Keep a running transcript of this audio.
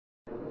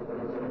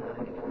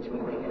It's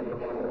alive.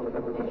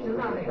 Oh, it's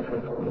alive.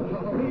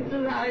 It's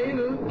alive. It's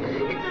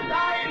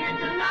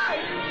alive.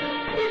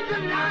 It's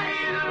alive.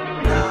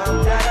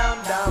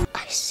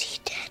 I see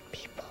dead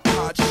people.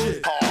 Hot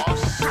shit.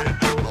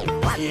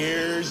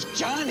 Here's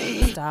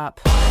Johnny.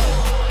 Stop.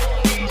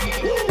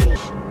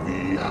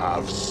 We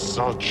have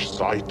such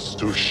sights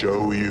to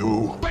show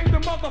you. Bring the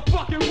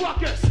motherfucking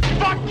ruckus.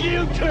 Fuck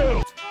you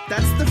too.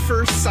 That's the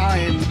first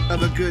sign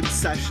of a good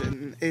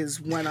session,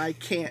 is when I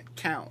can't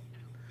count.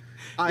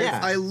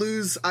 I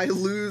lose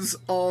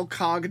all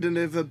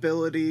cognitive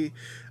ability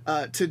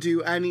to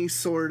do any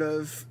sort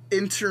of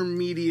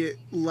intermediate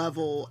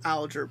level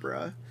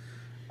algebra.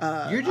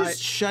 You're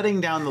just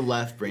shutting down the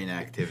left brain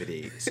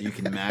activity so you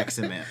can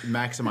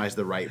maximize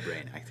the right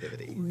brain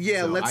activity.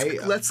 Yeah, so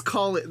let's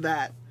call it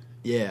that.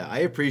 Yeah, I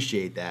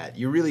appreciate that.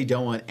 You really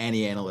don't want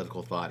any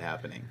analytical thought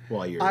happening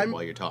while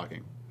you're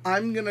talking.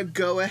 I'm gonna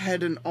go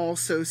ahead and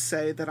also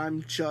say that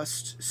I'm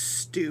just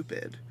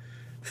stupid.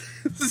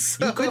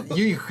 So,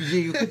 you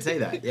could say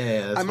that.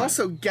 Yeah, that's I'm fine.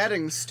 also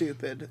getting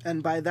stupid,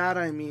 and by that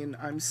I mean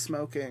I'm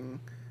smoking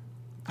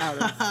out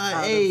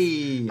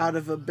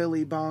of a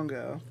Billy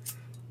Bongo.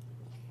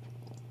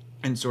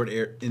 Insert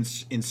air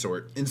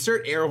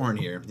horn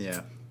here.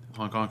 Yeah,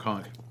 honk honk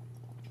honk.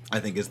 I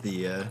think is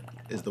the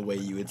way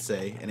you would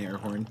say an air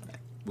horn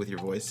with your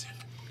voice.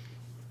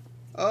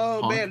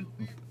 Oh Honk. Man,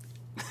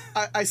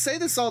 I say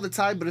this all the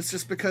time, but it's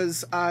just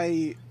because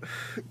I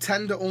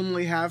tend to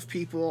only have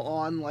people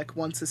on like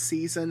once a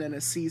season, and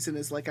a season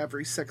is like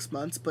every 6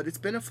 months. But it's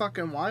been a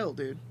fucking while,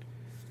 dude.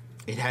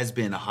 It has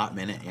been a hot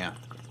minute. Yeah,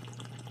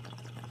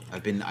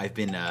 I've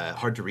been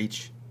hard to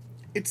reach.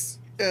 It's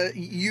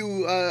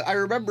I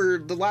remember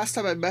the last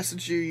time I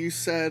messaged you, you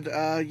said,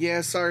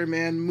 yeah, sorry,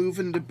 man,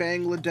 moving to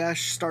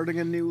Bangladesh, starting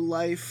a new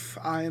life.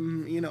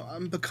 I'm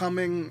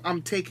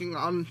taking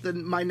on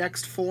my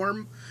next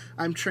form.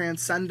 I'm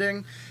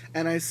transcending.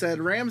 And I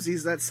said,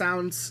 Ramses, that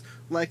sounds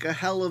like a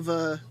hell of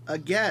a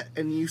get.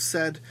 And you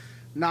said,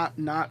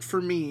 not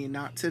for me,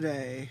 not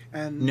today.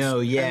 And no,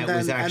 yeah, and then, it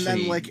was actually...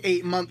 And then like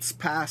 8 months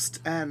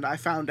passed, and I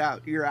found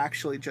out you're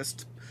actually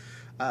just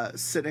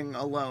sitting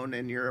alone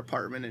in your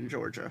apartment in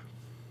Georgia.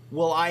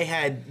 Well, I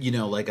had,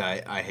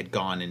 I had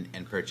gone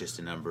and purchased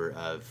a number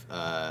of,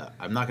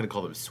 I'm not going to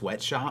call them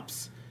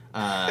sweatshops,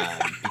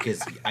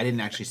 because I didn't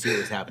actually see what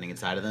was happening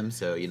inside of them.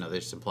 So,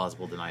 there's some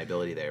plausible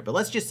deniability there. But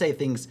let's just say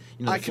things,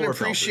 I can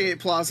appreciate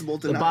plausible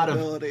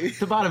deniability.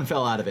 The bottom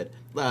fell out of it,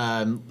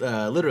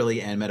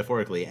 literally and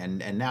metaphorically.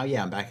 And now,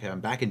 yeah, I'm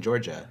back in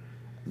Georgia,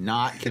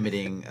 not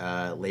committing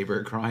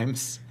labor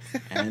crimes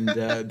and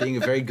being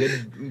a very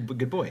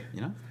good boy,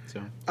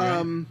 So,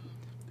 yeah.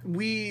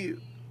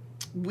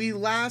 We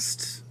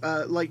last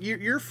like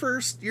your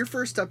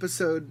first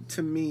episode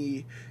to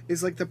me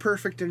is like the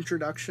perfect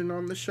introduction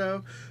on the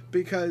show,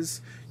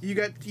 because you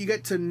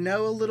get to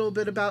know a little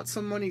bit about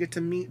someone, you get to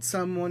meet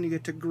someone, you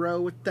get to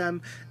grow with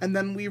them, and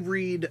then we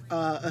read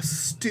a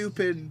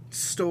stupid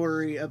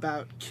story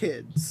about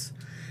kids,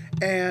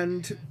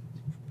 and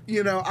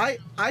I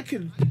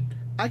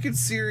could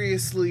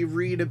seriously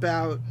read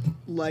about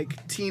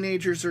like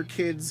teenagers or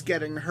kids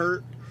getting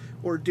hurt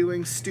or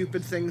doing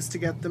stupid things to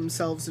get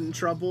themselves in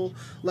trouble,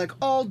 like,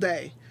 all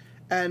day.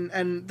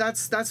 And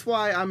that's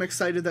why I'm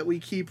excited that we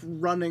keep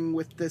running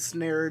with this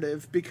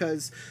narrative,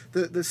 because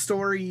the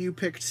story you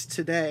picked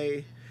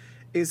today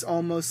is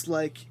almost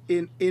like,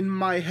 in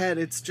my head,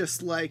 it's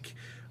just like,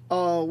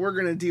 oh, we're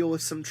going to deal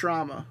with some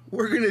trauma.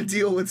 We're going to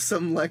deal with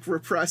some, like,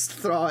 repressed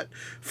thought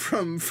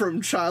from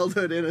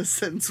childhood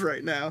innocence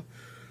right now.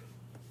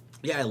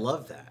 Yeah, I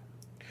love that.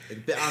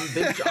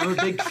 I'm a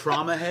big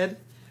trauma head.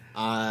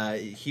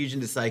 Huge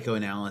into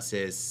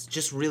psychoanalysis.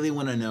 Just really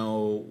want to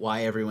know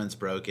why everyone's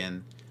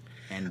broken.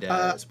 And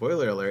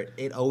spoiler alert,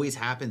 it always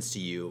happens to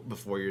you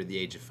before you're the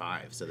age of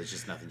 5. So there's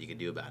just nothing you can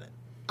do about it.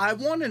 I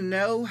want to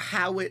know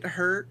how it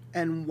hurt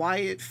and why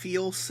it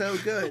feels so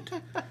good.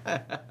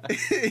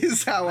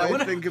 Is how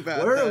I think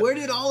about it. Where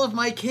did all of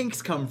my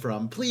kinks come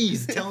from?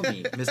 Please tell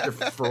me, Mr.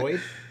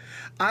 Freud.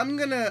 I'm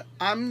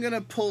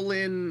gonna pull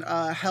in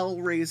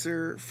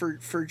Hellraiser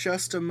for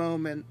just a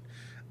moment.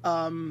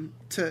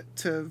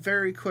 To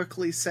very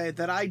quickly say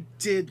that I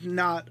did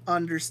not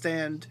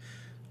understand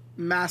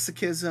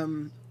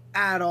masochism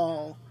at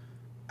all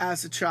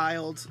as a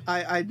child.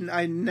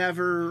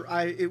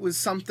 It was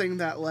something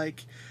that,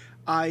 like,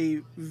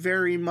 I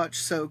very much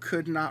so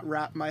could not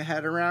wrap my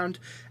head around.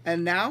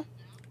 And now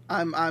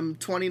I'm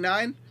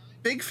 29,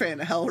 big fan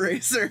of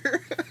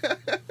Hellraiser.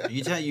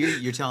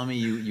 You're telling me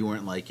you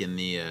weren't, like, in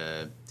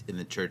the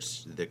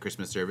church, the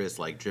Christmas service,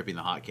 like dripping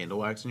the hot candle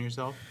wax on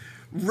yourself?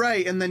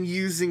 Right, and then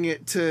using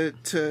it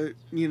to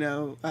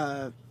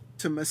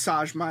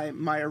massage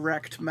my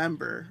erect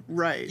member.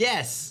 Right.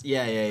 Yes.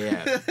 Yeah.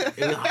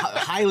 It was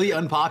highly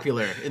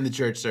unpopular in the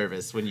church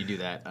service when you do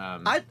that.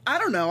 I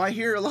don't know. I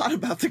hear a lot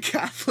about the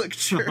Catholic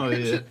Church. Oh,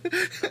 yeah.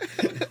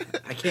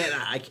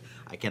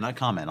 I cannot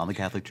comment on the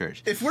Catholic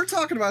Church. If we're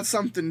talking about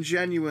something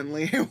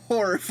genuinely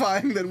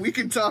horrifying, then we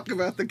can talk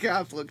about the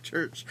Catholic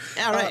Church.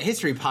 All right,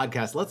 history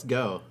podcast. Let's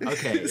go.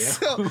 Okay. Yeah.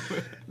 So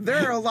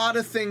there are a lot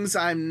of things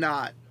I'm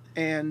not.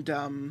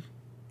 And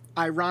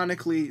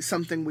ironically,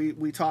 something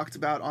we talked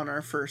about on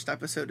our first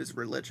episode is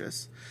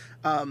religious,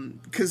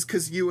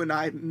 because you and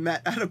I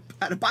met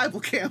at a Bible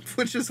camp,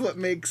 which is what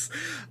makes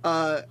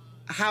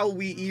how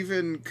we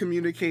even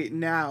communicate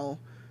now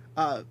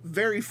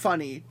very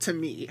funny to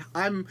me.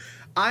 I'm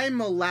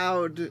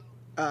allowed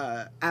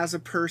as a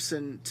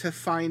person to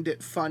find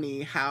it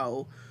funny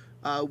how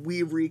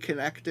we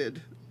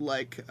reconnected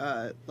like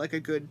a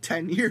good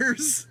 10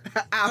 years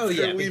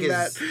after we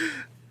met.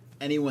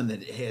 Anyone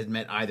that has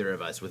met either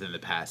of us within the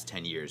past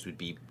 10 years would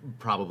be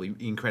probably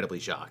incredibly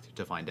shocked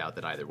to find out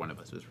that either one of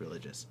us was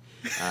religious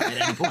at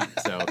any point.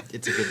 So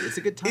it's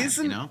a good time,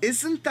 you know?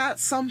 Isn't that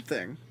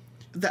something?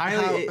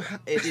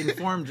 It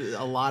informed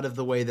a lot of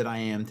the way that I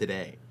am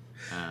today.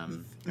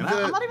 I'm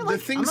not even the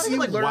things you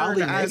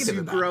learn as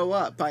you grow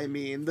up. I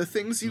mean, the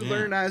things you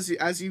learn as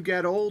you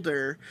get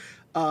older,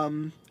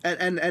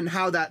 and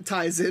how that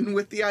ties in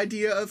with the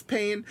idea of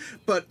pain.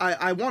 But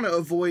I want to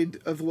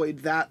avoid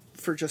that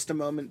for just a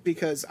moment,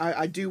 because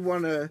I do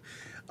want to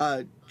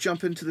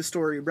jump into the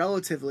story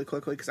relatively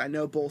quickly, because I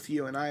know both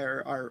you and I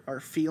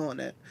are feeling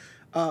it.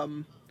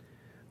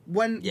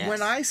 When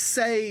I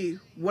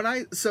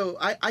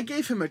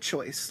gave him a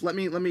choice. Let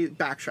me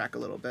backtrack a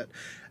little bit.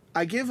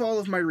 I give all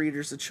of my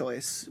readers a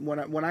choice.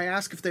 When I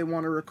ask if they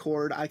want to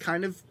record, I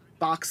kind of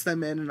box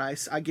them in, and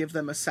I give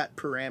them a set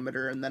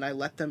parameter, and then I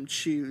let them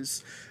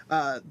choose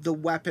the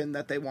weapon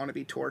that they want to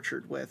be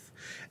tortured with.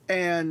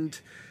 And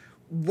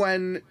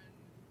when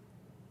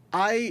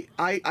I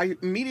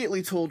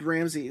immediately told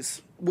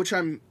Ramses,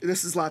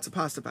 this is Lots of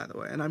Pasta, by the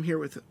way, and I'm here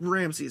with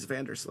Ramses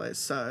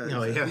Vanderslice.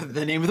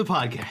 The name of the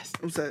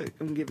podcast. I'm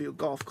going to give you a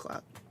golf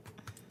clap.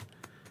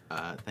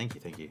 Thank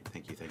you.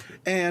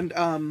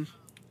 And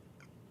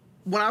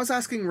when I was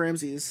asking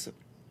Ramses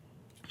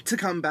to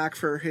come back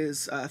for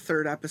his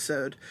third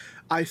episode,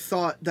 I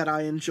thought that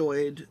I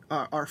enjoyed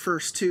our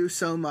first two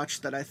so much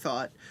that I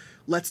thought,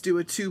 let's do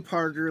a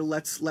two-parter.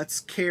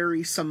 Let's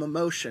carry some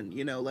emotion.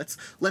 You know,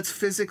 let's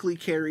physically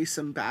carry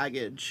some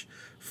baggage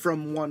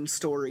from one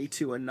story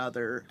to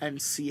another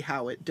and see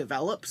how it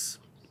develops.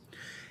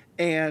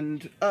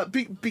 And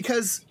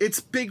because it's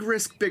big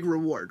risk, big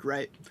reward,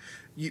 right?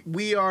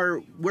 We're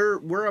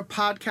a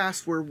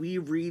podcast where we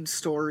read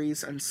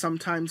stories, and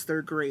sometimes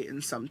they're great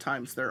and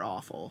sometimes they're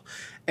awful.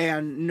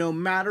 And no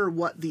matter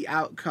what the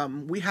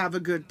outcome, we have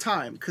a good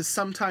time, because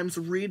sometimes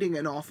reading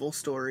an awful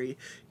story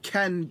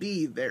can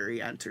be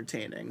very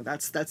entertaining.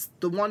 That's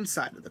the one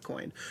side of the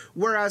coin.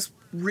 Whereas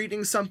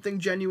reading something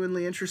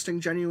genuinely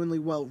interesting, genuinely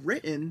well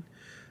written,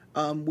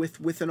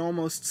 with an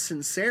almost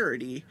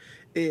sincerity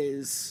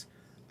is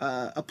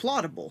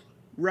applaudable,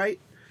 right?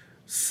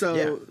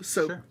 So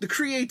sure. The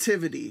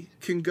creativity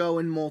can go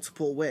in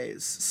multiple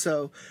ways.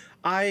 So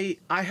I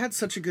had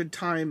such a good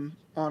time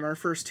on our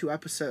first two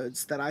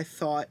episodes that I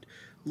thought,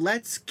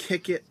 let's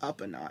kick it up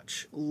a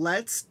notch.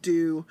 Let's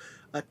do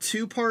a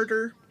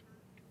two-parter.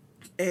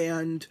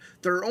 And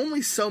there are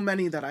only so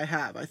many that I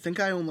have. I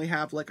think I only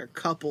have like a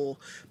couple,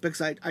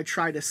 because I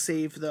try to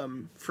save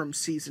them from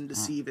season to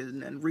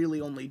season and really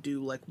only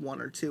do like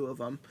one or two of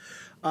them.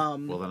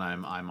 Well, then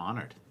I'm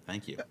honored.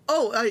 Thank you.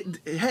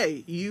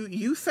 Hey,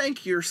 you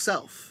thank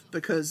yourself,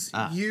 because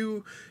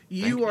you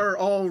are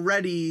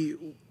already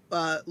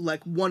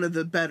like one of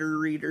the better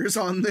readers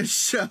on this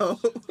show.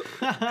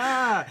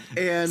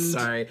 And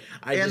sorry,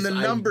 the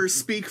numbers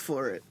speak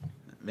for it.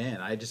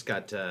 Man, I just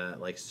got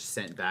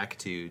sent back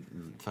to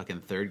fucking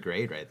third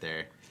grade right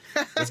there.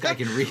 This guy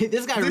can read.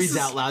 This guy reads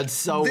out loud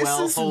so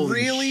well. This is Holy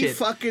really shit.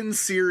 Fucking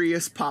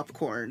serious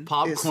popcorn.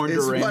 Popcorn is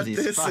to what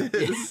Ramses.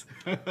 this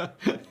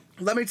is.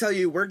 Let me tell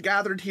you, we're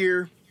gathered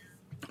here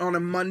on a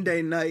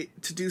Monday night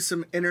to do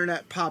some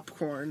internet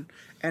popcorn,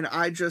 and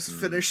I just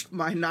finished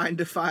my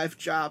 9-to-5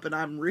 job, and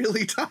I'm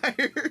really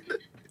tired.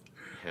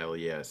 Hell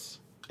yes.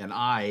 And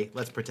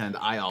let's pretend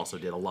I also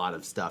did a lot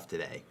of stuff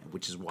today,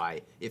 which is why,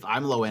 if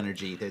I'm low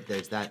energy,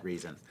 there's that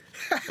reason.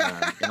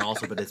 And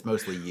also, but it's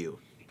mostly you.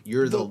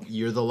 You're the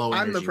low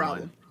energy I'm the problem.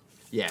 one.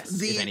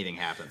 Yes, if anything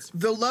happens.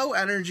 The low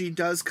energy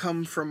does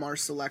come from our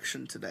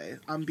selection today.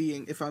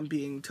 If I'm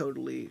being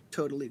totally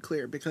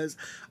clear, because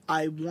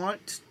I've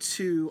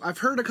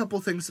heard a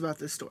couple things about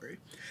this story,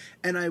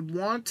 and I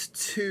want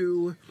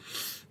to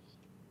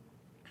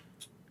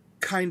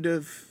kind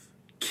of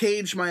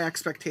cage my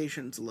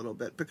expectations a little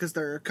bit, because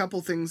there are a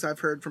couple things I've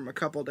heard from a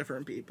couple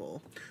different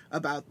people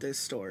about this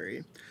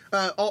story.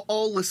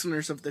 All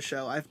listeners of the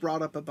show, I've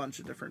brought up a bunch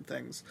of different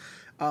things.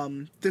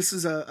 This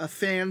is a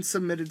fan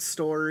submitted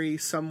story.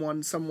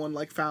 Someone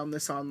like found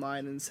this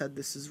online and said,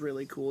 this is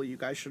really cool, you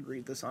guys should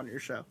read this on your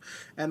show.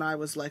 And I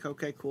was like,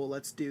 okay, cool,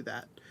 let's do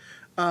that.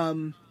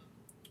 The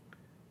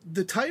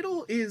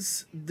title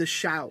is The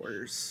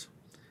Showers.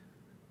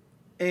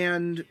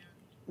 And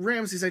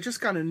Ramses, I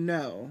just gotta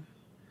know,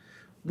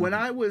 when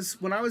I was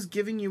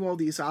giving you all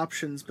these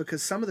options,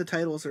 because some of the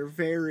titles are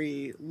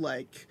very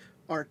like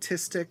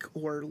artistic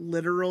or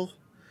literal.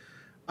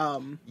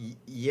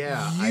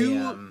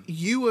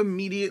 You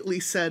immediately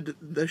said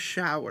The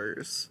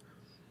Showers.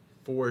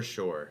 For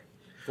sure.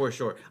 For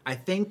sure. I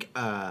think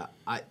I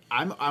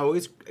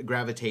always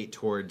gravitate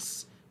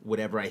towards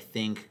whatever I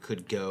think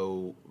could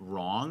go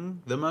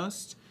wrong the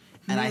most.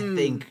 And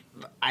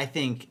I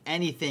think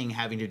anything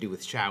having to do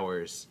with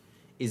showers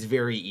is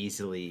very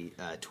easily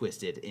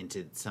twisted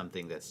into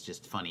something that's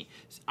just funny.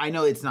 I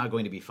know it's not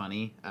going to be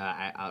funny,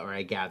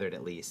 I gathered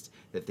at least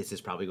that this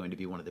is probably going to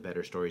be one of the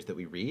better stories that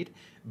we read.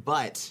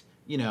 But,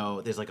 you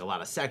know, there's like a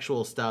lot of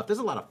sexual stuff. There's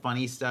a lot of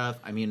funny stuff.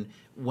 I mean,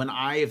 when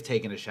I have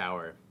taken a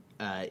shower,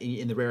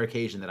 in the rare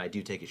occasion that I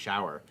do take a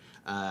shower,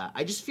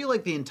 I just feel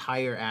like the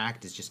entire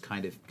act is just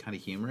kind of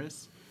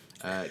humorous.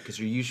 Because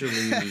you're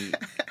usually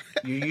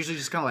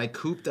just kind of like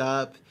cooped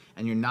up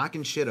and you're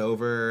knocking shit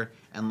over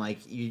and like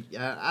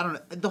I don't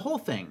know, the whole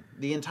thing,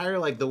 the entire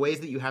like the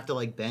ways that you have to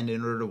like bend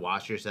in order to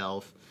wash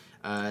yourself,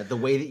 the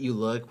way that you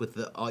look with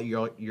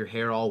your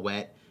hair all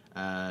wet,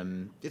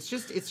 it's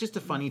just a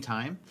funny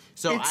time.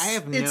 So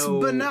it's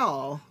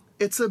banal.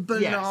 It's a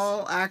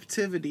banal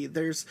activity.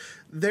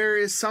 There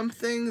is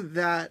something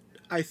that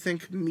I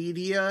think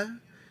media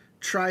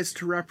tries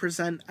to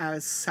represent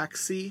as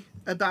sexy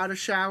about a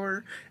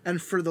shower,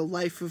 and for the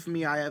life of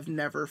me, I have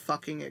never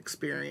fucking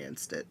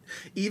experienced it.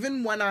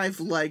 Even when I've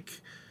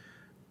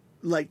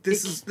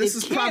this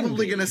is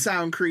probably gonna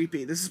sound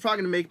creepy. This is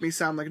probably gonna make me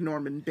sound like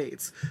Norman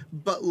Bates,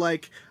 but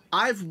like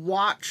I've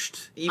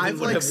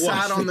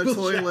sat on the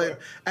toilet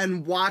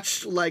and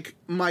watched like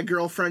my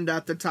girlfriend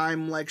at the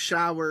time like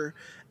shower,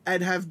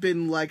 and have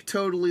been like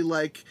totally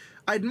like,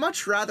 I'd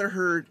much rather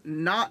her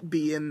not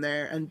be in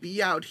there and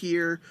be out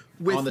here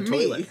with on the me.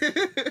 Toilet.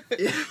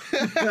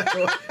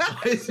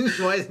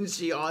 Why isn't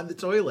she on the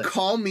toilet?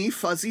 Call me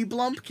Fuzzy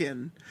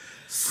Blumpkin.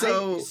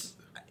 So,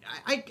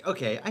 I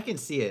can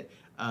see it.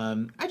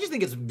 I just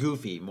think it's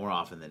goofy more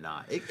often than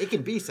not. It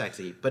can be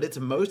sexy, but it's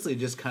mostly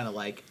just kind of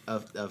like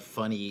a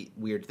funny,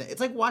 weird thing.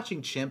 It's like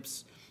watching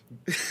chimps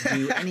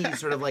do any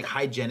sort of like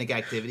hygienic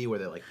activity where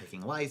they're like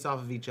picking lice off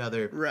of each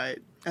other. Right.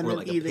 And or then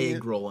like a eating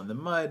pig roll in the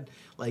mud.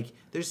 Like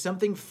there's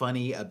something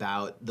funny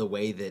about the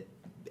way that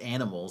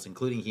animals,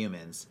 including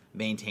humans,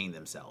 maintain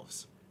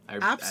themselves.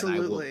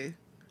 Absolutely.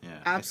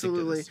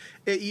 Absolutely.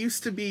 It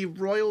used to be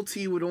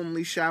royalty would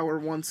only shower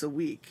once a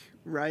week,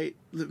 right?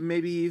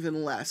 Maybe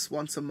even less,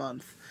 once a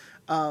month.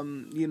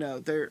 You know,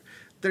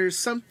 there's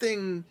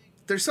something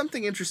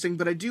interesting,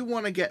 but I do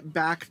want to get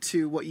back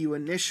to what you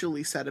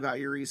initially said about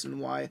your reason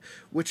why,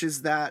 which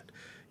is that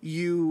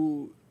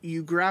you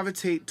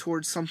gravitate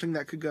towards something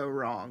that could go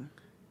wrong.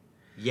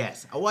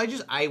 Yes. Oh, I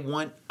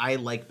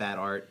like that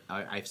art.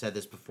 I've said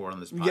this before on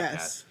this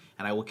podcast,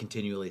 and I will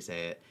continually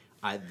say it.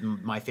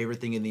 My favorite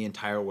thing in the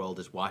entire world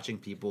is watching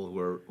people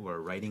who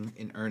are writing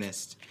in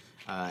earnest,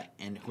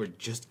 and who are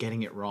just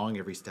getting it wrong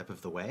every step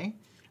of the way.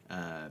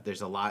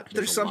 There's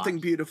something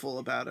beautiful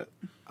about it.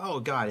 Oh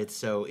God, it's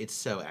so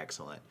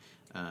excellent.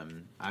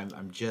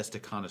 I'm just a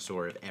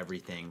connoisseur of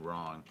everything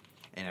wrong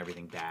and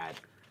everything bad.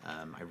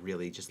 I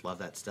really just love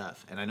that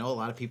stuff, and I know a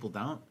lot of people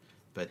don't,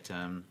 but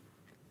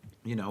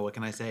you know, what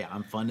can I say?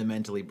 I'm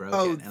fundamentally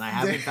broken, and I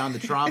haven't found the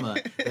trauma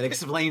that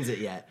explains it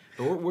yet.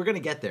 But we're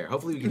gonna get there.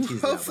 Hopefully, we can tease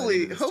it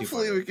out.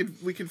 Hopefully,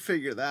 we can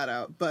figure that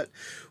out. But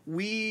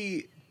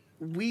we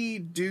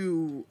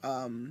do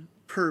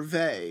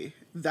purvey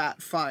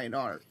that fine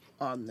art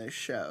on this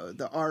show.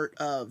 The art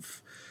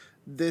of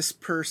this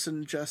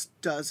person just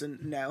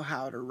doesn't know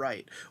how to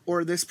write,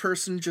 or this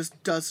person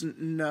just doesn't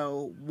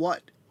know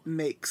what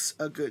makes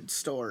a good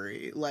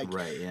story. Like,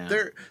 right, yeah.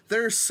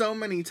 There are so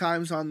many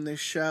times on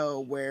this show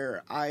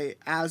where I,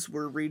 as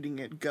we're reading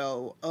it,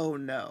 go, oh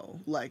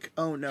no,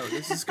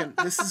 this is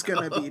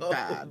gonna be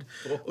bad.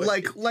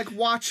 Like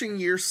watching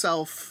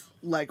yourself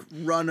like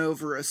run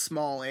over a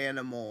small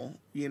animal,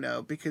 you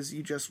know, because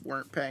you just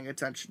weren't paying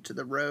attention to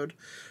the road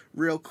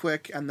real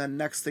quick, and then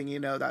next thing you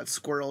know, that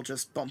squirrel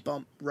just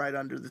bump right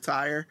under the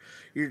tire.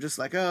 You're just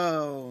like,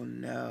 oh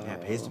no. Yeah,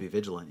 it pays to be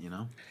vigilant, you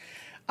know.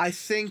 I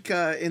think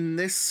in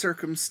this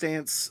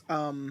circumstance,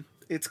 it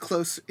is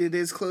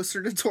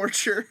closer to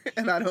torture,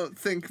 and I don't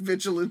think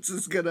vigilance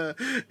is gonna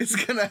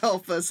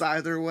help us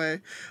either way.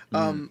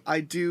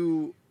 I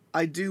do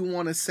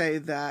want to say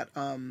that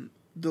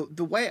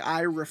the way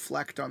I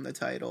reflect on the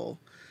title,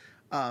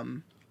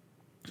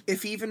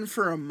 if even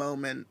for a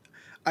moment,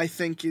 I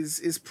think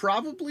is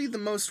probably the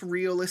most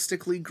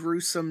realistically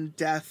gruesome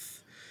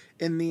death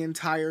in the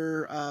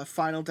entire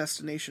Final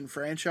Destination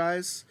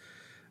franchise.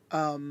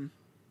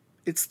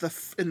 It's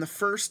in the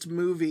first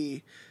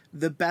movie,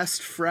 the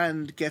best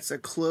friend gets a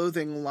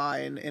clothing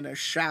line in a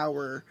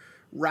shower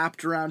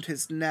wrapped around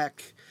his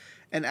neck,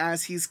 and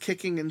as he's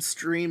kicking and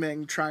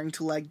streaming, trying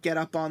to like get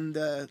up on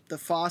the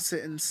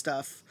faucet and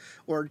stuff,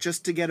 or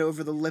just to get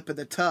over the lip of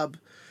the tub,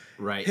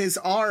 right, his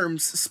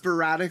arms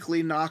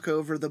sporadically knock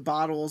over the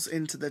bottles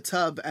into the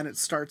tub, and it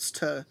starts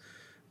to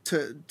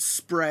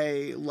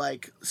spray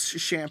like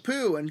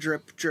shampoo and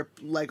drip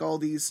like all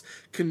these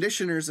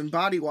conditioners and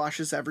body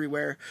washes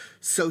everywhere,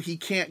 so he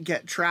can't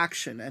get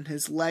traction, and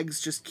his legs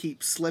just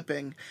keep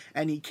slipping,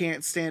 and he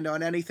can't stand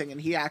on anything,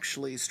 and he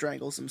actually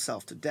strangles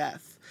himself to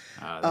death.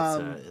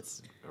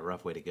 It's a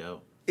rough way to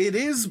go. it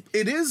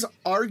is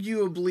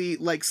arguably,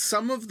 like,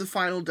 some of the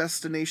Final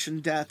Destination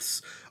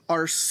deaths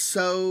are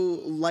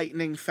so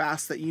lightning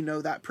fast that you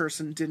know that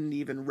person didn't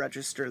even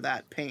register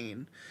that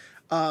pain.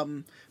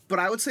 But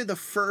I would say the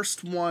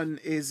first one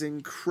is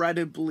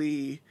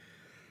incredibly,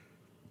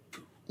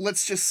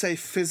 let's just say,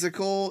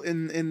 physical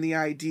in the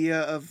idea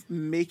of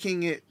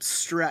making it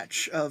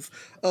stretch, of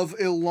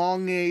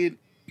elongating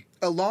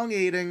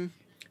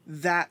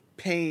that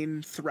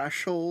pain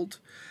threshold,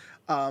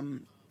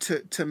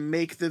 to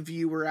make the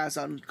viewer as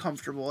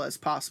uncomfortable as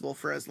possible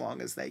for as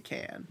long as they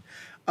can.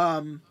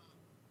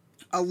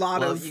 A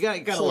lot of you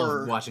gotta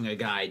horror. love watching a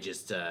guy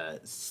just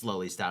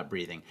slowly stop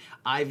breathing.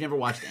 I've never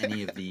watched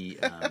any of the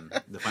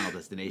Final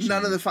Destination.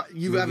 None of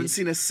you movies. haven't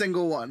seen a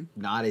single one.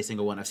 Not a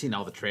single one. I've seen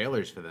all the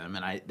trailers for them,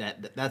 and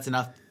that's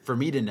enough for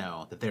me to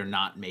know that they're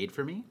not made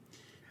for me.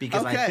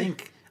 Because Okay.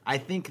 I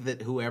think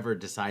that whoever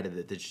decided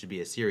that this should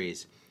be a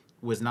series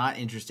was not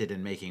interested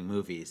in making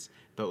movies,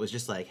 but was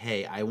just like,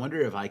 hey, I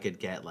wonder if I could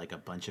get like a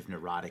bunch of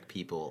neurotic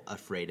people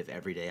afraid of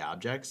everyday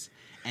objects.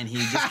 And he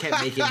just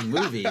kept making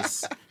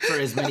movies for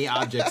as many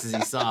objects as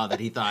he saw that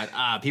he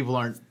thought, people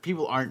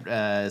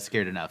aren't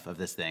scared enough of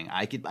this thing.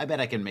 I bet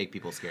I can make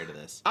people scared of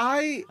this.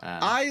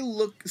 I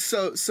look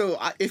so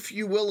if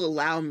you will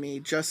allow me,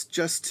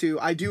 just to,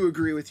 I do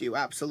agree with you,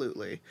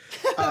 absolutely.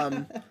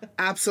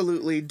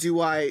 Absolutely.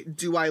 Do I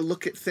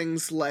look at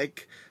things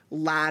like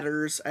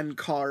ladders and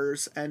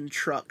cars and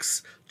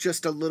trucks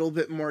just a little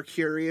bit more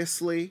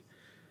curiously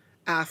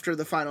after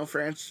the Final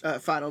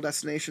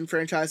Destination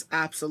franchise?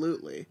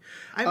 Absolutely.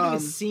 I've even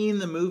seen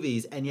the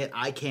movies, and yet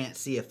I can't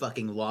see a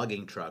fucking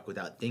logging truck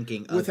without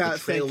thinking of the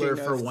trailer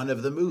for one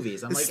of the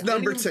movies. I'm like, I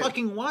didn't even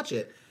fucking watch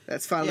it.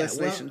 That's Final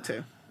Destination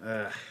 2.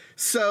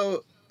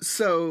 So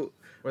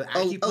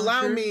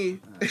allow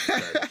me.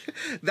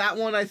 That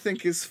one I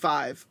think is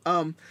 5.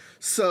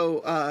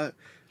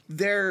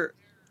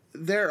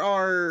 There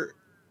are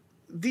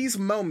these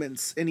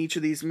moments in each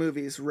of these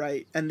movies,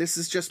 right? And this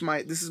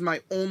is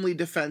my only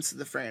defense of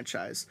the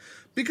franchise,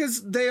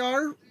 because they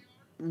are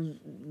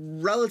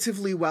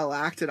relatively well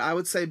acted. I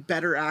would say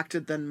better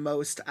acted than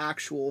most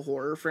actual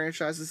horror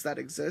franchises that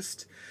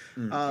exist.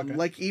 Okay.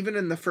 Like even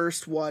in the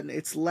first one,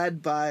 it's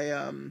led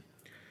by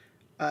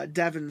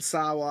Devon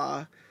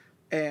Sawa,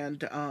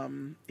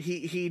 and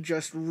he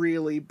just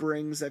really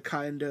brings a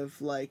kind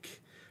of like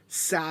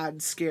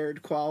sad,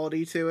 scared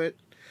quality to it.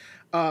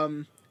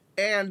 And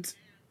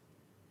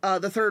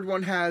the third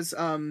one has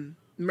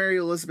Mary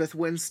Elizabeth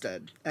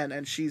Winstead,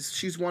 and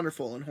she's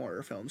wonderful in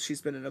horror films.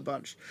 She's been in a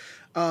bunch.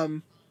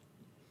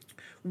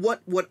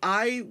 What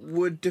I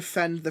would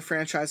defend the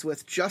franchise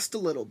with just a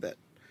little bit,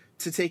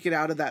 to take it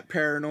out of that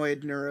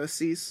paranoid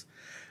neuroses,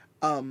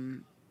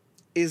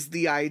 is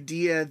the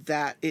idea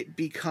that it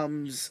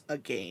becomes a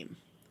game.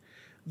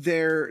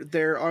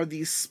 There are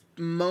these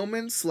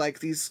moments, like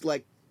these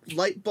like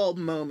light bulb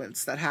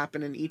moments that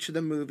happen in each of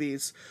the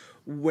movies,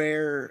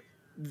 where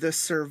the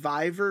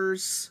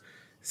survivors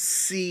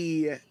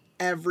see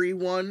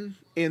everyone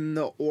in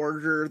the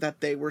order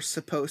that they were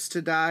supposed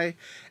to die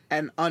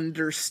and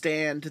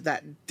understand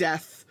that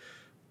death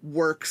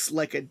works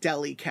like a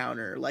deli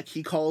counter. Like,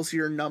 he calls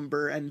your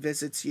number and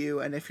visits you,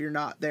 and if you're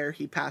not there,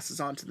 he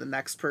passes on to the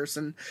next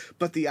person.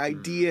 But the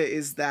idea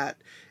is that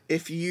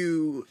if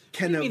you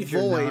can avoid... If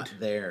you're not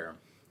there.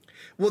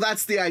 Well,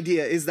 that's the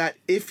idea, is that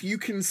if you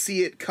can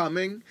see it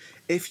coming,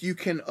 if you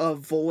can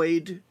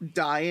avoid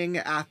dying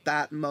at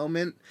that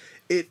moment,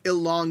 it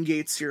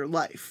elongates your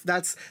life.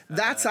 That's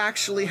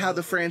actually how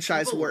the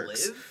franchise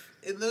works. Live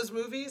in those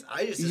movies?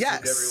 I just assumed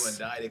everyone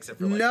died except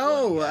for like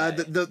no, one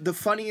guy. The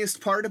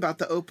funniest part about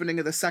the opening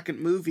of the second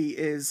movie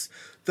is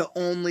the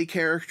only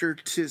character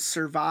to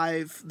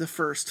survive the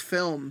first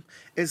film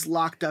is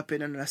locked up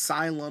in an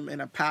asylum in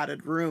a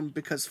padded room,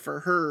 because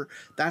for her,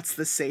 that's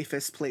the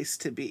safest place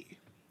to be.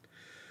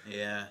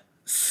 Yeah.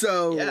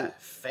 So yeah,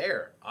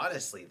 fair.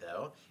 Honestly,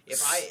 though,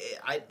 if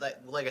I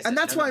like I said, and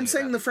that's why I'm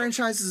saying the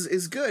franchise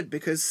is good,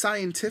 because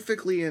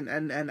scientifically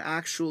and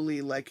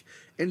actually, like,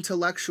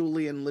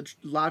 intellectually and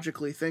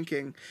logically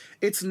thinking,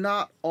 it's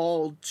not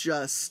all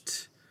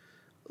just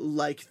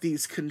like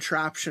these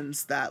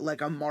contraptions that,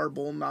 like, a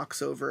marble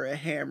knocks over a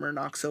hammer,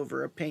 knocks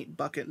over a paint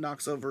bucket,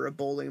 knocks over a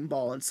bowling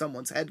ball, and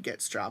someone's head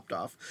gets chopped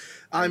off.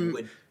 I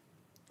would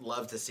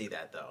love to see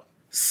that, though.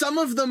 Some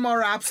of them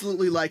are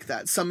absolutely like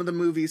that. Some of the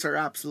movies are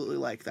absolutely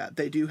like that.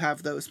 They do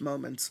have those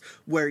moments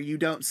where you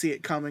don't see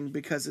it coming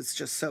because it's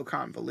just so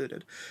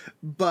convoluted.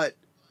 But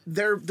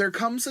there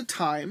comes a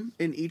time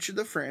in each of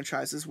the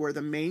franchises where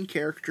the main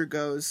character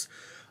goes,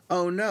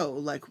 oh no,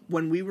 like,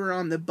 when we were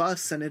on the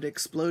bus and it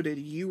exploded,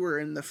 you were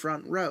in the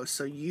front row,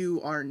 so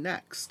you are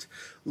next.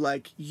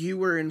 Like, you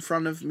were in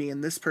front of me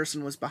and this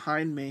person was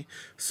behind me,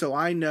 so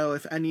I know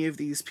if any of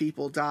these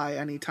people die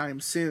anytime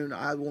soon,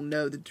 I will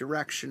know the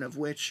direction of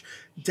which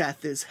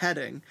death is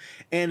heading.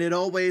 And it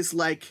always,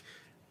 like,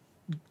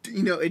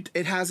 you know,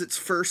 it has its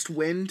first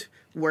wind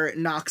where it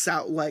knocks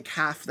out, like,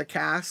 half the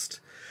cast,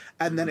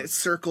 and then it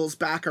circles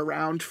back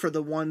around for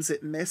the ones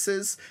it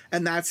misses,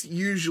 and that's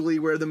usually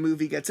where the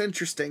movie gets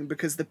interesting,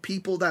 because the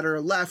people that are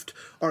left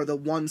are the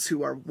ones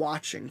who are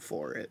watching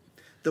for it,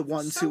 the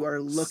ones who are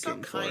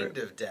looking for it. Some kind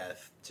of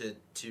death to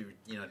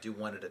do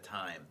one at a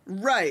time.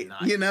 Right,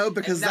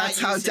 because that's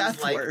how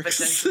death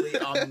works. Potentially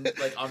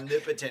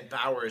omnipotent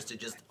powers to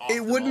just off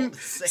it wouldn't.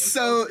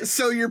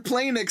 So your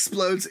plane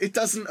explodes. It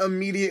doesn't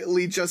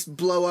immediately just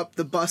blow up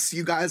the bus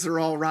you guys are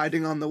all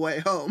riding on the way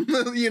home.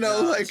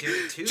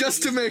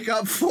 Just to make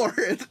up for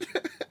it.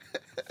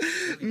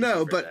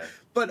 No,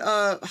 but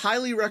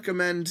highly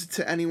recommend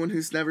to anyone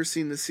who's never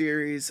seen the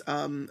series.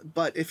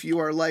 But if you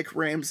are like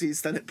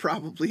Ramses, then it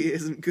probably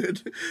isn't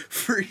good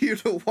for you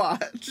to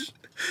watch.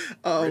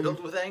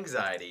 Riddled with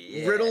anxiety.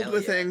 Yeah,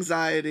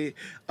 anxiety.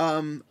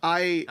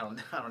 I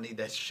don't need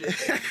that shit.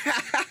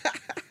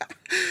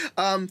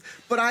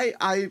 But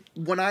I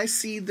when I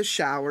see the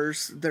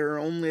showers, there are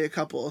only a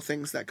couple of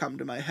things that come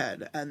to my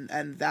head,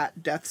 and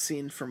that death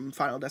scene from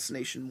Final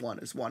Destination 1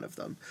 is one of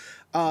them.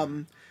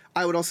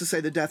 I would also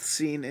say the death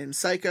scene in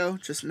Psycho,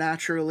 just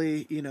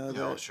naturally,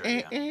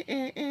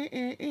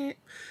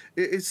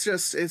 it's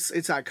just it's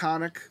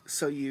iconic,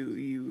 so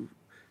you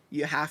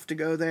have to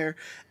go there.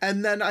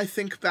 And then I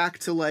think back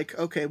to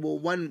okay, well,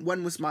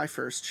 when was my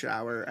first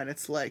shower? And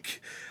it's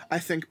I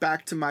think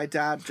back to my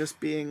dad just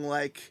being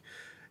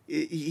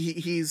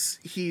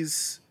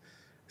he's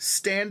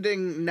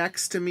standing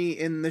next to me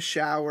in the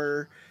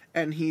shower,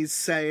 and he's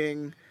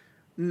saying,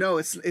 no,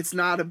 it's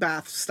not a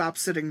bath, stop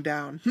sitting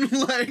down.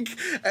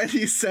 And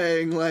he's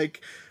saying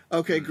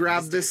okay,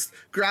 grab this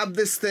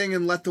thing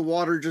and let the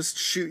water just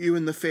shoot you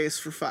in the face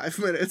for 5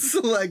 minutes.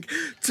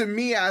 To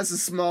me as a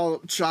small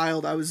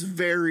child, I was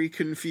very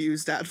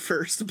confused at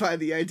first by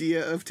the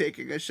idea of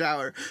taking a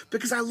shower,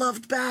 because I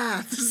loved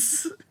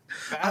baths.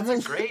 Baths are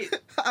great.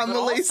 I'm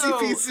a lazy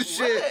piece of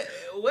shit.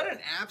 What an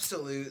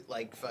absolute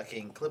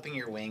fucking clipping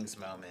your wings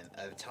moment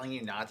of telling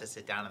you not to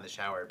sit down in the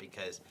shower,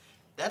 because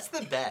that's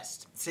the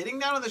best. Sitting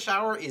down in the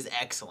shower is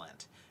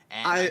excellent.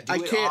 And I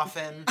do it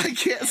often. I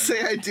can't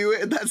say I do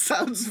it, and that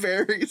sounds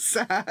very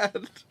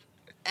sad.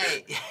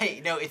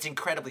 Hey, no, it's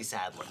incredibly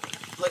sad looking.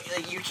 Look,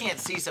 you can't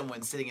see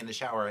someone sitting in the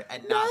shower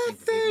and not think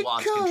that they've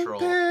lost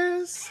control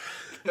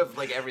of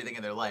everything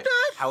in their life.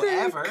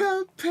 However,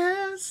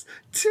 compares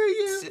to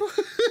you.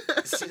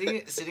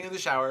 sitting in the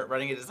shower,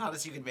 running it as hot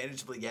as you can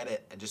manageably get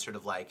it, and just sort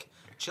of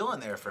chilling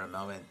there for a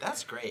moment.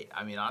 That's great.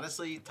 I mean,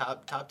 honestly,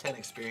 top 10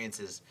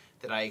 experiences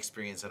that I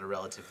experience on a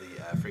relatively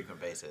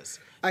frequent basis.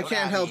 I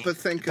can't help but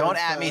think Don't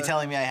at me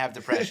telling me I have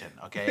depression,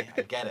 okay?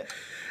 I get it.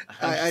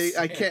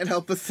 I can't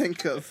help but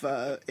think of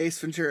Ace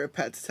Ventura: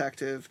 Pet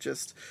Detective.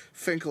 Just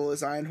Finkel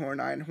is Einhorn,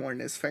 Einhorn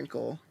is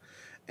Finkel.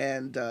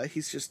 And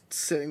he's just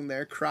sitting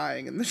there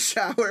crying in the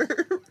shower.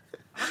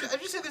 I'm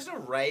just saying there's no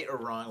right or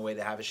wrong way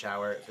to have a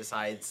shower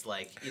besides,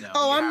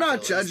 Oh, I'm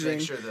not judging.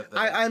 Sure that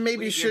I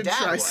maybe should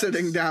try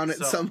sitting down at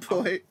some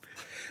point.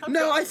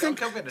 I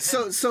think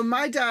so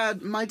my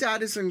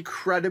dad is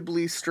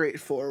incredibly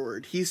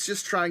straightforward. He's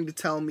just trying to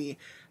tell me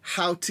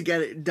how to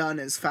get it done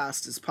as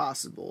fast as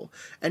possible.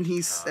 And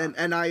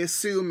and I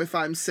assume if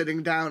I'm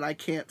sitting down, I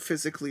can't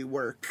physically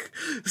work.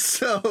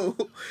 So,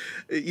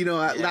 at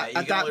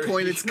that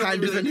point, it's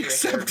kind of an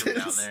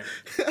acceptance.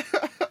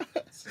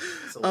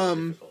 It's a little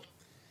difficult.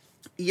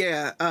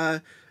 Yeah,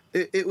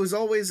 it was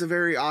always a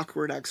very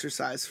awkward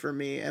exercise for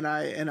me, and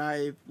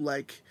I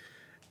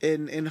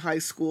in high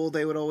school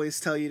they would always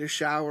tell you to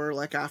shower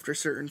after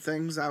certain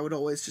things. I would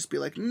always just be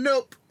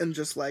nope, and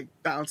just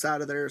bounce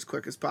out of there as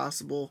quick as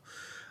possible.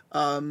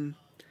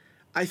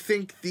 I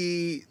think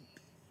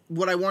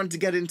what I wanted to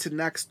get into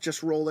next,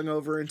 just rolling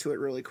over into it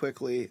really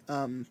quickly,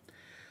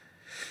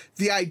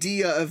 the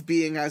idea of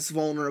being as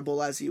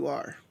vulnerable as you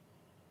are.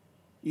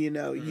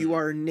 You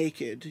are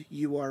naked,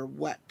 you are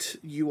wet,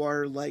 you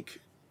are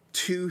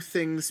two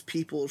things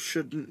people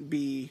shouldn't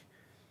be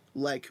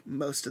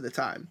most of the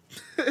time.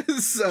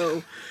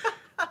 So,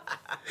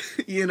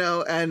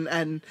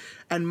 and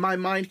my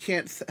mind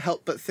can't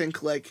help but think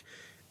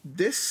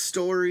this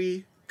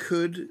story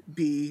could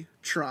be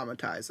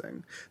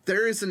traumatizing.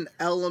 There is an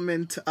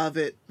element of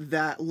it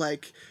that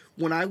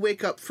when I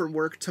wake up for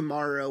work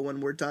tomorrow,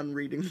 when we're done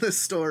reading this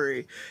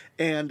story,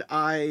 and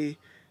I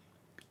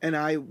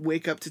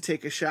wake up to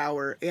take a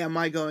shower, am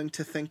I going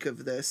to think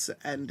of this?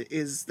 And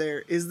is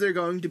there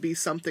going to be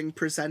something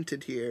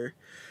presented here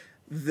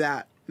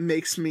that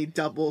makes me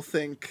double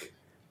think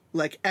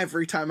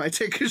every time I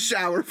take a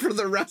shower for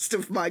the rest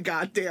of my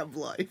goddamn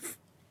life?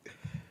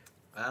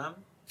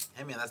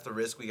 Hey man, that's the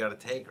risk we gotta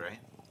take, right?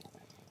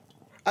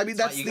 I mean,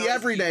 that's the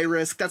everyday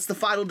risk. That's the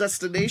Final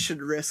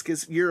Destination risk,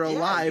 is you're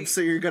alive,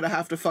 so you're gonna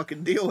have to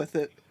fucking deal with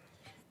it.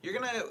 You're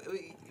gonna...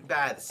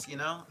 Baths,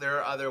 there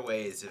are other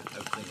ways of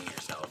cleaning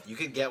yourself. You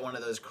could get one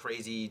of those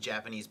crazy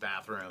Japanese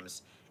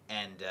bathrooms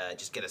and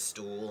just get a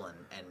stool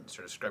and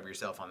sort of scrub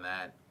yourself on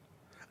that.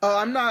 Oh,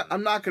 I'm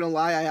not gonna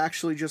lie, I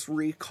actually just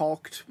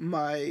recalked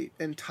my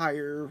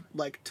entire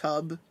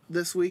tub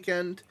this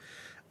weekend,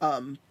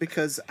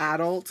 because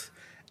adult,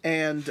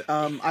 and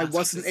I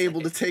wasn't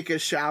able to take a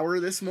shower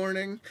this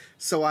morning,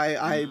 so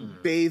I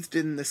bathed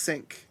in the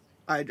sink.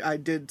 I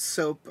did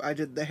soap. I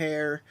did the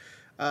hair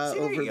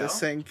over the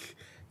sink.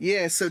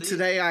 Yeah, so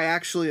today I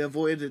actually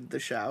avoided the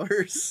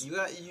showers.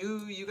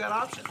 You got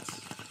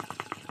options.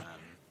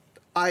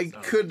 I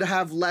could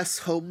have less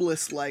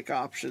homeless-like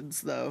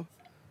options, though.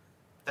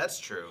 That's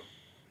true.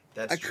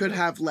 I could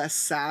have less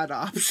sad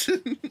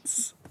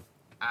options.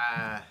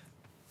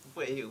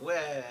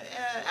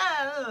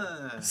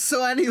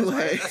 So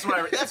anyway,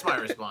 that's my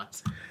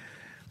response.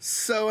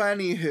 So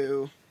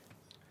anywho,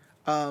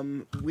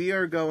 we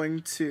are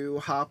going to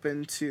hop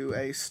into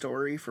a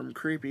story from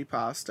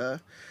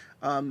Creepypasta.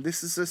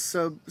 This is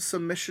a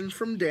submission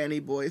from Danny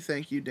Boy.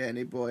 Thank you,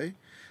 Danny Boy.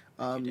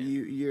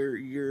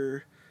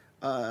 Your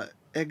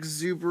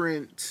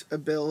exuberant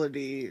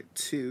ability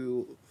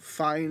to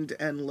find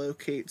and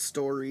locate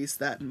stories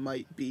that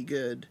might be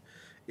good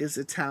is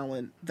a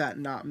talent that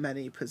not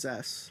many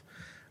possess.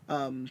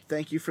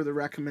 Thank you for the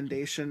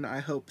recommendation. I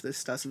hope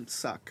this doesn't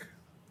suck.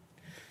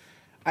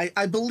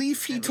 I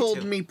believe he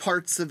told me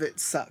parts of it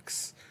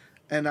sucks.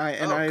 And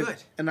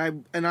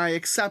I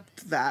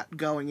accept that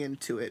going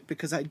into it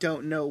because I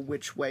don't know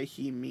which way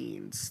he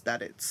means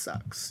that it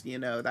sucks. You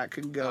know, that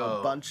could go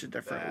a bunch of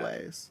different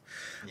ways.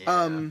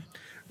 Yeah.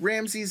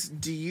 Ramses,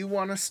 do you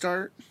want to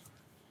start?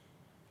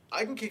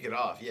 I can kick it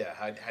off. Yeah.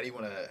 How do you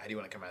want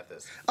to come at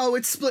this? Oh,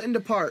 it's split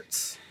into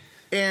parts.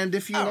 And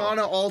if you want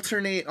to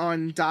alternate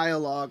on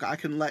dialogue, I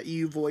can let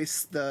you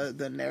voice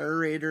the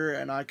narrator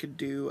and I could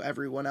do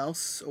everyone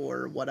else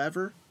or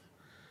whatever.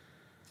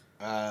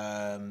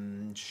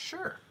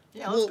 Sure.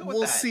 Yeah, let's go with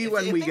we'll that. see if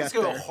when we things get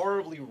go there.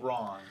 Horribly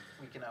wrong,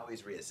 we can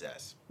always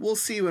reassess. We'll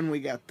see when we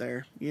get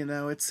there. You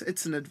know,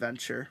 it's an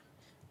adventure.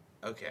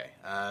 Okay.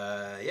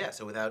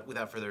 So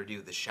without further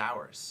ado, the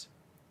showers.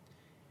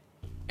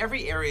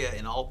 Every area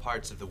in all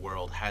parts of the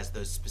world has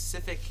those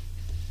specific.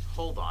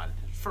 Hold on.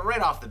 For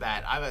right off the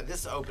bat,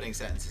 this opening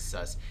sentence is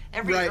sus.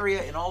 Every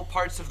area in all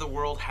parts of the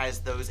world has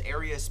those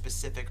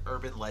area-specific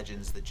urban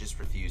legends that just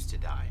refuse to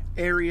die.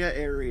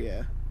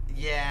 Area.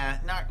 Yeah,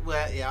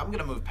 I'm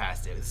gonna move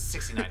past it. It's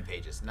 69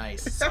 pages.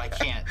 Nice. So I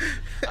can't.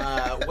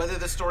 Whether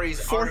the stories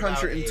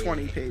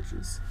 420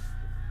 pages.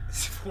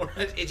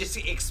 It just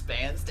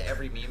expands to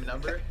every meme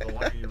number the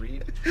longer you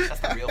read. That's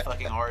the real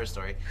fucking horror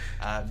story.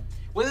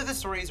 Whether the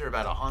stories are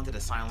about a haunted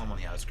asylum on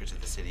the outskirts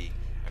of the city,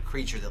 a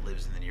creature that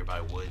lives in the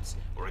nearby woods,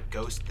 or a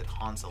ghost that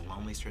haunts a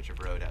lonely stretch of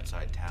road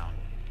outside town,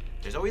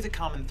 there's always a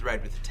common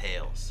thread with the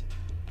tales.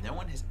 No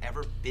one has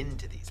ever been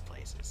to these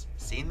places,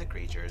 seen the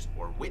creatures,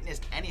 or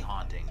witnessed any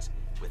hauntings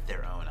with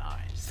their own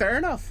eyes. Fair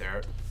enough.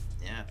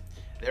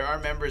 There are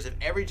members of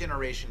every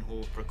generation who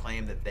will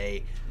proclaim that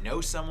they know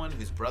someone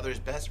whose brother's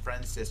best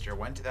friend's sister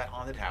went to that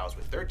haunted house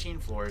with 13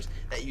 floors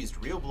that used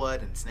real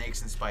blood and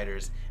snakes and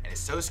spiders and is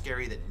so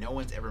scary that no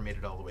one's ever made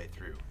it all the way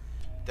through.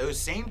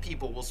 Those same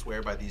people will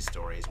swear by these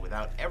stories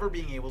without ever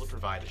being able to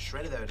provide a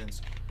shred of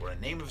evidence or a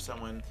name of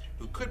someone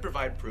who could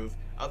provide proof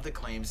of the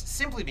claims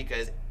simply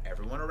because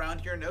everyone around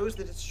here knows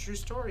that it's a true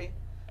story.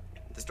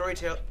 The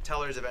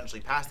storytellers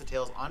eventually pass the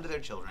tales on to their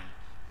children,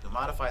 who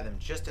modify them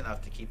just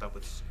enough to keep up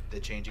with the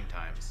changing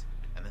times,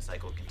 and the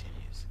cycle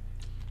continues.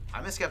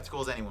 I'm as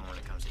skeptical as anyone when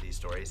it comes to these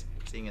stories,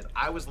 seeing as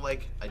I was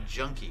like a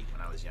junkie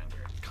when I was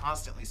younger,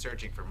 constantly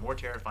searching for more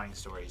terrifying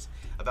stories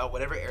about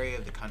whatever area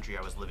of the country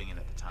I was living in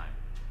at the time.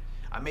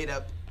 I made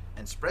up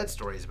and spread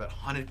stories about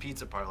haunted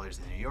pizza parlors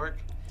in New York,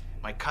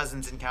 my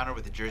cousin's encounter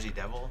with the Jersey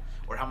Devil,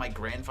 or how my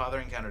grandfather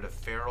encountered a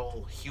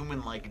feral,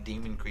 human-like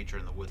demon creature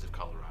in the woods of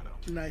Colorado.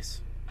 Nice.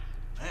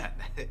 Yeah,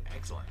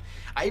 excellent.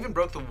 I even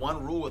broke the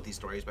one rule with these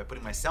stories by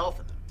putting myself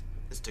in them.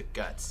 This took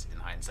guts in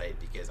hindsight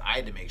because I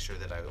had to make sure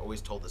that I always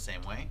told the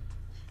same way.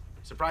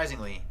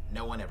 Surprisingly,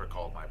 no one ever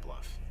called my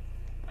bluff.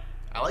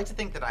 I like to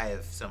think that I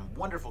have some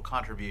wonderful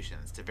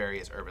contributions to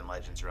various urban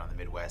legends around the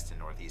Midwest and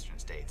Northeastern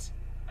states.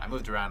 I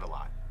moved around a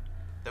lot.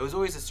 There was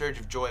always a surge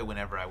of joy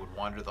whenever I would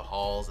wander the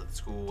halls at the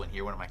school and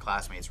hear one of my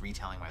classmates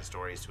retelling my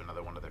stories to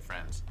another one of their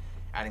friends,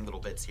 adding little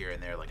bits here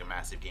and there like a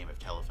massive game of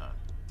telephone.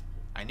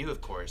 I knew,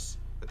 of course,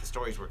 that the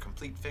stories were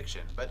complete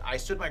fiction, but I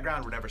stood my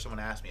ground whenever someone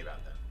asked me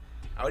about them.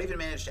 I would even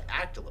manage to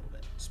act a little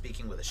bit,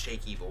 speaking with a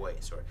shaky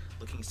voice or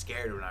looking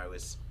scared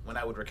when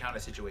I would recount a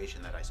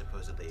situation that I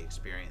supposedly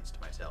experienced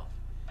myself.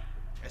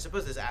 I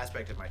suppose this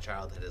aspect of my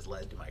childhood has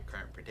led to my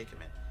current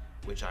predicament,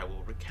 which I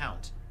will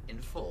recount in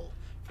full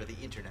for the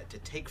internet to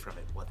take from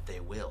it what they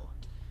will.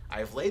 I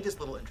have laid this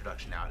little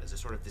introduction out as a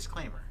sort of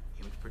disclaimer,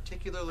 aimed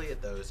particularly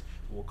at those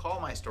who will call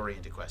my story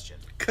into question.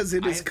 Because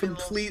it is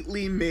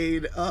completely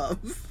made up.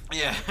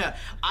 Yeah,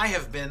 I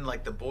have been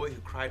like the boy who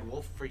cried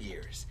wolf for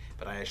years,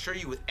 but I assure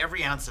you with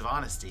every ounce of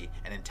honesty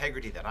and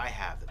integrity that I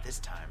have that this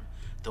time,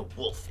 the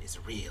wolf is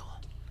real.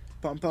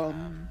 Bum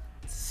bum.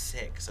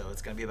 Sick. So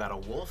it's going to be about a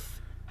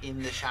wolf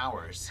in the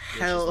showers.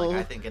 Hell. Which is like,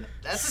 I think,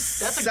 that's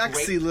a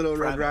sexy great little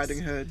premise. Red Riding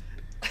Hood.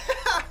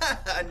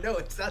 No,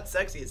 it's not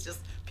sexy. It's just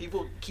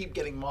people keep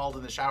getting mauled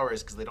in the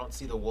showers because they don't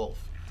see the wolf.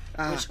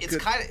 Which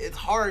it's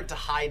hard to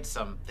hide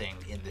something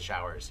in the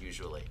showers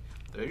usually.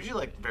 They're usually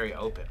like very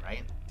open,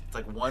 right?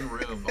 It's like one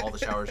room, all the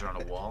showers are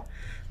on a wall.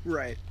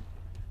 Right.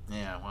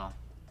 Yeah, well,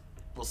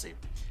 we'll see.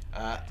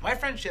 My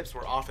friendships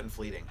were often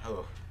fleeting.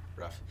 Oh,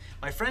 rough.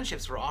 My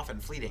friendships were often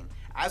fleeting,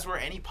 as were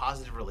any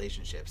positive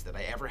relationships that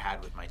I ever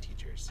had with my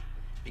teachers.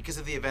 Because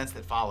of the events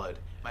that followed,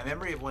 my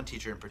memory of one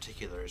teacher in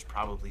particular is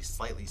probably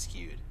slightly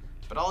skewed,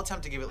 but I'll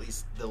attempt to give at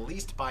least the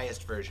least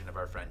biased version of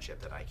our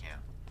friendship that I can.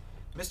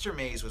 Mr.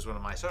 Mays was one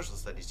of my social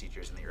studies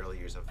teachers in the early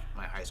years of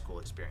my high school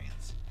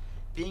experience.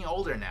 Being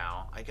older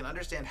now, I can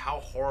understand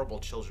how horrible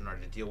children are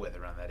to deal with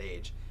around that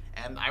age,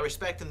 and I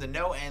respect him to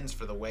no ends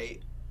for the way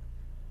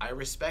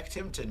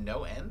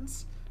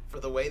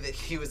that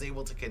he was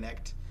able to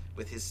connect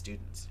with his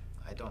students.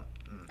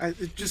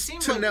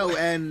 Just to no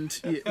end,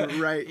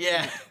 right?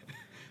 Yeah.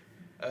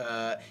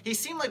 He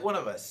seemed like one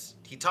of us.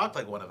 He talked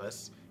like one of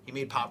us. He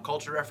made pop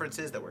culture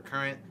references that were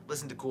current,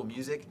 listened to cool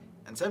music,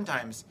 and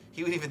sometimes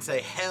he would even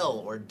say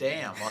hell or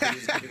damn while he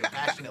was giving a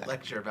passionate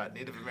lecture about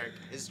Native American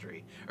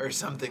history or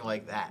something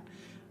like that.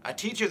 A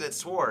teacher that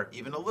swore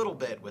even a little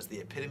bit was the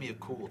epitome of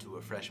cool to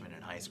a freshman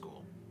in high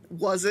school.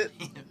 Was it?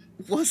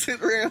 Was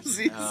it,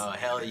 Ramses? Oh,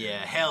 hell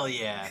yeah. Hell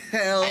yeah.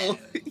 Hell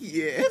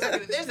yeah.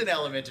 There's an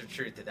element of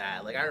truth to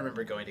that. Like, I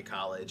remember going to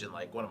college and,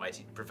 like, one of my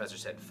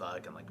professors said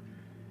fuck, and, like,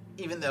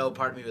 even though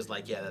part of me was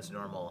like, yeah, that's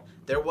normal,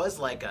 there was,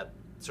 like, a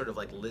sort of,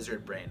 like,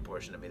 lizard brain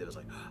portion of me that was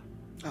like,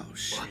 oh,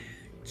 shit. What?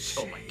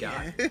 Oh my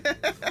god.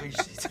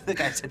 The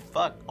guy said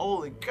fuck.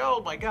 Holy cow,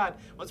 oh my god.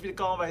 Wants me to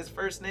call him by his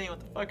first name. What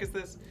the fuck is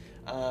this?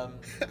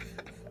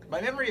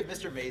 My memories of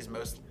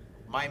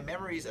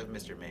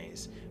Mr.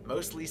 Mays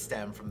mostly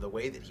stem from the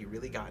way that he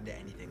really got into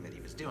anything that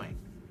he was doing.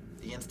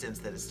 The instance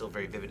that is still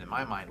very vivid in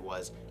my mind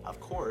was, of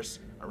course,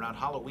 around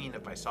Halloween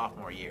of my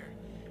sophomore year.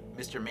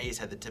 Mr. Mays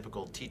had the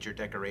typical teacher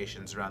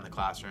decorations around the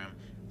classroom,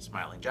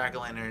 smiling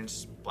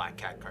jack-o'-lanterns, black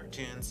cat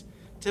cartoons,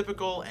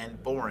 typical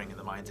and boring in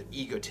the minds of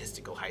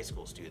egotistical high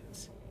school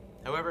students.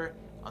 However,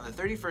 on the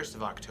 31st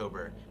of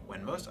October,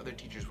 when most other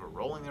teachers were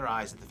rolling their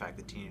eyes at the fact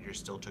that teenagers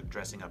still took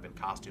dressing up in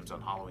costumes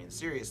on Halloween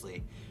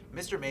seriously,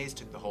 Mr. Mays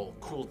took the whole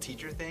cool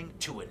teacher thing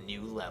to a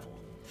new level.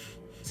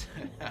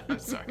 I'm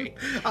sorry.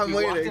 I'm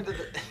waiting.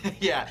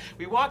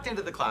 We walked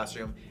into the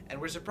classroom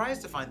and were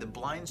surprised to find the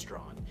blinds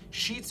drawn,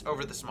 sheets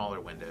over the smaller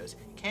windows,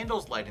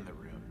 candles lighting the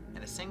room,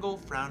 and a single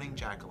frowning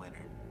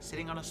jack-o'-lantern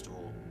sitting on a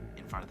stool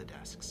in front of the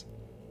desks.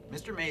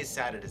 Mr. Mays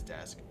sat at his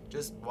desk,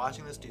 just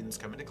watching the students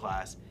come into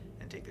class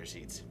and take their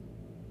seats.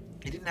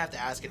 He didn't have to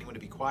ask anyone to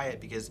be quiet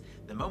because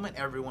the moment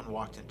everyone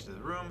walked into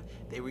the room,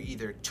 they were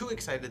either too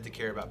excited to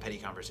care about petty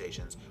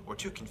conversations or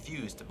too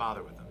confused to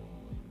bother with them.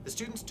 The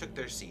students took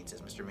their seats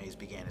as Mr. Mays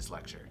began his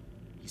lecture.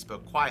 He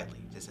spoke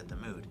quietly to set the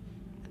mood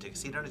and took a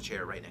seat on a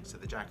chair right next to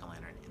the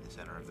jack-o'-lantern in the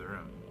center of the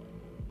room.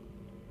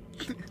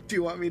 Do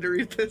you want me to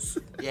read this?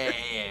 Yeah,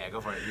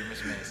 go for it. Read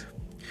Mr. Mays.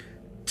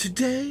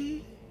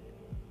 Today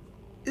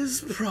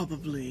is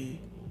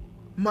probably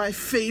my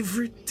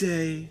favorite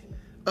day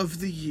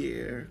of the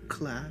year,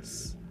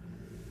 class.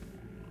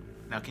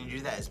 Now, can you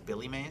do that as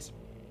Billy Mays?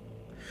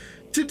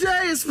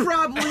 Today is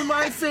probably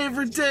my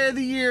favorite day of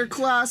the year,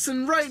 class,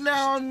 and right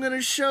now I'm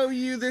gonna show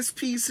you this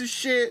piece of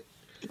shit.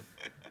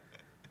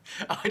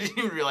 I didn't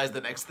even realize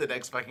the next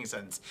fucking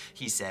sentence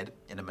he said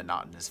in a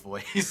monotonous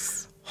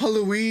voice.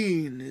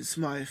 Halloween is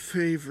my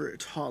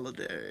favorite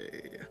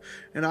holiday,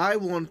 and I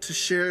want to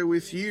share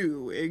with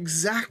you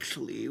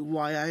exactly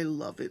why I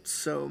love it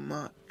so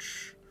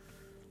much.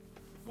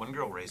 One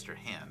girl raised her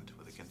hand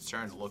with a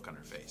concerned look on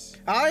her face.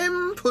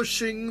 I'm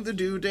pushing the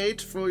due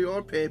date for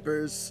your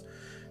papers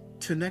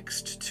to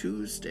next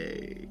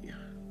Tuesday,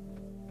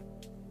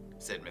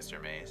 said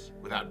Mr. Mays,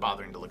 without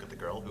bothering to look at the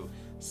girl, who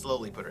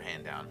slowly put her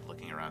hand down,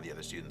 looking around the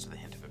other students with a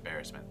hint of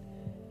embarrassment.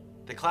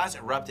 The class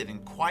erupted in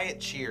quiet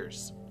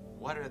cheers.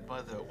 What are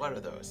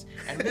those?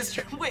 And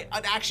Mr. Wait,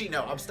 actually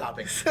no, I'm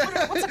stopping.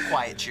 What's a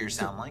quiet cheer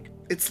sound like?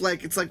 It's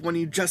like when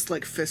you just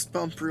like fist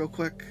bump real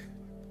quick.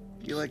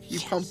 You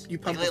pump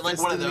like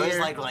fist one of in the those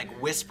air. like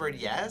whispered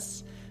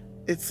yes.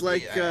 It's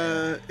like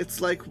it's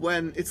like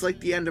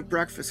the end of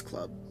Breakfast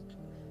Club.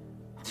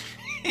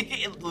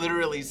 It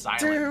literally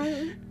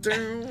silent.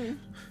 The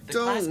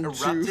class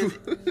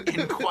erupted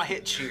in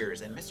quiet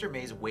cheers, and Mr.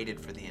 Mays waited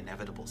for the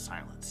inevitable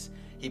silence.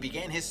 He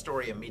began his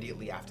story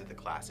immediately after the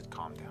class had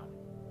calmed down.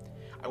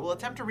 I will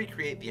attempt to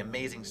recreate the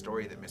amazing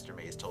story that Mr.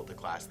 Mays told the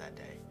class that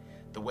day.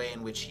 The way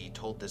in which he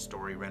told this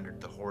story rendered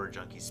the horror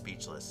junkies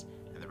speechless,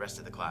 and the rest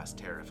of the class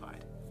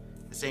terrified.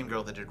 The same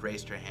girl that had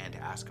raised her hand to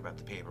ask about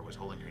the paper was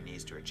holding her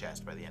knees to her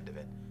chest by the end of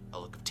it, a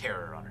look of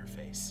terror on her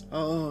face.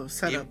 Oh,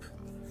 setup.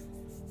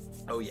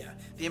 Oh yeah.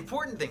 The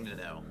important thing to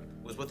know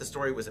was what the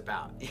story was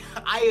about.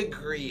 I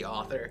agree,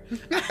 author.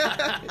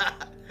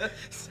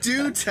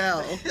 Do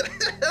tell.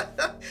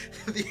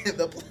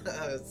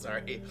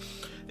 Sorry.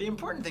 The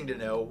important thing to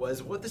know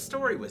was what the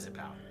story was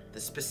about.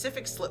 The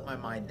specifics slip my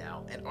mind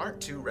now and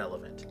aren't too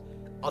relevant.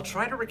 I'll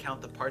try to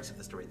recount the parts of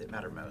the story that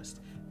matter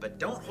most, but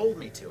don't hold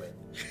me to it.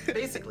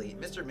 Basically,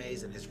 Mr.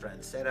 Mays and his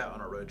friends set out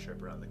on a road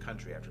trip around the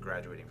country after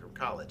graduating from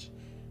college.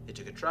 They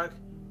took a truck,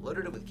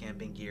 loaded it with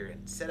camping gear,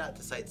 and set out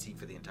to sightsee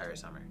for the entire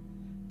summer.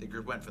 The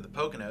group went from the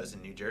Poconos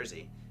in New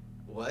Jersey.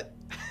 What?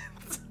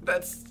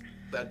 That's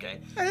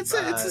okay. It's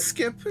a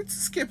skip. It's a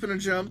skip and a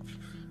jump.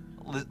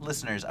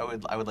 Listeners, I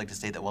would like to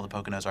state that while the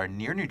Poconos are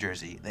near New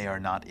Jersey, they are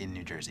not in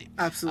New Jersey.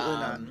 Absolutely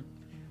not.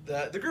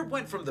 The group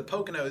went from the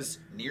Poconos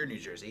near New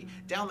Jersey,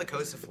 down the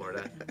coast of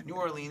Florida, New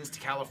Orleans to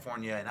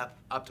California, and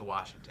up to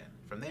Washington.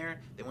 From there,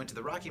 they went to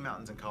the Rocky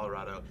Mountains in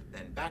Colorado,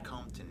 then back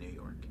home to New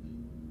York.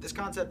 This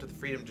concept of the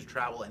freedom to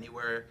travel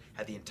anywhere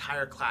had the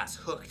entire class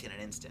hooked in an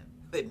instant.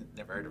 They'd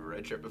never heard of a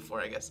road trip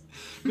before, I guess.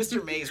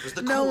 Mr. Mays was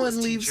the No coolest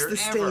one leaves teacher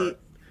the ever, state.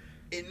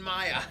 in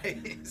my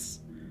eyes.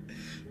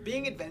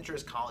 Being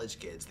adventurous college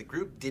kids, the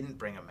group didn't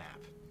bring a map.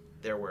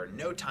 There were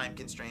no time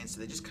constraints,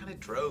 so they just kind of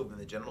drove in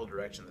the general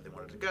direction that they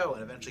wanted to go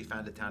and eventually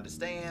found a town to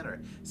stay in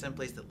or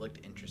someplace that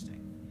looked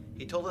interesting.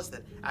 He told us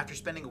that after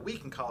spending a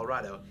week in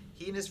Colorado,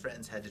 he and his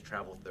friends had to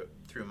travel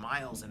through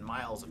miles and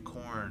miles of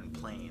corn,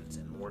 plains,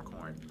 and more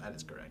corn. That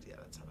is correct, yeah,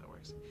 that's how that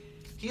works.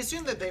 He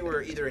assumed that they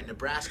were either in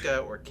Nebraska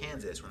or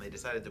Kansas when they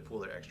decided to pool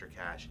their extra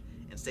cash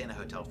and stay in a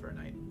hotel for a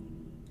night.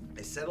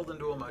 They settled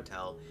into a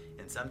motel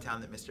in some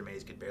town that Mr.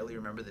 Mays could barely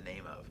remember the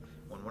name of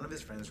when one of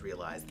his friends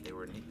realized that they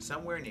were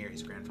somewhere near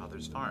his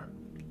grandfather's farm.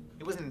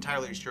 He wasn't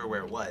entirely sure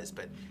where it was,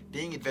 but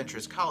being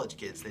adventurous college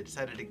kids, they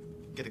decided to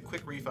get a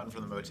quick refund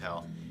from the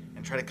motel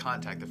and try to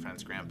contact the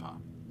friend's grandpa.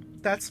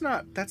 That's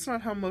not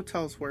how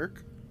motels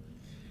work.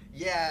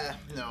 Yeah,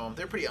 no,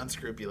 they're pretty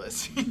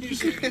unscrupulous. You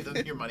usually give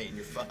them your money and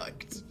you're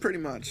fucked. Pretty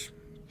much.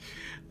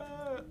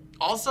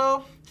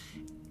 Also,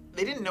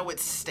 they didn't know what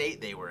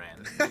state they were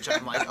in, which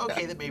I'm like,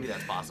 okay, that maybe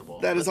that's possible.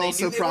 That is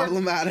also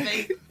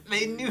problematic.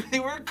 They knew they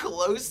were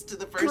close to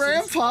the person's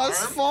Grandpa's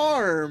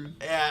farm.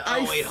 Yeah,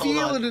 I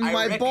feel it in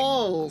my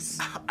balls.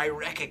 I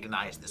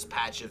recognize this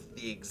patch of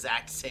the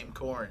exact same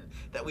corn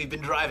that we've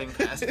been driving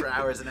past for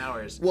hours and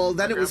hours. Well,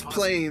 then it was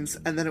plains,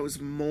 and then it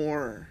was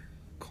more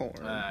corn.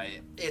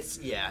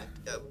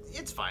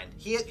 It's fine.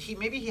 He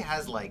maybe he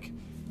has like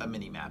a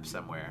mini map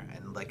somewhere,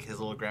 and like his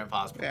little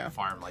grandpa's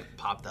farm like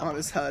popped up on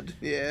his HUD.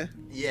 Yeah.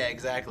 Yeah,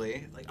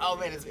 exactly. Like, oh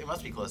man, it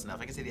must be close enough.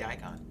 I can see the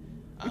icon.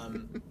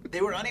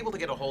 They were unable to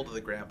get a hold of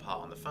the grandpa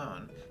on the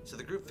phone, so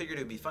the group figured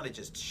it would be fun to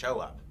just show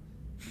up.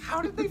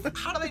 How do they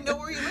know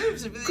where he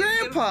lives? If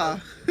Grandpa!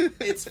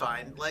 It's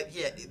fine. Like,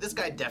 yeah, this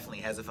guy definitely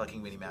has a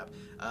fucking mini map.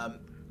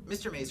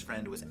 Mr. May's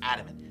friend was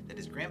adamant that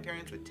his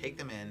grandparents would take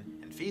them in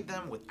and feed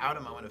them without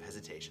a moment of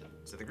hesitation.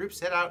 So the group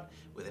set out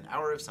with an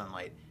hour of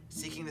sunlight,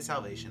 seeking the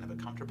salvation of a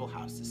comfortable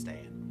house to stay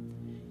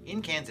in.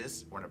 In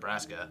Kansas, or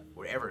Nebraska,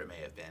 wherever it may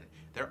have been,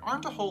 there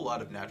aren't a whole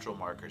lot of natural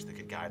markers that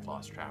could guide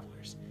lost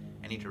travelers.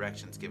 Any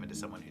directions given to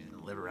someone who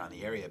didn't live around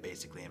the area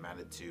basically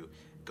amounted to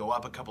go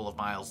up a couple of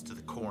miles to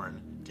the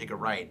corn, take a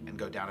right, and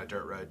go down a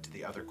dirt road to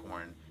the other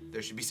corn.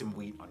 There should be some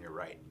wheat on your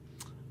right.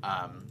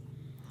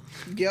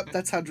 Yep,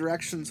 that's how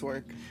directions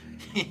work.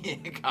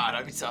 God,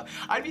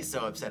 I'd be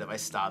so upset if I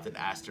stopped and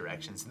asked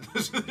directions, and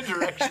those were the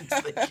directions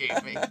they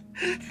gave me.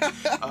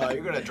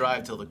 You're gonna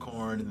drive till the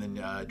corn, and then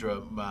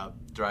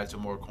drive to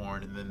more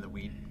corn, and then the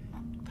wheat.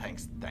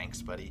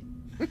 Thanks, buddy.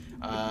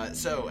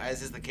 So,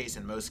 as is the case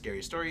in most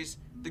scary stories,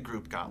 the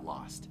group got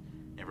lost.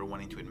 Never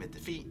wanting to admit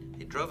defeat,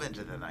 they drove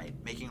into the night,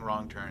 making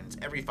wrong turns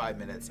every 5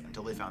 minutes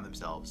until they found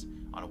themselves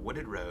on a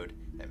wooded road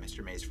that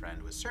Mr. May's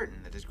friend was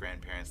certain that his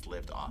grandparents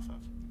lived off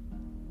of.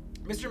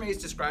 Mr.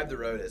 Mays described the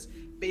road as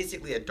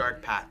basically a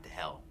dark path to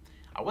hell.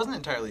 I wasn't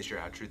entirely sure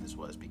how true this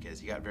was because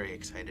he got very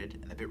excited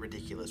and a bit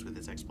ridiculous with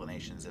his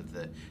explanations of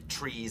the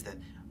trees that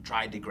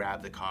tried to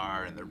grab the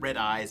car and the red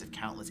eyes of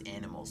countless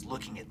animals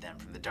looking at them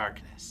from the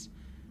darkness.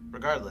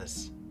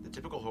 Regardless, the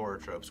typical horror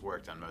tropes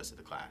worked on most of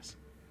the class.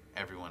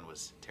 Everyone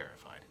was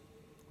terrified.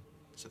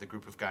 So the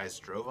group of guys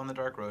drove on the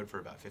dark road for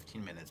about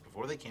 15 minutes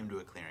before they came to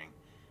a clearing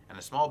and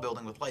a small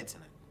building with lights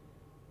in it,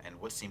 and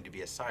what seemed to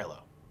be a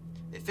silo.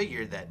 They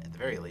figured that, at the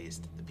very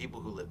least, the people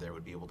who lived there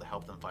would be able to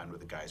help them find where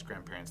the guy's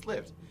grandparents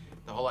lived.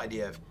 The whole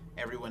idea of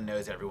everyone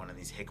knows everyone in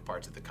these hick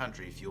parts of the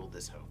country fueled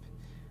this hope.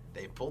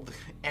 They pulled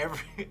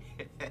every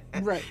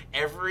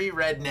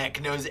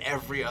redneck knows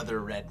every other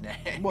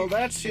redneck. Well,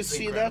 that's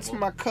that's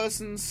my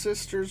cousin's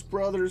sister's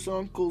brother's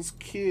uncle's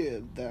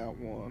kid. That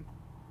one.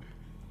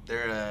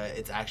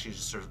 It's actually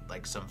just sort of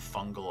like some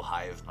fungal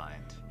hive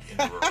mind in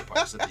the rural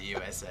parts of the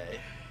USA.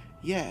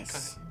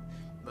 Yes.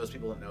 Most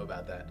people don't know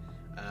about that.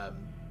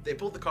 They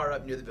pulled the car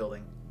up near the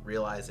building,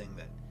 realizing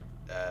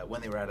that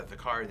when they were out of the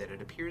car, that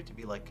it appeared to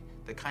be like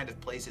the kind of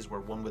places where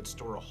one would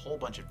store a whole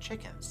bunch of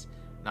chickens,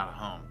 not a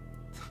home.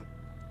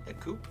 A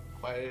coop?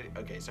 Why?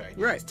 Okay, sorry.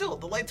 Right. Still,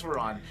 the lights were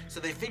on, so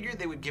they figured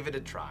they would give it a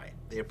try.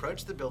 They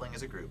approached the building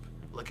as a group,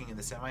 looking in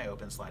the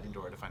semi-open sliding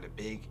door to find a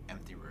big,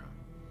 empty room.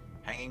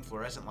 Hanging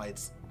fluorescent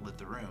lights lit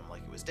the room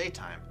like it was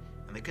daytime,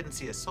 and they couldn't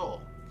see a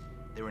soul.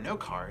 There were no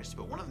cars,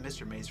 but one of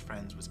Mr. May's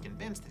friends was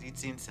convinced that he'd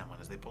seen someone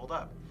as they pulled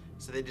up.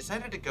 So they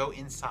decided to go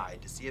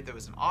inside to see if there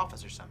was an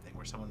office or something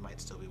where someone might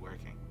still be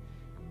working.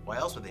 Why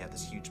else would they have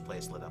this huge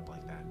place lit up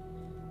like that?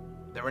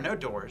 There were no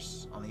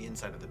doors on the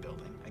inside of the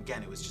building.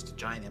 Again, it was just a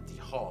giant empty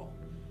hall.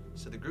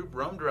 So the group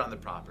roamed around the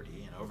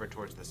property and over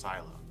towards the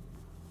silo.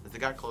 As they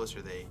got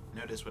closer, they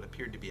noticed what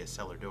appeared to be a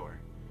cellar door.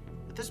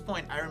 At this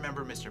point, I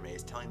remember Mr.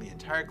 Mays telling the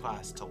entire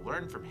class to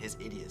learn from his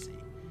idiocy.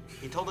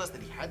 He told us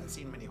that he hadn't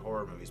seen many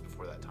horror movies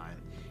before that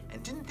time,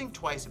 and didn't think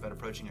twice about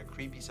approaching a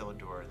creepy cellar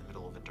door in the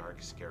middle of a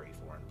dark, scary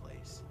foreign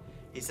place.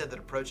 He said that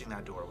approaching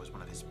that door was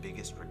one of his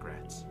biggest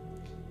regrets.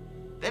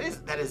 That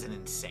is an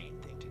insane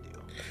thing to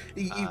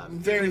do.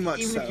 Very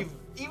much so.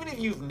 Even if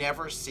you've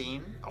never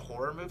seen a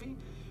horror movie,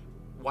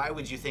 why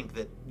would you think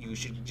that you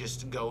should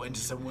just go into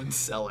someone's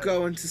cellar?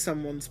 Go into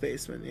someone's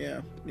basement.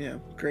 Yeah,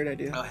 great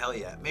idea. Oh hell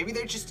yeah! Maybe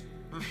they're just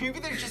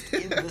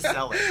in the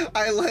cellar.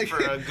 I like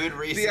for a good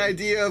reason. The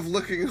idea of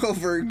looking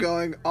over and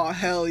going, "Oh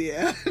hell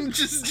yeah!" and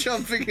just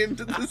jumping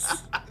into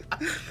this.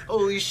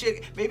 Holy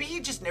shit! Maybe he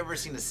just never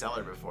seen a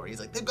cellar before. He's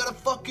like, they've got a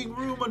fucking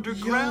room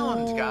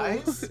underground,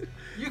 guys.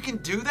 You can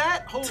do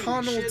that? Holy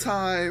Tunnel shit.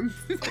 time.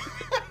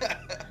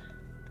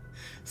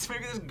 So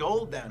maybe there's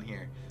gold down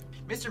here.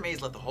 Mr.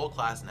 Mays let the whole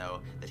class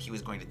know that he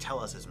was going to tell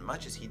us as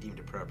much as he deemed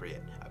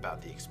appropriate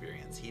about the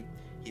experience. He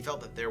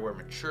felt that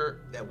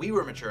we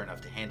were mature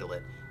enough to handle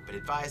it, but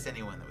advised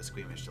anyone that was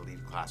squeamish to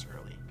leave class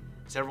early.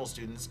 Several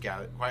students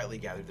quietly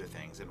gathered their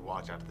things and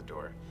walked out the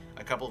door.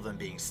 A couple of them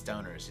being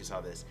stoners who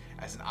saw this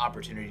as an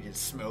opportunity to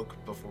smoke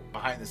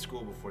behind the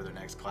school before their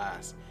next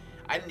class.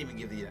 I didn't even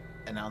give the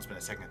announcement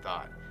a second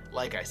thought.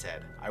 Like I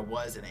said, I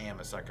was and am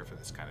a sucker for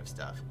this kind of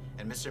stuff,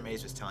 and Mr.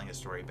 Mays was telling a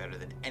story better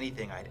than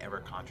anything I'd ever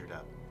conjured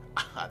up.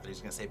 I thought he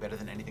was going to say better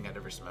than anything I'd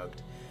ever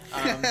smoked.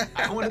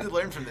 I wanted to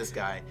learn from this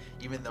guy,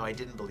 even though I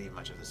didn't believe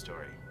much of the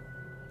story.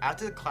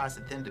 After the class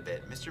had thinned a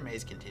bit, Mr.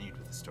 Mays continued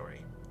with the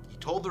story. He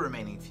told the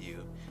remaining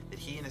few that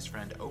he and his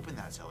friend opened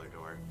that cellar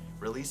door,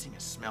 releasing a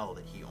smell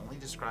that he only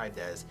described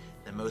as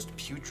the most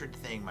putrid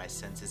thing my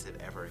senses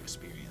had ever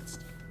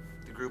experienced.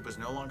 The group was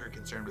no longer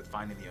concerned with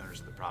finding the owners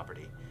of the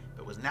property,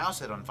 but was now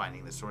set on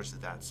finding the source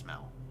of that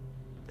smell.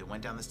 They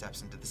went down the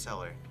steps into the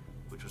cellar,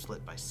 which was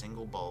lit by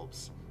single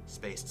bulbs,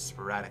 spaced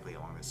sporadically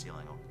along the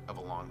ceiling of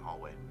a long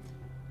hallway.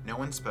 No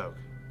one spoke.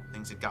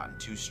 Things had gotten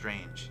too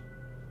strange.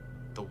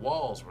 The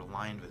walls were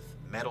lined with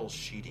metal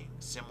sheeting,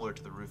 similar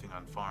to the roofing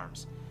on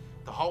farms.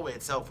 The hallway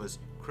itself was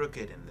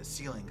crooked, and the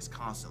ceilings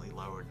constantly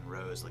lowered and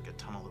rose like a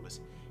tunnel that was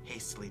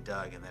hastily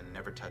dug and then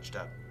never touched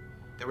up.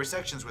 There were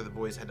sections where the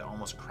boys had to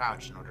almost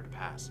crouch in order to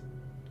pass.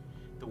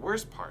 The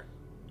worst part,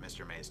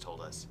 Mr. Mays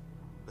told us,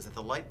 was that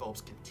the light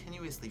bulbs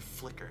continuously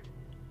flickered,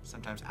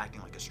 sometimes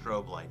acting like a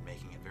strobe light,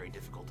 making it very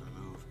difficult to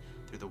move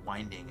through the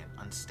winding and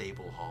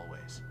unstable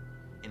hallways.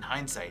 In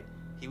hindsight,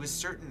 he was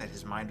certain that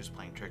his mind was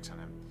playing tricks on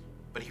him,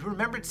 but he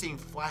remembered seeing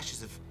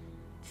flashes of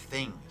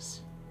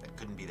things that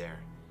couldn't be there.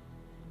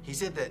 He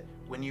said that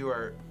when you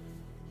are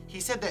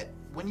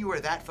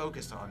that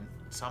focused on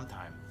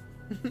sometime.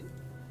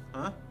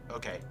 Huh?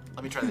 Okay,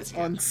 let me try this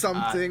again. On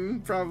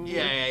something, probably.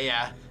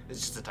 Yeah. It's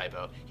just a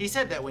typo. He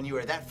said that when you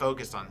are that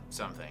focused on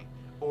something,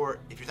 or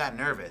if you're that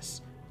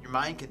nervous, your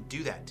mind can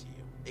do that to you.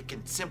 It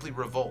can simply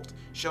revolt,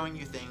 showing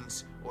you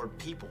things or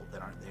people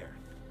that aren't there.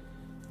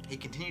 He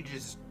continued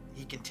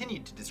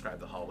to describe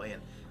the hallway,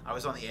 and I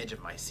was on the edge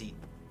of my seat.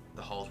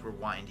 The halls were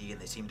windy, and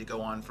they seemed to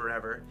go on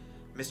forever.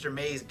 Mr.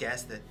 Mays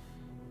guessed that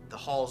the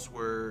halls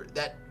were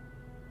that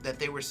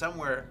they were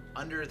somewhere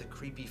under the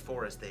creepy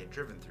forest they had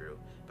driven through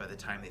by the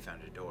time they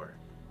found a door,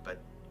 but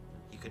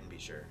he couldn't be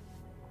sure.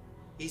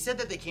 He said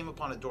that they came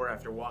upon a door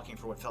after walking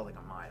for what felt like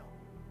a mile.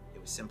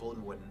 It was simple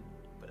and wooden,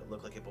 but it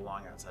looked like it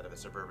belonged outside of a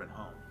suburban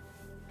home.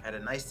 It had a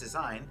nice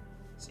design,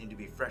 seemed to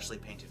be freshly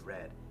painted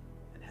red,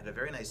 and had a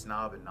very nice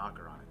knob and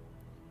knocker on it.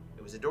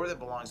 It was a door that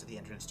belongs to the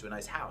entrance to a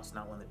nice house,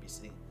 not one that'd be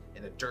sitting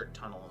in a dirt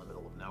tunnel in the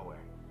middle of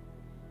nowhere.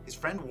 His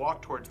friend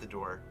walked towards the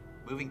door,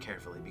 moving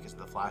carefully because of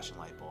the flashing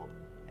light bulb,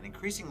 and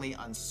increasingly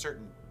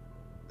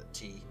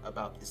uncertainty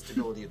about the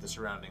stability of the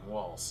surrounding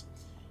walls.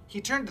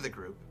 He turned to the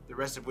group, the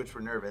rest of which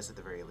were nervous at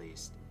the very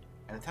least,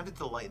 and attempted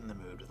to lighten the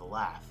mood with a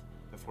laugh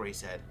before he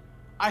said,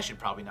 "I should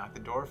probably knock the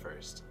door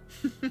first."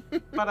 So,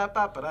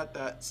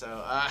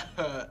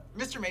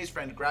 Mr. May's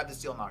friend grabbed the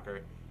steel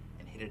knocker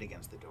and hit it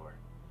against the door,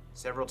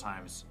 several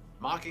times,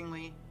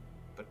 mockingly,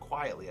 but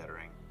quietly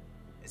uttering,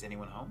 "Is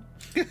anyone home?"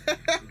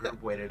 The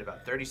group waited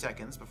about 30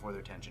 seconds before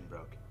their tension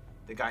broke.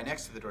 The guy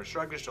next to the door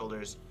shrugged his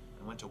shoulders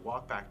and went to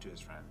walk back to his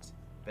friends.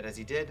 But as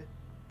he did,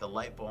 the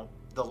light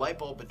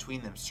bulb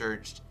between them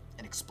surged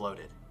and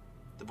exploded.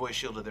 The boys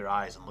shielded their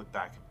eyes and looked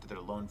back to their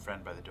lone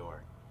friend by the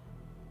door.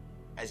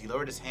 As he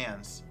lowered his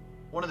hands,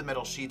 one of the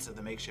metal sheets of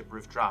the makeshift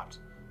roof dropped.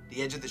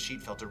 The edge of the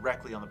sheet fell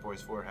directly on the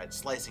boy's forehead,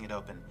 slicing it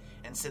open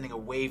and sending a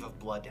wave of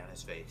blood down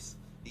his face.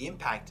 The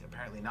impact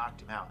apparently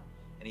knocked him out,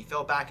 and he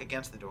fell back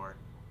against the door,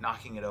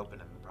 knocking it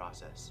open in the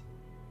process.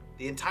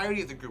 The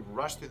entirety of the group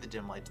rushed through the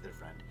dim light to their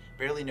friend,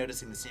 barely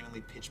noticing the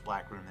seemingly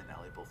pitch-black room that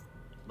now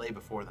lay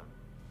before them.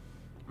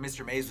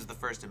 Mr. Mays was the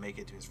first to make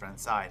it to his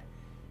friend's side.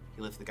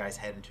 He lifted the guy's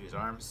head into his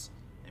arms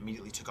and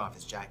immediately took off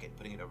his jacket,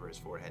 putting it over his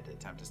forehead to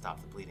attempt to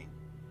stop the bleeding.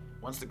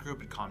 Once the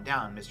group had calmed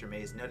down, Mr.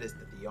 Mays noticed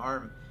that the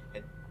arm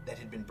that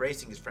had been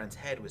bracing his friend's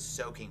head was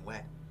soaking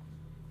wet.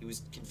 He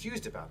was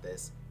confused about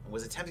this and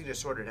was attempting to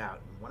sort it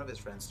out when one of his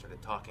friends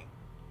started talking.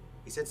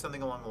 He said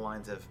something along the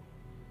lines of,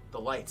 "The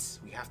lights,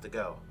 we have to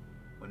go,"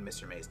 when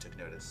Mr. Mays took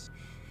notice.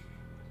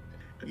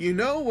 You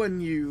know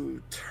when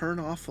you turn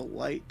off a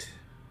light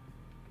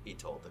he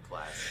told the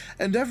class.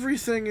 And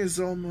everything is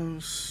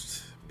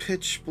almost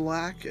pitch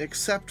black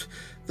except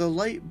the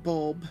light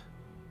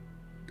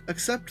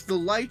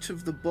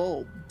of the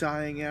bulb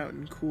dying out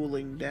and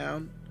cooling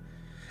down.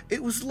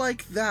 It was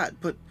like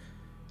that, but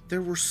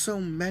there were so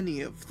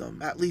many of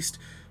them. At least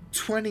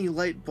 20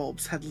 light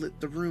bulbs had lit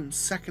the room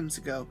seconds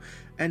ago,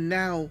 and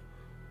now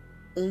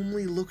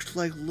only looked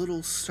like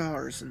little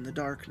stars in the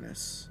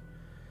darkness.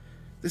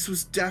 This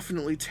was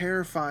definitely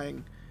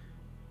terrifying,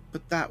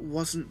 but that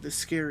wasn't the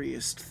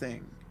scariest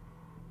thing.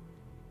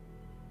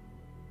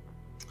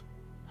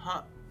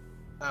 Huh.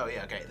 Oh,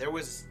 yeah, okay. There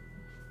was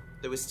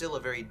still a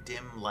very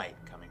dim light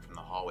coming from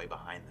the hallway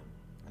behind them,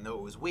 and though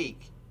it was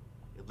weak,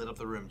 it lit up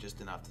the room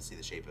just enough to see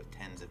the shape of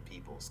tens of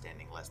people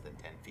standing less than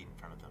 10 feet in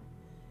front of them.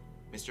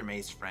 Mr.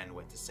 May's friend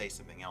went to say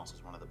something else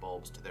as one of the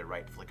bulbs to their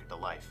right flickered to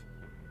life.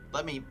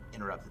 Let me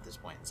interrupt at this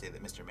point and say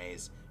that Mr.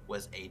 Mays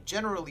was a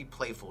generally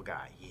playful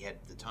guy. He had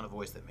the tone of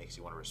voice that makes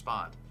you want to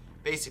respond.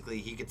 Basically,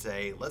 he could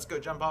say, "Let's go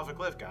jump off a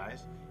cliff,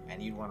 guys,"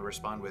 and you'd want to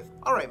respond with,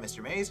 "All right,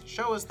 Mr. Mays,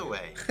 show us the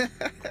way."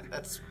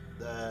 That's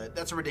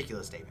a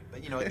ridiculous statement,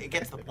 but it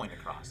gets the point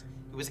across.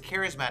 He was a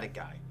charismatic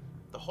guy.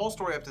 The whole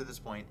story up to this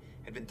point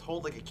had been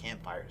told like a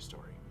campfire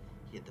story.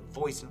 He had the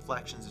voice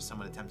inflections of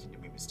someone attempting to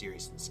be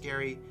mysterious and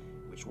scary,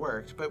 which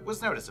worked, but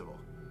was noticeable.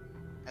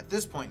 At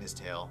this point in his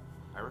tale,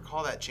 I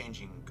recall that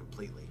changing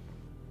completely.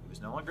 He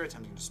was no longer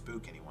attempting to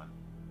spook anyone.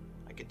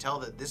 I could tell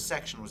that this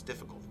section was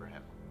difficult for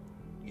him.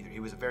 Either he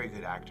was a very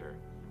good actor,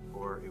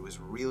 or it was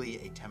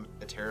really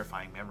a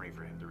terrifying memory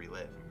for him to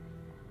relive.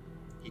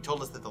 He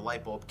told us that the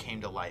light bulb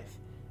came to life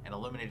and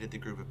illuminated the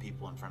group of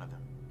people in front of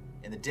him.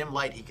 In the dim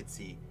light, he could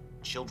see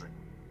children,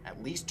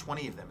 at least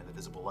 20 of them in the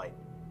visible light.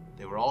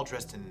 They were all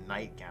dressed in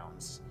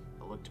nightgowns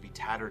that looked to be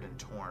tattered and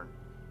torn,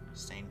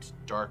 stained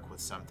dark with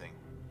something.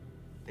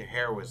 Their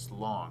hair was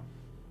long.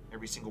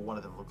 Every single one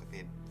of them looked like they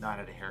had not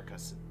had a haircut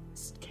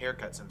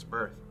since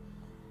birth.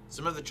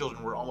 Some of the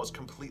children were almost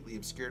completely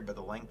obscured by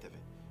the length of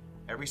it.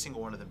 Every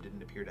single one of them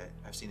didn't appear to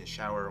have seen a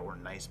shower or a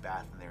nice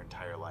bath in their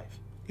entire life.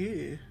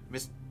 Ew.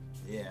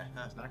 Yeah,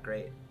 that's not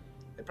great.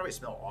 They probably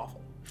smell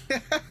awful.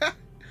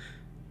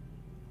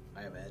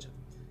 I imagine.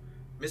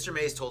 Mr.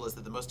 Mays told us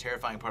that the most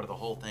terrifying part of the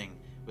whole thing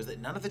was that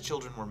none of the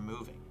children were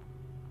moving.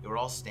 They were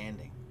all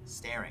standing,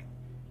 staring,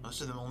 most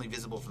of them only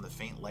visible from the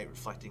faint light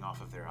reflecting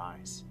off of their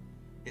eyes.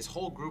 His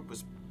whole group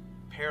was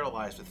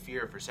paralyzed with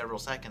fear for several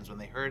seconds when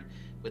they heard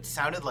what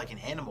sounded like an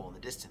animal in the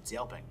distance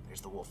yelping.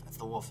 "There's the wolf, that's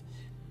the wolf."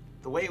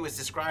 The way it was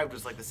described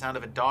was like the sound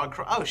of a dog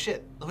oh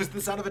shit, it was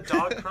the sound of a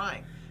dog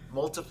crying,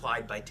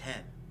 multiplied by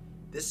 10.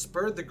 This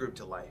spurred the group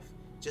to life,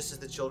 just as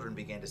the children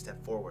began to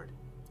step forward.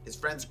 His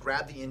friends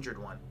grabbed the injured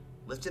one,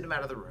 lifted him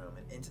out of the room,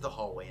 and into the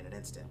hallway in an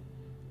instant.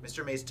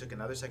 Mr. Mays took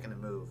another second to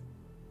move,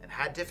 and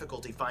had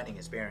difficulty finding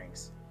his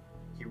bearings.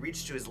 He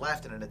reached to his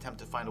left in an attempt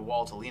to find a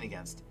wall to lean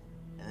against,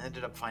 and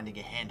ended up finding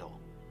a handle,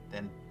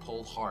 then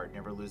pulled hard,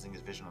 never losing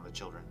his vision on the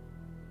children.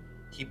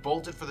 He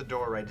bolted for the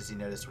door right as he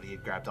noticed what he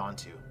had grabbed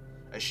onto.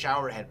 A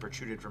shower head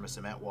protruded from a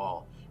cement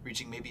wall,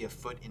 reaching maybe a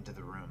foot into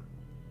the room.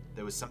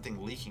 There was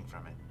something leaking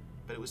from it,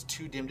 but it was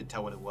too dim to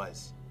tell what it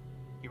was.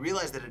 He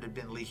realized that it had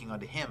been leaking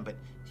onto him, but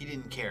he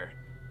didn't care.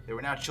 There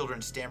were now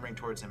children stammering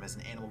towards him as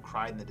an animal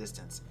cried in the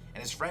distance,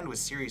 and his friend was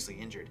seriously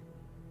injured.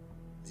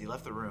 As he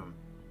left the room,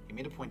 he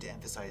made a point to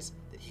emphasize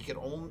that he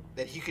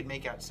could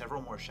make out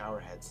several more shower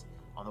heads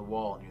on the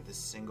wall near this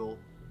single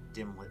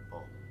dim-lit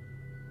bulb.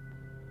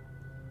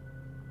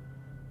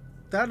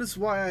 That is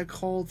why I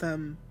call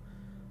them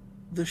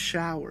the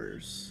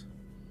showers,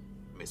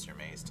 Mr.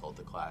 Mays told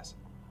the class.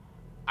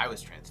 I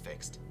was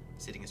transfixed,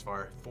 sitting as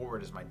far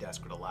forward as my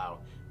desk would allow,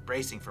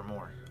 bracing for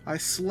more. I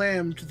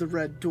slammed the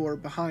red door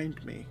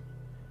behind me,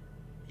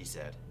 he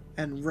said,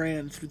 and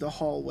ran through the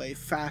hallway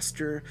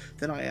faster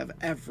than I have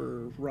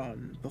ever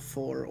run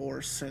before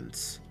or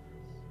since.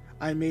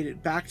 I made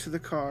it back to the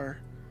car,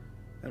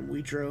 and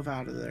we drove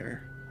out of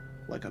there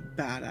like a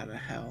bat out of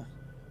hell.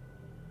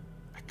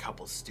 A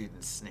couple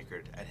students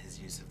snickered at his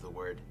use of the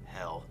word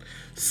hell.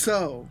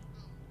 So,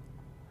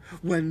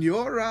 when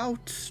you're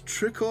out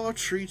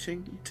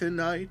trick-or-treating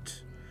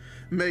tonight,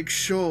 make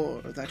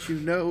sure that you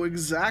know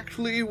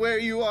exactly where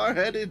you are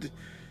headed,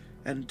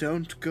 and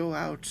don't go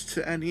out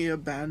to any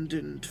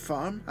abandoned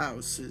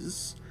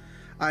farmhouses.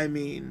 I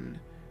mean,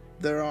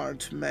 there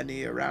aren't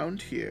many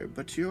around here,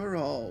 but you're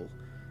all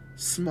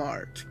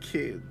smart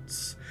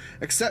kids.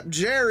 Except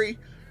Jerry.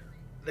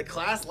 The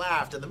class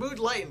laughed, and the mood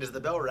lightened as the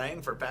bell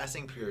rang for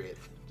passing period.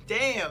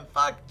 Damn,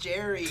 fuck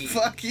Jerry.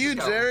 Fuck you,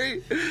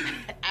 Jerry.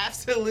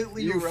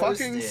 Absolutely You roasted.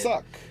 fucking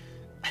suck.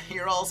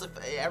 You're also...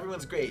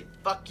 Everyone's great.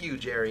 Fuck you,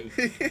 Jerry.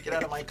 Get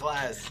out of my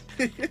class.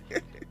 If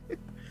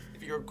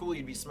you were cool,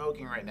 you'd be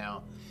smoking right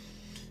now.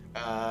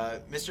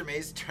 Mr.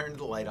 Mays turned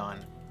the light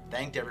on,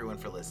 thanked everyone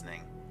for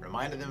listening,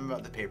 reminded them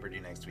about the paper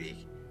due next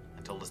week,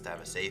 and told us to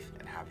have a safe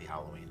and happy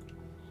Halloween.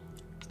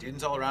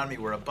 Students all around me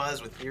were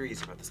abuzz with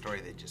theories about the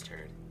story they'd just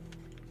heard.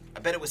 I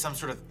bet it was some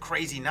sort of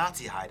crazy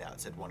Nazi hideout,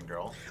 said one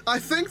girl. I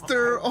think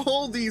they're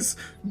all these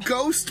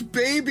ghost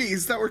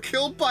babies that were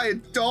killed by a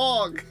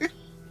dog.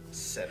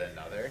 Said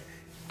another.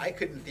 I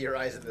couldn't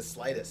theorize in the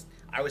slightest.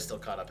 I was still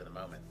caught up in the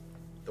moment.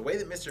 The way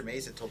that Mr.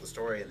 Mays had told the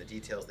story and the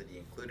details that he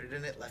included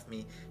in it left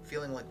me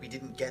feeling like we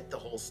didn't get the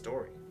whole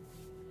story.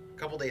 A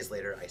couple days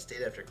later, I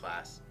stayed after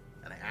class,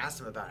 and I asked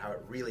him about how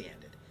it really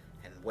ended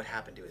and what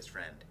happened to his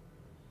friend.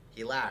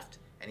 He laughed,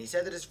 and he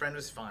said that his friend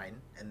was fine,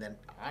 and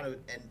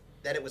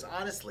that it was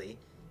honestly,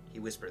 he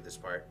whispered this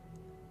part,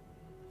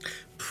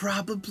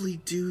 probably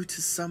due to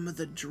some of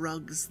the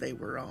drugs they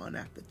were on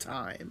at the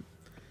time.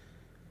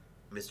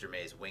 Mr.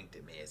 Mays winked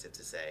at me as if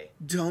to say,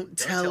 Don't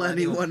tell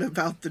anyone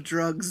about the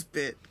drugs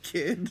bit,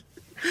 kid.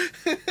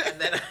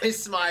 And then I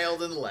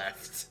smiled and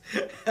left.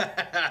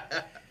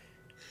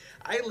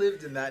 I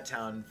lived in that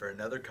town for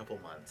another couple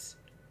months,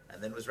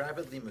 and then was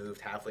rapidly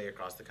moved halfway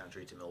across the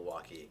country to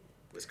Milwaukee,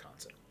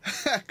 Wisconsin.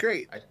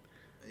 Great.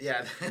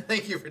 Yeah,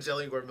 thank you for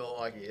telling me where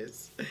Milwaukee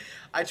is.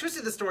 I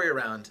twisted the story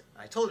around.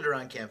 I told it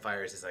around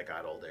campfires as I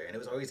got older, and it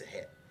was always a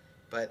hit.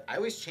 But I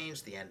always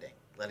changed the ending,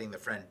 letting the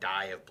friend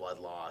die of blood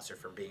loss or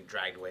from being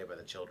dragged away by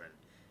the children.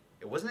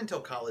 It wasn't until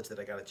college that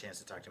I got a chance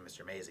to talk to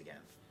Mr. Mays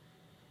again.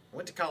 I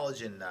went to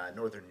college in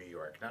northern New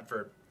York, not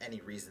for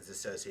any reasons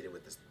associated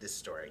with this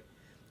story.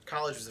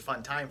 College was a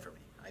fun time for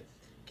me. I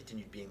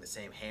continued being the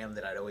same ham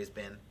that I'd always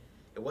been.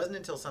 It wasn't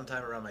until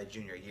sometime around my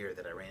junior year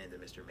that I ran into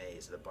Mr.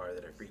 Mays at a bar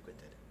that I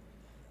frequented.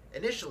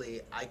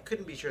 Initially, I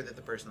couldn't be sure that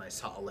the person I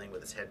saw laying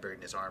with his head buried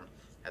in his arm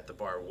at the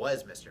bar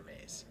was Mr.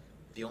 Mays.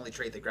 The only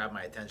trait that grabbed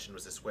my attention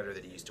was the sweater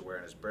that he used to wear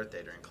on his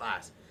birthday during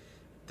class.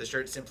 The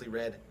shirt simply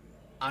read,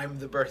 "I'm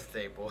the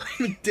birthday boy."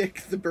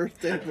 Dick the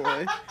birthday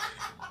boy.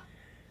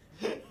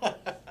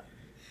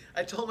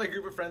 I told my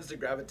group of friends to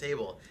grab a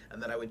table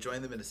and that I would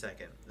join them in a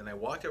second. Then I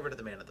walked over to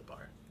the man at the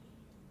bar.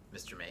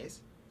 "Mr.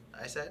 Mays?"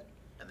 I said,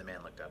 and the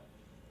man looked up.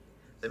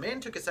 The man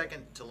took a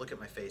second to look at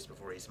my face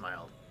before he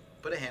smiled,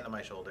 put a hand on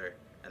my shoulder,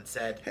 and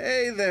said,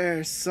 "Hey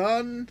there,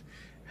 son.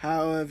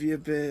 How have you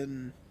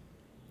been?"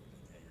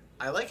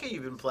 I like how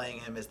you've been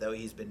playing him as though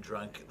he's been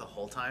drunk the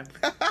whole time.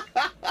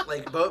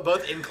 Like,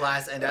 both in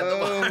class and at the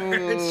bar.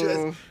 It's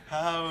just,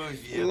 how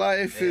have you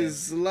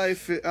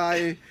Life.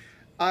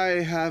 I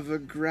have a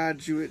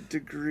graduate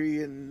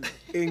degree in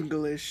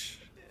English.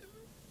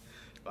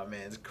 My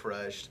man's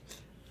crushed.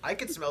 I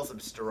could smell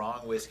some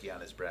strong whiskey on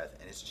his breath,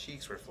 and his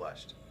cheeks were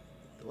flushed.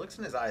 The looks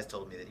in his eyes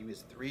told me that he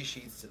was 3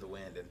 sheets to the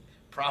wind and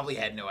probably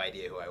had no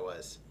idea who I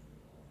was.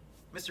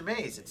 "Mr.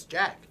 Mays, it's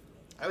Jack.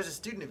 I was a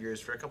student of yours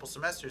for a couple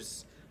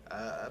semesters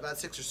about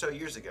 6 or so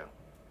years ago."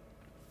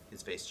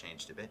 His face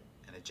changed a bit,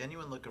 and a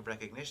genuine look of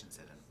recognition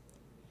set in.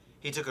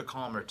 He took a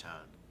calmer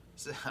tone.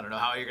 I don't know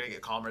how you're going to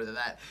get calmer than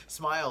that.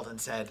 Smiled and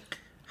said,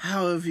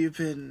 "How have you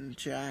been,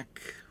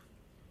 Jack?"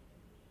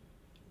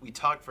 We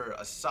talked for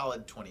a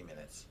solid 20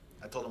 minutes.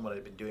 I told him what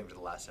I'd been doing for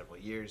the last several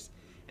years,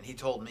 and he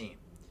told me.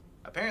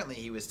 Apparently,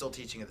 he was still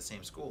teaching at the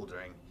same school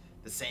during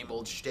the same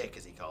old shtick,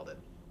 as he called it.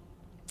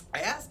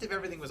 I asked if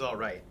everything was all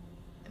right,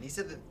 and he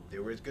said that they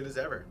were as good as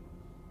ever.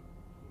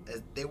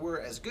 They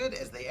were as good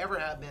as they ever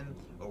have been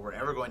or were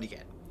ever going to get.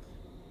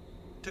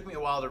 It took me a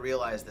while to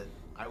realize that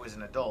I was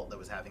an adult that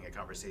was having a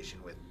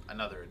conversation with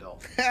another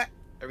adult.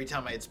 Every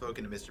time I had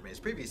spoken to Mr. Mays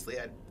previously,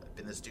 I'd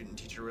been the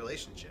student-teacher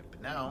relationship,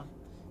 but now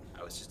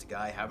I was just a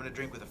guy having a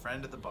drink with a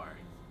friend at the bar.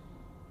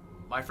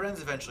 My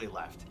friends eventually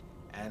left,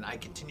 and I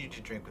continued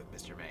to drink with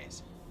Mr.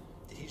 Mays.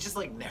 Did he just,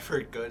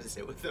 never go to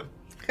sit with them?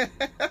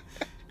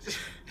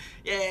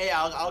 Yeah,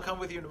 I'll come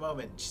with you in a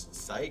moment. Just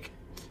psych.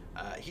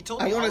 He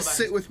told me I want to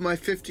sit with my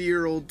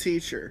 50-year-old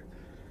teacher.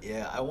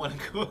 Yeah, I want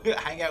to go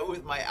hang out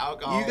with my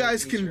alcohol. You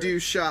guys teacher. can do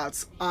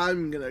shots.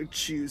 I'm going to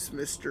choose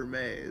Mr.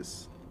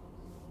 Mays.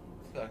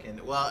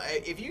 Well,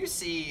 if you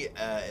see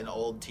an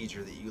old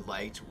teacher that you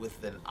liked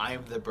with an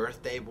 "I'm the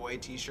birthday boy"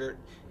 t-shirt,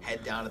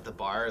 head down at the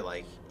bar,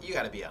 you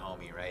got to be a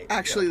homie, right?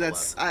 Actually,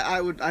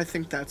 I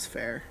think that's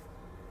fair.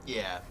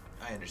 Yeah,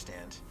 I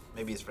understand.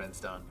 Maybe his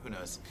friends don't. Who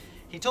knows?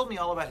 He told me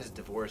all about his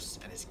divorce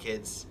and his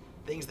kids,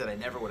 things that I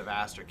never would have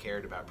asked or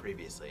cared about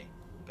previously.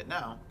 But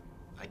now,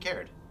 I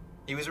cared.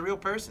 He was a real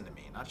person to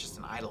me, not just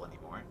an idol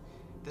anymore.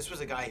 This was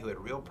a guy who had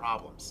real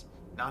problems,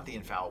 not the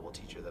infallible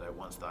teacher that I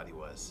once thought he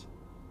was.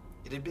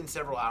 It had been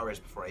several hours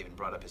before I even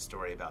brought up his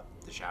story about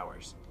the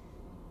showers.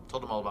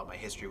 Told him all about my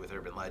history with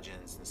urban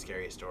legends and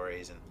scary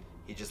stories, and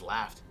he just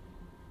laughed.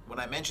 When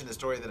I mentioned the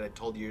story that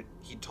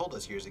he told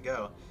us years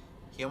ago,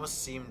 he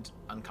almost seemed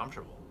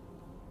uncomfortable.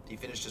 He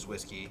finished his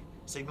whiskey,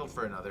 signaled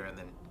for another, and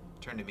then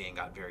turned to me and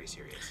got very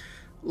serious.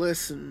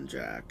 "Listen,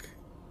 Jack,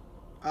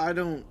 I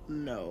don't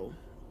know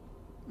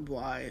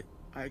why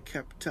I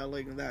kept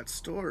telling that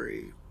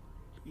story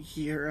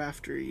year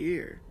after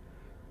year."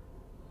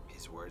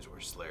 His words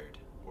were slurred,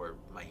 or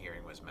my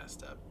hearing was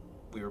messed up.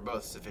 We were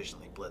both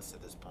sufficiently blitzed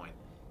at this point.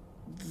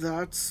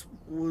 "That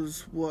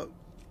was what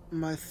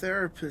my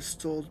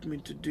therapist told me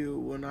to do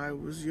when I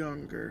was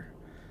younger.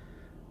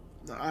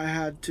 I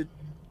had to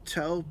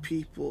tell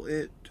people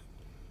it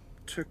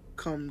to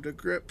come to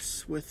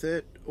grips with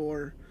it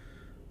or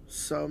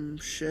some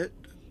shit."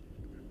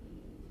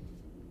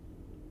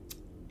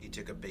 He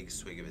took a big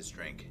swig of his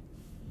drink.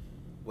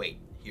 "Wait,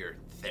 your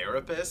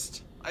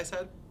therapist?" I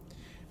said.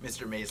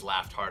 Mr. Mays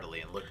laughed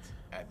heartily and looked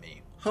at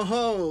me.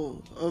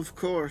 Ho, of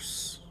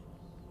course,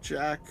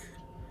 Jack.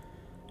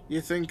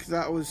 You think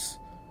that was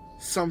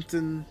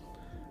something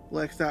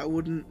like that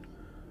wouldn't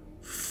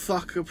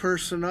fuck a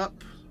person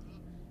up?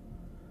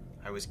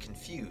 I was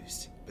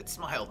confused, but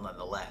smiled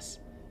nonetheless.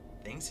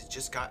 Things had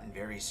just gotten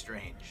very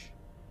strange.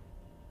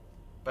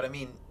 But I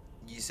mean,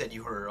 you said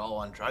you were all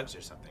on drugs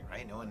or something,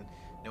 right? No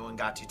one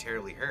got too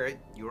terribly hurt.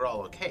 You were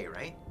all okay,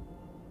 right?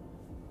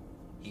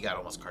 He got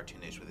almost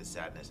cartoonish with his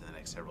sadness in the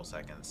next several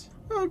seconds.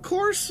 Of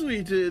course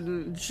we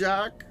didn't,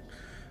 Jack.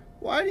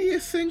 Why do you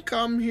think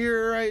I'm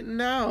here right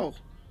now?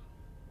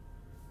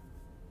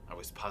 I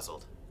was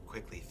puzzled,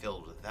 quickly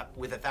filled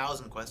with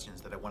 1,000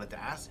 questions that I wanted to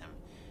ask him,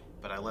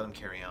 but I let him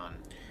carry on.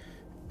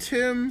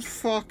 Tim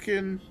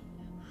fucking...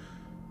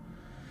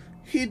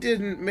 He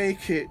didn't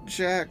make it,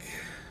 Jack.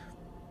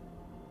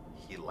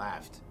 He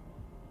laughed.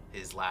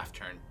 His laugh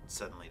turned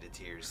suddenly to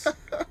tears.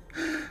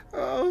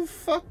 Oh,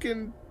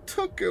 fucking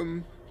took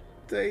him.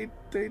 They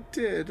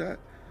did. I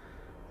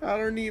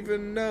don't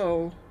even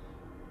know.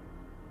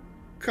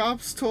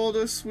 Cops told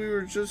us we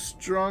were just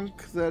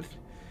drunk, that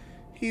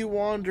he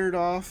wandered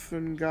off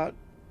and got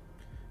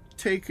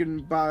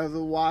taken by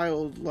the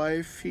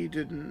wildlife. He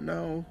didn't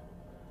know.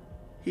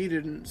 He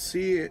didn't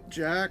see it,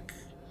 Jack.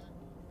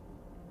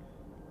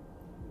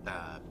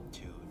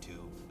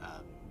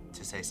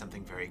 To say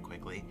something very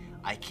quickly,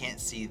 I can't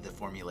see the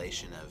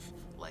formulation of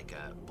like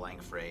a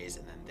blank phrase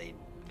and then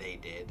they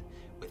did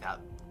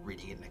without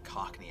reading it in a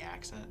Cockney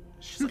accent.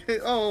 She's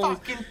like, Oh,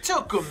 fucking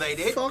took them, they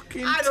did.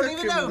 fucking I don't took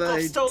even know. 'em,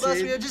 they Cops told us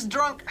we did. were just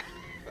drunk.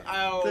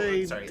 Oh,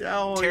 They- sorry.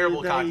 oh,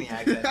 Terrible they- Cockney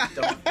accent.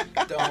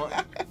 Don't.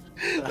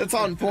 It's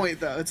on point,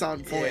 though. It's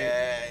on point.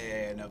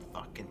 Yeah, no,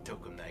 fucking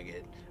took him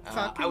naked.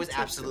 Fucking I was took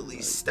 'em absolutely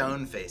naked.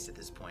 stone-faced at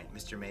this point.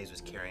 Mr. Mays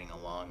was carrying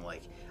along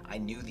like I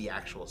knew the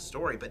actual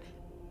story, but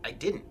I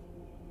didn't.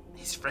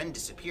 His friend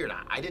disappeared.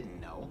 I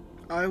didn't know.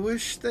 I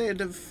wish they'd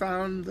have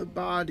found the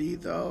body,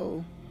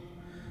 though.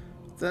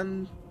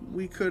 Then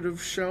we could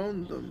have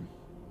shown them.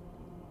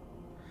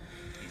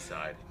 He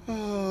sighed.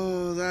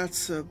 Oh,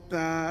 that's a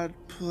bad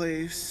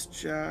place,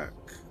 Jack.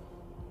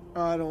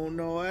 I don't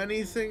know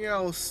anything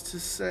else to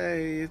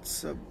say.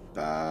 It's a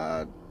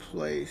bad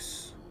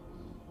place.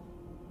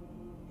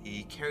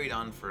 He carried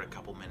on for a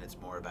couple minutes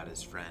more about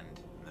his friend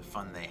and the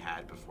fun they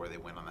had before they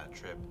went on that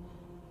trip,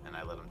 and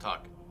I let him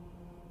talk.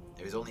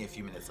 It was only a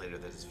few minutes later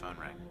that his phone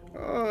rang.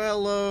 Oh,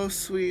 hello,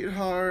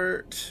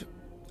 sweetheart.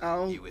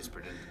 He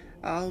whispered in.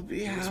 I'll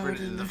be He out whispered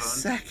into in the a phone?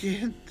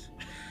 second.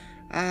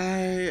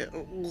 I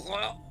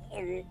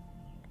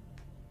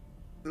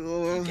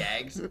He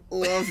gagged.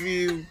 love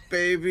you,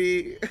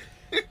 baby.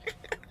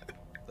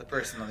 The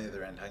person on the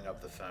other end hung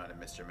up the phone, and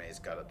Mr. Mays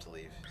got up to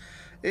leave.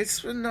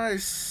 It's been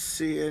nice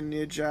seeing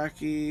you,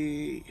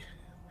 Jackie.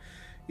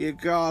 You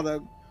got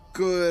a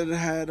good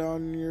head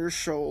on your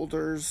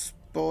shoulders,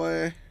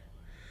 boy.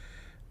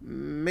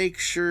 Make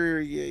sure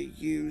you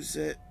use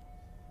it.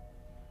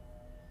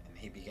 And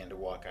he began to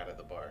walk out of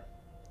the bar.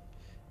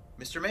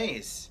 Mr.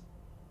 Mays!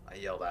 I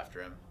yelled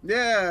after him.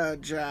 Yeah,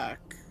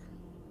 Jack.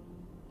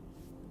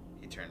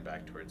 He turned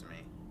back towards me.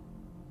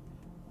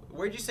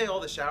 Where'd you say all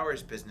the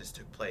showers business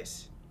took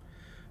place?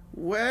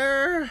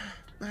 Where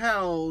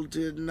hell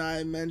didn't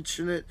I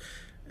mention it?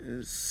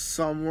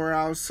 Somewhere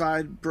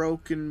outside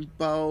Broken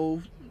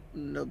Bow,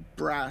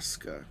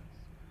 Nebraska.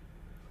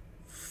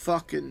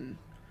 Fucking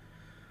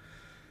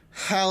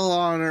hell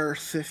on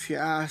earth, if you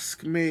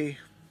ask me.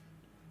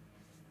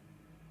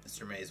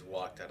 Mr. Mays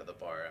walked out of the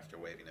bar after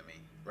waving to me,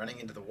 running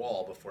into the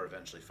wall before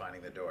eventually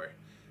finding the door.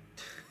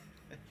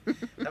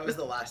 That was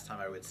the last time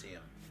I would see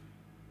him.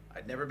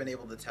 I'd never been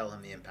able to tell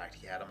him the impact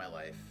he had on my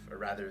life, or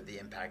rather the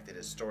impact that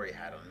his story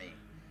had on me.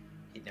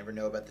 He'd never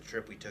know about the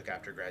trip we took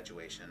after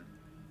graduation,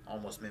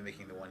 almost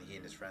mimicking the one he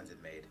and his friends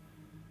had made.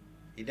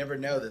 He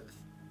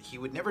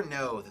would never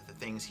know that the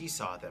things he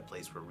saw at that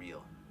place were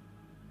real.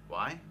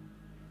 Why?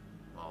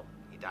 Well,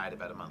 he died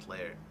about a month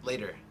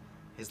later.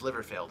 His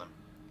liver failed him.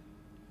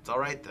 It's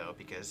alright though,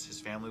 because his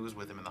family was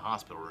with him in the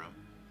hospital room.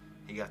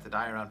 He got to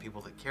die around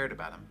people that cared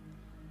about him.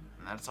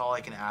 And that's all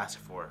I can ask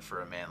for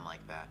a man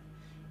like that.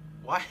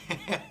 Why?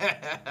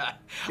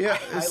 Yeah,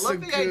 I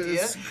love the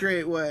idea. It's a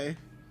great way.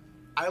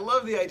 I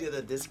love the idea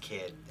that this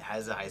kid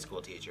has a high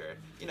school teacher,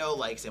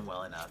 likes him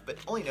well enough, but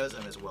only knows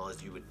him as well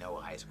as you would know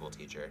a high school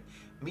teacher.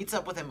 Meets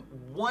up with him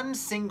one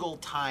single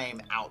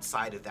time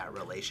outside of that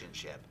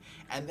relationship,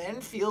 and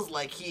then feels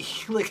like he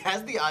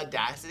has the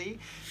audacity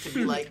to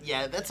be like,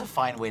 yeah, that's a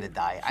fine way to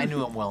die. I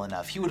knew him well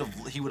enough. He would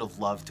have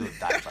loved to have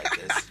died like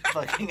this.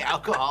 Fucking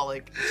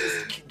alcoholic,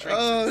 just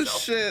drinks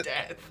himself shit. to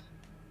death.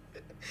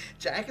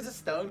 Jack is a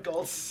stone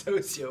cold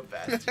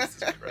sociopath.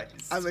 Jesus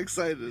Christ. I'm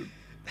excited.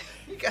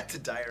 He got to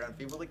die around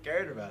people that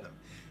cared about him.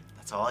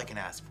 That's all I can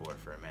ask for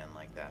a man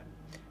like that.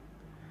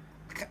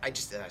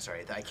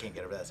 Sorry, I can't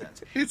get over that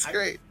sentence. It's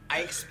great. I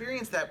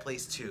experienced that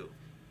place too,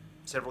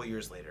 several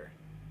years later.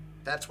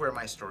 That's where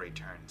my story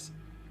turns.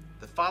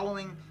 The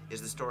following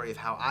is the story of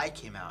how I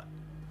came out.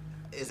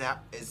 Is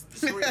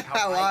the story of how,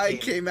 How I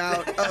came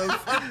out of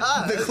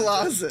the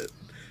closet.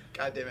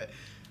 God damn it.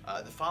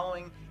 The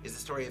following is the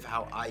story of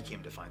how I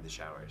came to find the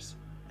showers,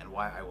 and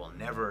why I will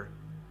never,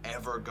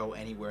 ever go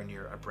anywhere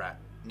near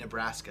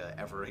Nebraska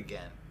ever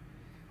again.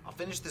 I'll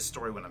finish this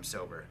story when I'm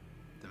sober.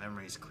 The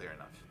memory's clear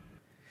enough.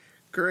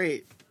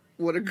 Great.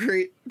 What a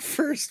great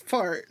first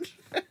part.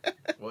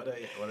 What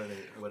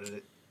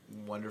a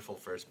wonderful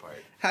first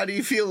part. How do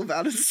you feel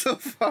about it so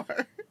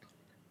far?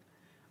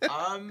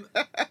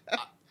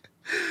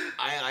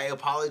 I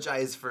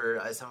apologize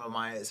for some of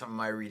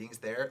my readings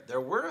there. There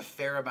were a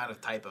fair amount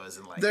of typos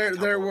in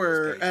there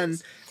were,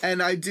 and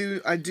I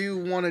do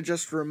want to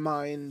just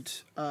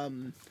remind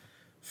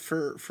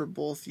for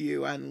both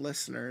you and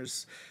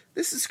listeners,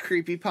 this is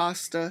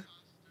creepypasta.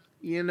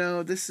 You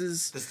know, this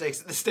is... The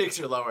stakes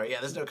are lower. Yeah,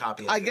 there's no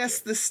copy. I guess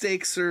the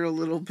stakes are a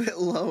little bit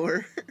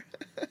lower.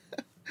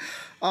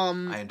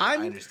 I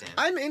understand.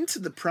 I'm into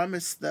the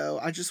premise, though.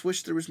 I just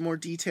wish there was more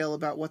detail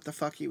about what the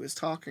fuck he was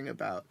talking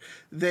about.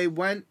 They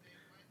went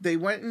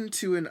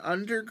into an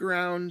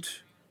underground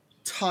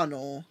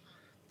tunnel.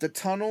 The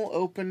tunnel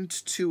opened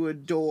to a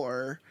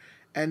door,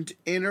 and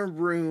in a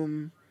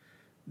room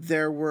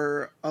there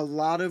were a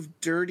lot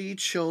of dirty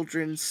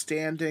children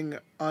standing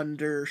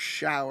under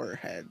shower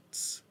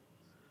heads.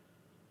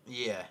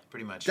 Yeah,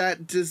 pretty much.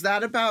 Does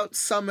that about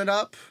sum it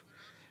up?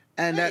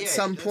 And Yeah, at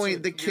some that's point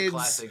your the kids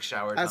classic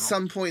shower at tunnel.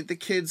 some point the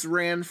kids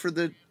ran for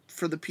the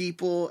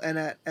people,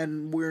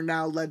 and we're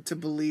now led to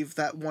believe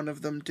that one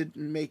of them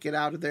didn't make it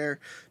out of there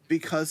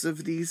because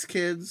of these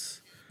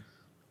kids.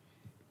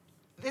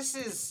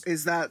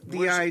 Is that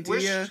the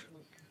idea?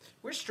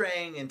 We're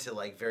straying into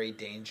like very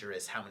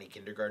dangerous how many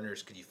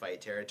kindergartners could you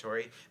fight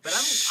territory. But I'm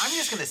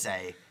just gonna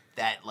say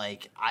that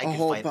like I could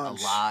fight a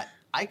lot.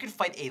 I could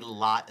fight a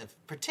lot of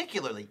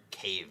particularly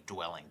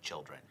cave-dwelling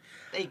children.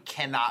 They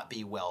cannot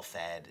be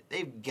well-fed.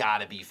 They've got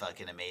to be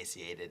fucking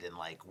emaciated and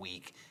like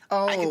weak.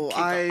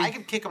 I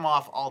could kick them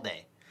off all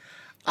day.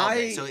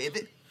 So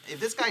if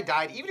this guy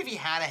died, even if he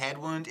had a head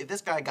wound, if this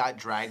guy got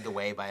dragged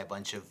away by a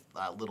bunch of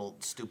little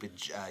stupid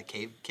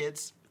cave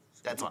kids,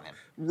 that's on him.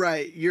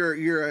 Right,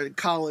 you're a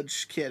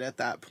college kid at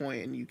that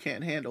point, and you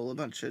can't handle a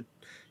bunch of,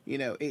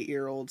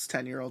 8-year-olds,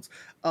 10-year-olds.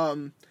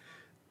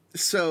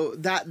 So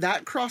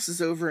that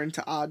crosses over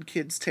into Odd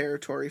Kids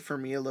territory for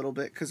me a little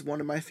bit, because one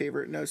of my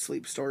favorite no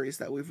sleep stories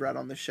that we've read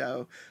on the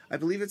show, I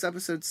believe it's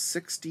episode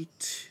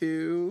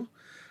 62.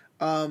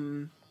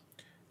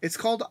 It's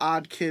called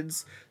Odd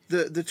Kids.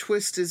 The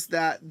twist is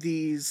that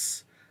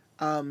these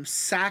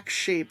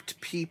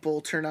sack-shaped people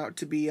turn out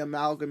to be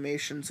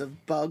amalgamations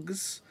of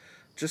bugs,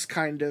 just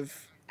kind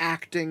of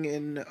acting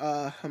in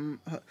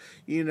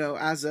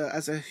as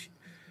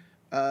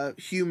a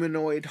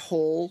humanoid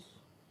whole.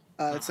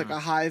 It's like a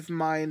hive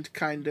mind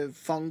kind of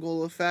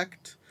fungal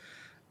effect,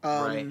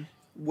 right,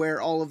 where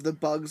all of the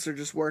bugs are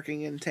just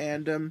working in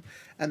tandem,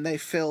 and they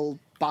fill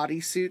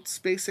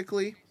bodysuits,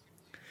 basically.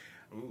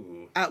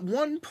 Ooh. At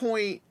one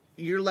point,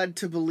 you're led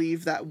to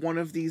believe that one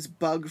of these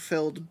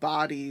bug-filled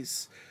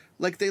bodies,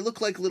 like, they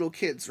look like little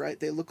kids, right?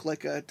 They look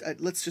like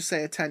let's just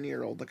say a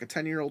 10-year-old, like a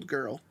 10-year-old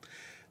girl.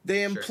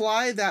 They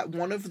imply that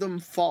one of them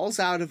falls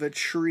out of a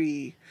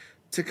tree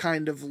to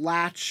kind of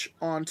latch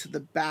onto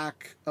the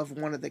back of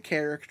one of the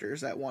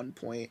characters at one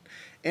point.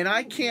 And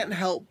I can't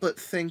help but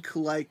think,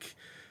 like,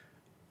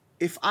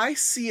 if I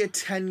see a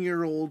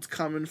 10-year-old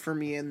coming for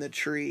me in the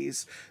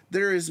trees,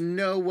 there is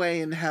no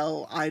way in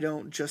hell I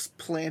don't just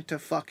plant a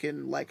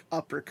fucking, like,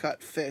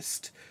 uppercut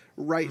fist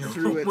right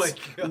through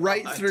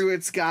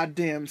its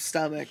goddamn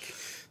stomach,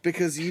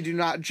 because you do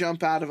not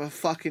jump out of a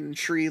fucking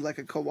tree like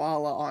a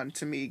koala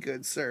onto me,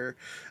 good sir.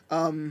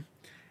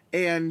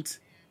 And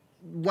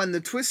when the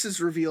twist is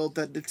revealed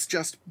that it's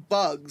just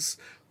bugs,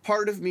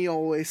 part of me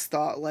always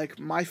thought, like,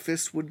 my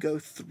fist would go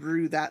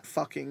through that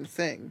fucking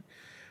thing.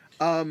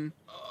 And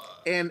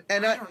I don't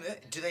know.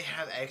 Do they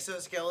have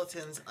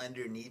exoskeletons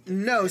underneath?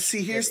 No,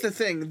 see, here's the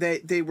thing.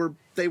 They were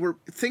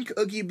think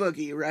Oogie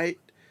Boogie, right?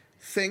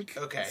 Think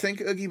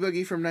Oogie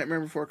Boogie from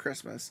Nightmare Before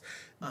Christmas.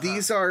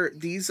 These are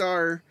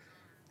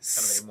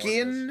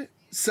skin.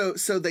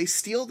 So they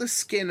steal the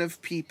skin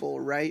of people,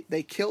 right?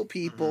 They kill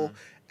people.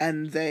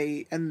 And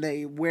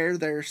they wear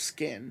their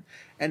skin,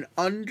 and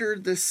under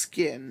the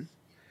skin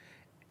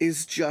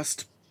is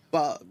just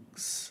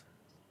bugs.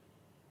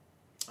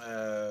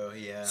 Oh,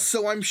 yeah.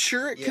 So I'm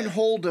sure it can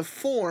hold a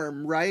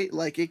form, right?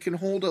 Like, it can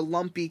hold a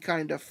lumpy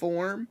kind of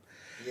form.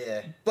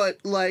 Yeah. But,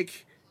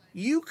 like,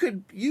 you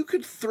could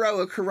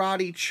throw a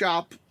karate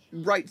chop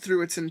right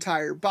through its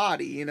entire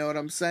body, you know what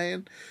I'm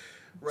saying?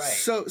 Right.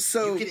 So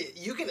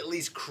you could at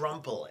least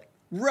crumple it.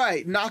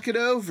 Right, knock it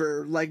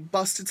over, like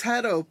bust its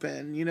head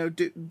open,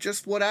 do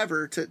just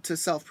whatever to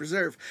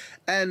self-preserve.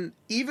 And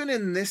even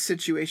in this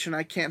situation,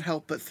 I can't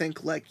help but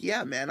think, like,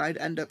 yeah, man, I'd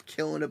end up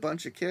killing a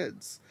bunch of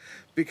kids,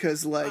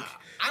 because, like,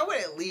 I would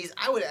at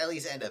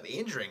least end up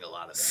injuring a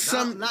lot of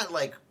them.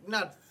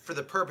 Not for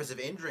the purpose of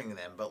injuring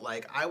them, but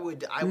like I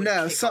would.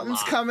 No, kick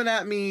something's coming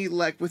at me,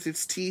 like, with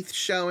its teeth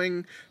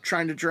showing,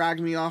 trying to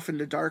drag me off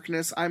into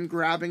darkness. I'm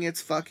grabbing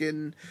its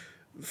fucking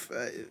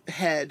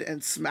head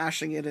and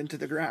smashing it into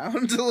the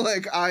ground.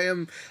 Like, I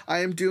am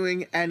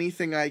doing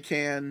anything I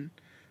can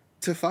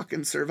to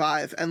fucking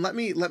survive. And let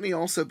me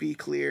also be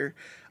clear.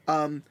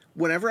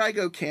 Whenever I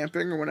go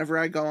camping or whenever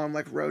I go on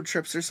like road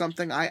trips or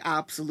something, I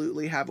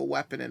absolutely have a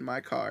weapon in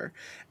my car.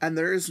 And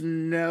there is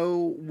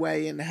no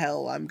way in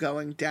hell I'm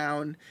going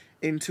down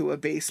into a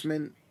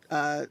basement,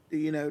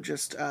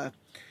 just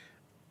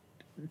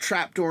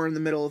trapdoor in the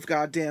middle of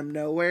goddamn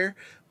nowhere.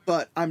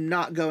 But I'm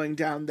not going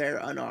down there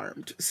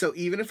unarmed. So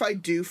even if I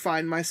do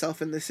find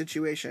myself in this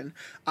situation,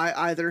 I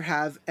either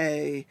have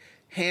a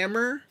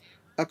hammer,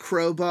 a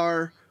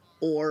crowbar,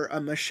 or a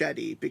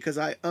machete, because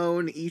I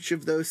own each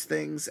of those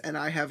things and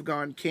I have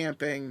gone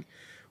camping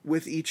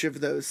with each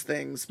of those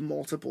things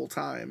multiple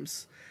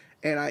times.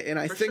 And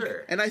I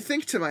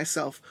think to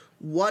myself,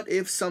 what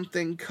if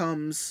something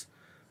comes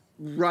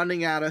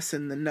running at us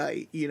in the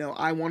night?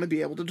 I want to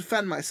be able to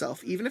defend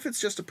myself, even if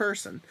it's just a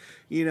person.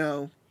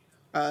 You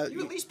at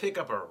least pick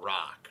up a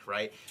rock,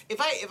 right?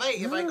 If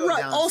I go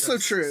down also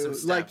some, true,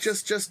 some like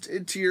steps, just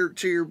to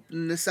your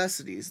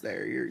necessities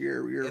there,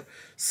 your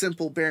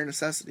simple bare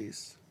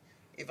necessities.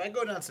 If I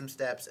go down some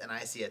steps and I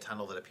see a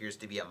tunnel that appears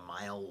to be a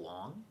mile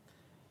long,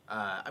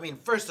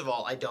 first of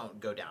all, I don't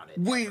go down it.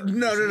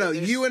 No.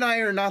 You and I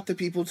are not the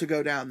people to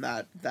go down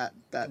that no,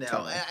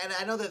 tunnel. And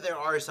I know that there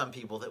are some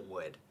people that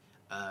would.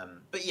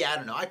 But yeah, I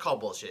don't know. I call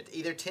bullshit.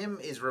 Either Tim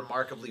is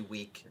remarkably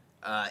weak,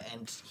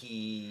 and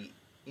he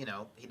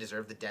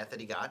deserved the death that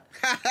he got,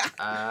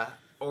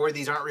 or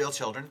these aren't real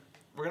children.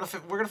 We're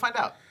gonna find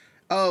out.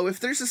 Oh, if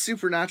there's a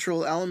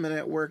supernatural element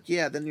at work,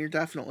 yeah, then you're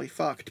definitely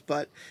fucked.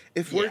 But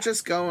if we're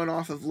just going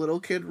off of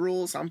little kid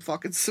rules, I'm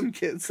fucking some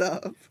kids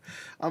up.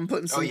 I'm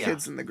putting some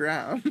kids in the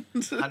ground.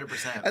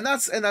 100%.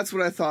 And that's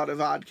what I thought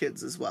of Odd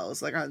Kids as well.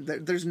 It's like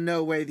there's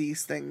no way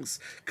these things,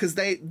 because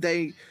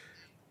they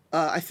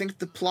I think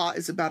the plot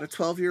is about a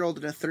 12-year-old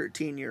and a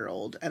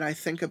 13-year-old, and I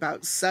think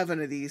about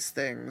 7 of these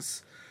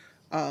things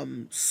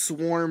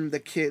swarm the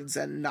kids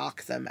and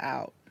knock them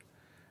out.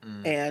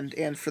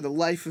 And for the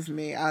life of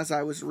me, as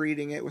I was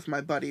reading it with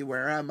my buddy,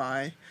 Where Am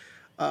I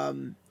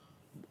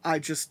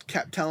just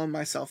kept telling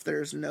myself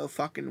there's no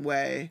fucking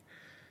way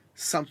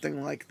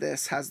something like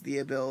this has the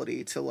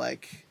ability to,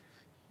 like,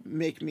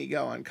 make me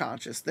go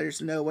unconscious.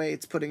 There's no way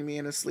it's putting me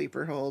in a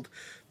sleeper hold.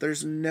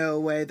 There's no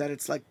way that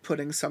it's, like,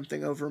 putting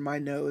something over my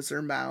nose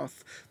or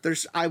mouth.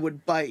 I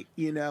would bite,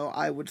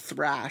 I would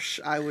thrash.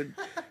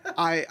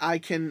 I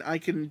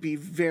can be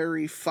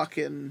very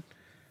fucking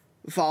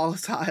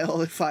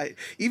volatile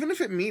even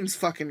if it means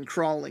fucking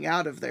crawling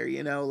out of there,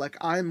 like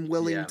I'm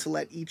willing to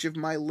let each of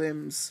my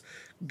limbs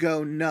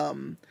go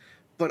numb,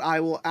 but I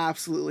will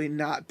absolutely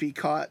not be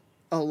caught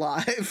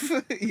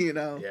alive.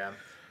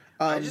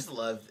 I just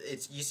love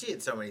it. You see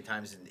it so many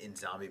times in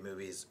zombie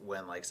movies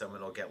when like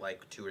someone will get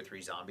like 2 or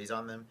 3 zombies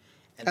on them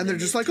and they're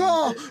just like they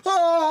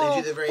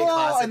do the very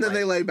classic, and then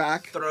they lay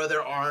back, throw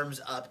their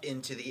arms up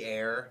into the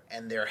air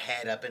and their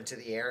head up into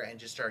the air and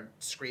just start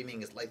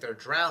screaming like they're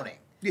drowning.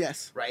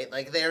 Yes. Right?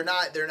 Like they're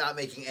not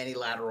making any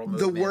lateral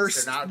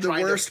movements. The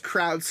worst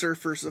crowd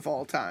surfers of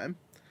all time.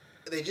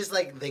 They just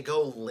they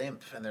go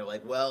limp and they're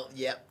like, well,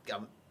 yep,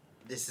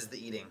 this is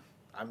the eating.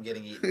 I'm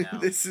getting eaten now.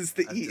 This is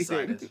the eating.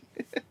 Decided.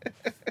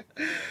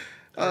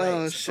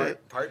 Oh, right, so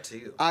shit. Part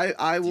 2.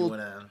 I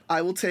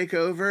will take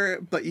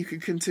over, but you can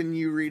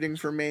continue reading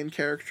for main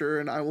character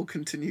and I will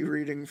continue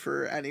reading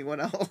for anyone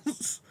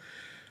else.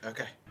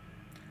 Okay.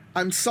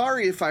 I'm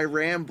sorry if I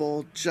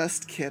ramble,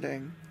 just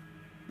kidding.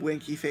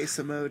 Winky face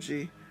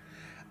emoji.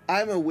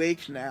 I'm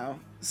awake now,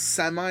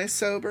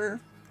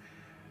 semi-sober,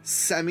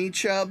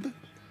 semi-chub,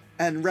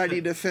 and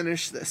ready to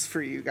finish this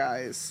for you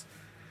guys,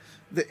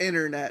 the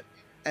internet,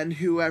 and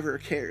whoever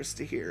cares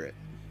to hear it.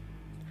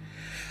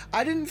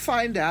 I didn't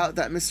find out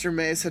that Mr.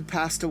 Mays had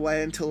passed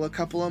away until a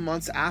couple of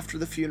months after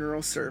the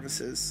funeral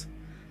services.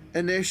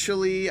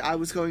 Initially, I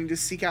was going to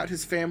seek out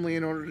his family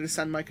in order to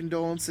send my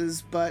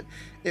condolences, but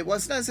it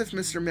wasn't as if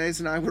Mr. Mays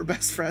and I were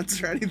best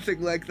friends or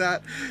anything like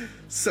that,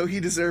 so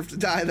he deserved to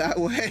die that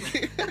way.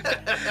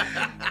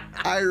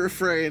 I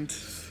refrained.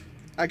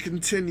 I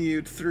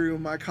continued through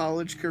my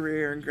college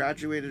career and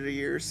graduated a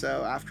year or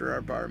so after our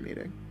bar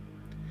meeting.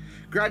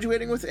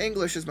 Graduating with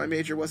English as my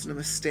major wasn't a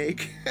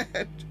mistake.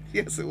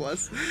 Yes, it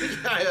was.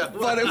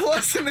 But it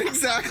wasn't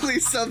exactly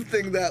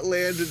something that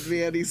landed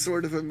me any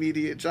sort of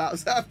immediate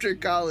jobs after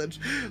college,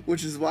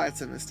 which is why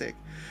it's a mistake.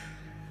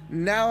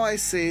 Now I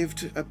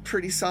saved a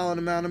pretty solid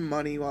amount of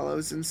money while I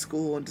was in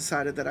school and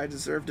decided that I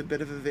deserved a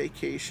bit of a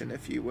vacation,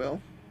 if you will.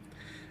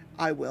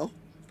 I will.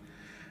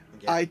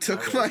 Yeah, I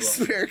took my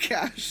spare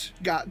cash,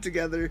 got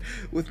together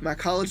with my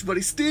college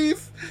buddy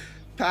Steve,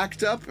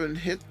 packed up and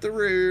hit the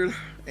road,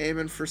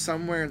 aiming for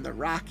somewhere in the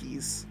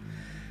Rockies.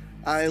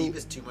 Steve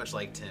is too much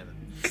like Tim.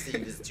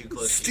 Steve is too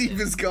close to Tim.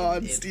 Steve is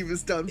gone. Steve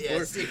is done for.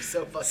 Yeah, Steve's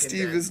so fucking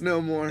Steve dead. is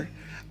no more.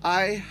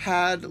 I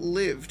had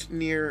lived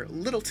near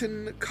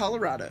Littleton,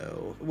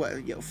 Colorado,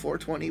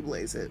 420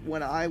 blaze it,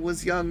 when I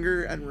was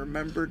younger and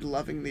remembered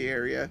loving the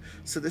area,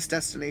 so this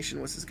destination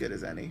was as good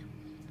as any.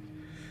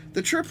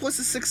 The trip was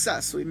a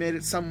success. We made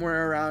it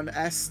somewhere around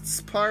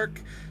Estes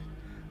Park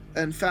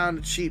and found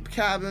a cheap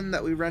cabin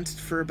that we rented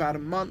for about a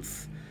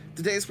month.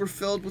 The days were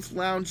filled with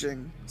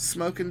lounging,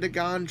 smoking to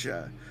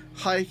ganja,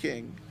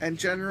 hiking, and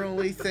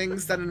generally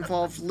things that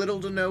involved little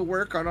to no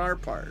work on our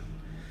part.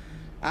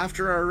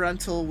 After our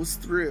rental was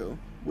through,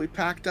 we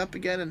packed up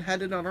again and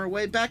headed on our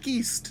way back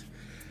east.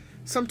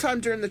 Sometime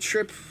during the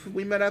trip,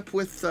 we met up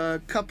with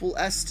a couple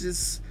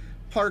Estes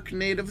Park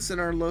natives in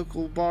our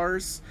local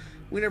bars.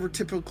 We never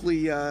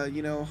typically,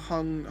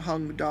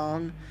 hung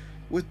dong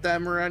with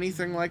them or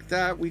anything like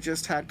that. We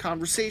just had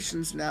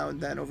conversations now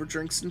and then over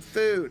drinks and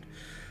food.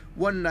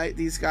 One night,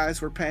 these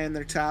guys were paying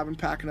their tab and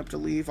packing up to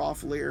leave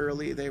awfully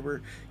early. They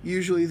were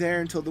usually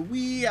there until the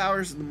wee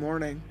hours of the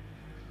morning.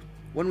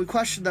 When we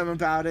questioned them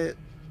about it,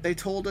 they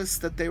told us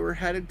that they were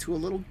headed to a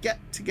little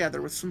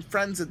get-together with some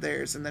friends of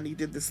theirs, and then he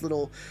did this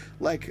little,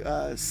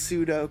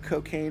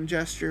 pseudo-cocaine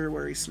gesture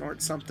where he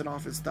snorts something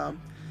off his thumb.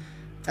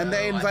 And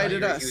they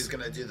invited us. He was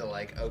going to do the,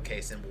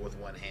 okay symbol with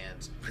one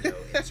hand,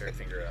 insert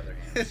finger other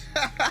hand.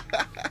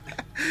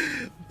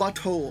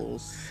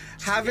 Buttholes.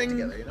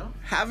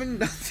 Having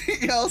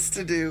nothing else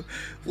to do,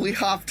 we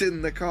hopped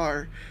in the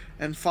car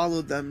and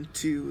followed them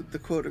to the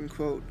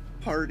quote-unquote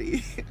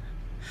party.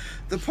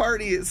 The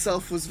party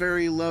itself was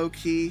very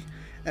low-key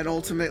and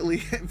ultimately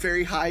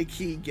very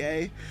high-key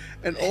gay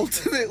and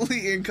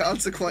ultimately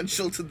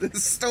inconsequential to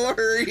this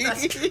story.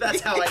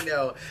 That's how I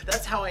know.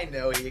 That's how I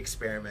know he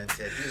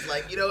experimented. He was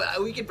like,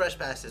 we can brush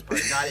past this part.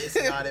 It's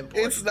not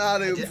important. It's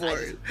not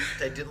important.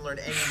 I didn't learn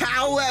anything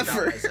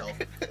However, about myself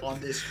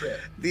on this trip.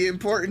 The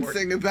important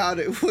thing about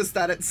it was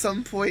that at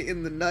some point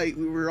in the night,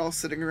 we were all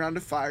sitting around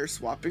a fire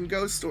swapping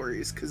ghost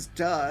stories, because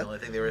duh. The only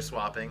thing they were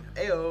swapping,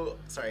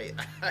 sorry.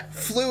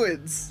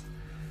 Fluids.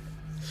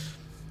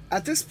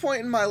 At this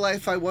point in my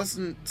life, I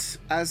wasn't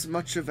as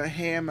much of a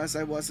ham as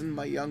I was in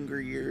my younger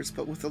years,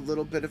 but with a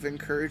little bit of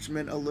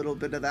encouragement, a little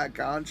bit of that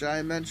ganja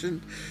I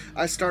mentioned,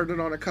 I started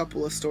on a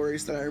couple of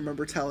stories that I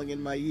remember telling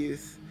in my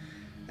youth.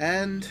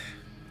 And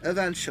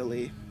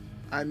eventually,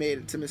 I made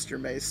it to Mr.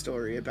 May's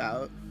story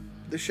about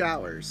the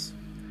showers.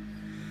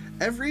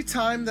 Every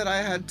time that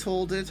I had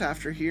told it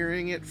after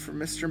hearing it from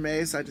Mr.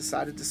 Mays, I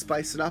decided to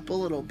spice it up a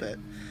little bit,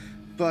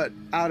 but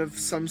out of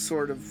some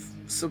sort of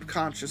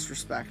subconscious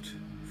respect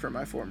for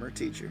my former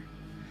teacher.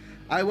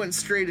 I went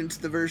straight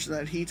into the version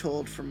that he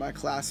told from my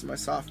class in my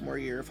sophomore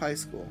year of high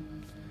school.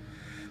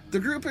 The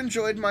group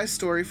enjoyed my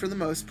story for the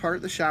most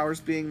part, the showers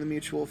being the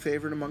mutual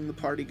favorite among the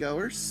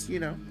partygoers.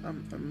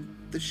 I'm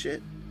the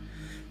shit.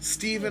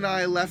 Steve and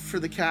I left for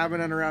the cabin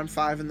at around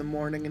 5 in the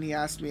morning, and he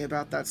asked me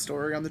about that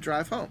story on the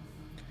drive home.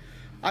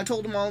 I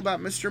told him all about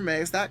Mr.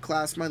 Mays, that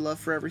class, my love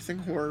for everything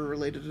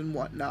horror-related and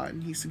whatnot,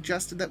 and he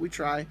suggested that we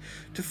try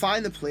to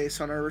find the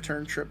place on our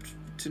return trip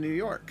to New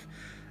York.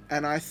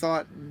 And I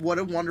thought, what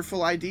a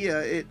wonderful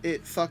idea.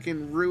 It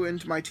fucking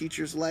ruined my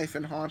teacher's life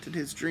and haunted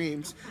his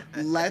dreams.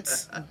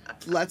 Let's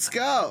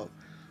go.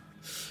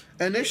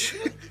 Even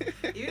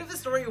if the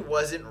story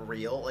wasn't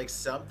real,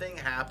 something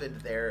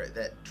happened there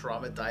that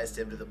traumatized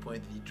him to the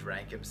point that he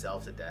drank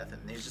himself to death,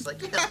 and he's just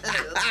like,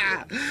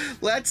 yeah,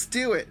 let's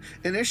do it.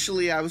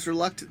 Initially, I was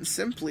reluctant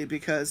simply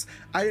because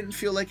I didn't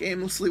feel like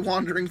aimlessly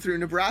wandering through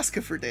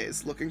Nebraska for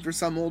days, looking for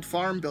some old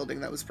farm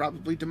building that was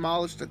probably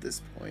demolished at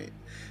this point.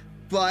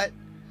 But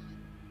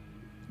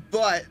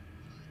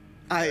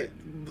I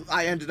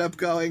ended up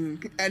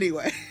going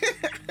anyway.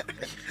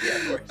 Yeah,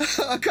 of course.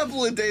 A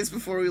couple of days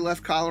before we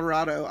left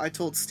Colorado, I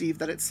told Steve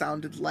that it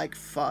sounded like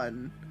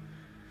fun.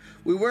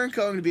 We weren't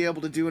going to be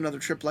able to do another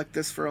trip like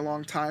this for a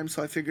long time,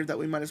 so I figured that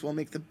we might as well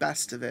make the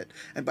best of it.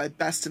 And by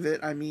best of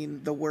it, I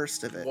mean the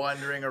worst of it.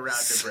 Wandering around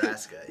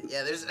Nebraska.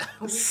 Yeah,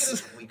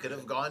 we could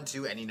have gone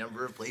to any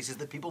number of places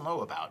that people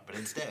know about, but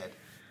instead,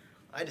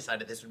 I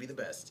decided this would be the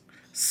best.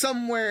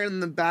 Somewhere in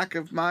the back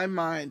of my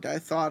mind, I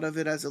thought of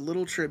it as a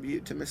little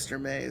tribute to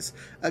Mr. Mays,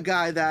 a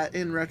guy that,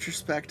 in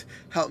retrospect,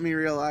 helped me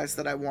realize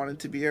that I wanted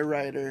to be a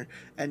writer,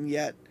 and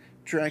yet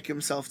drank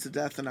himself to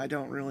death, and I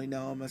don't really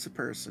know him as a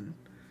person.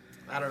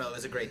 I don't know, it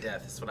was a great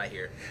death, that's what I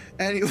hear.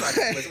 Anyway.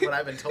 That's what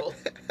I've been told.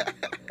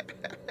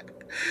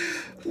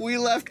 We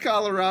left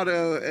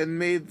Colorado and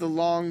made the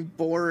long,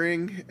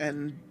 boring,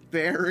 and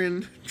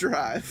barren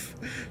drive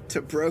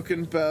to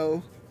Broken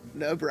Bow,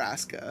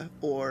 Nebraska,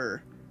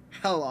 or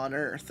hell on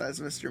earth, as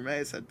Mr.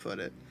 Mays had put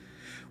it.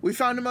 We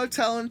found a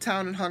motel in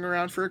town and hung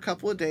around for a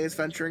couple of days,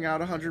 venturing out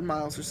 100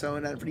 miles or so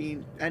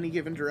in any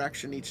given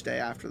direction each day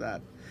after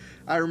that.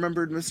 I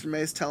remembered Mr.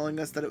 Mays telling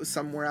us that it was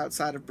somewhere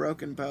outside of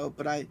Broken Bow,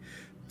 but I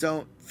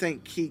don't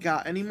think he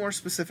got any more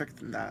specific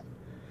than that.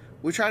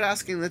 We tried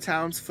asking the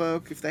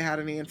townsfolk if they had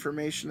any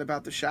information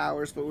about the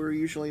showers, but we were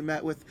usually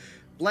met with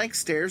blank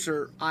stares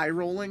or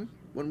eye-rolling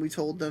when we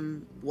told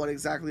them what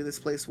exactly this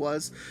place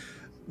was.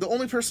 The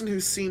only person who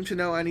seemed to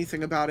know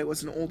anything about it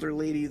was an older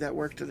lady that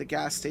worked at a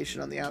gas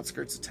station on the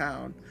outskirts of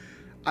town.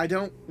 I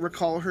don't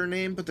recall her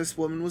name, but this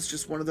woman was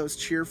just one of those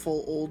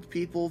cheerful old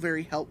people,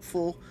 very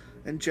helpful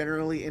and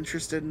generally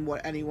interested in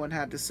what anyone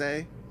had to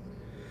say.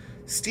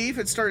 Steve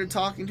had started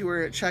talking to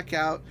her at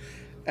checkout,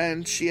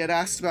 and she had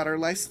asked about our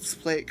license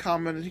plate,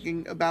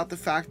 commenting about the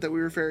fact that we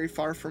were very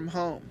far from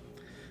home.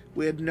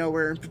 We had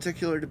nowhere in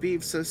particular to be,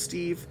 so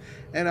Steve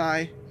and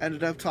I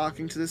ended up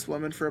talking to this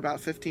woman for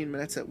about 15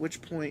 minutes, at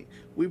which point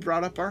we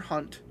brought up our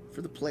hunt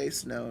for the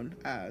place known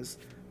as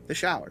the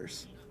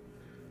Showers.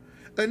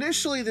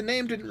 Initially, the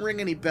name didn't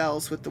ring any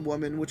bells with the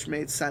woman, which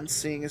made sense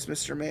seeing as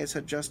Mr. Mays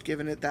had just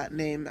given it that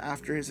name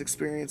after his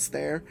experience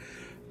there.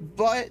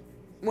 But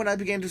when I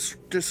began to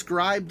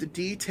describe the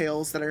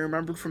details that I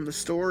remembered from the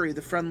story,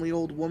 the friendly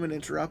old woman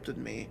interrupted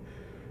me.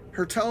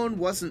 Her tone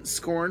wasn't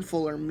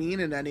scornful or mean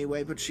in any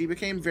way, but she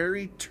became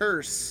very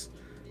terse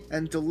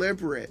and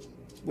deliberate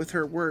with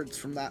her words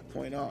from that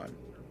point on.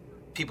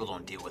 People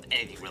don't deal with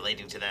anything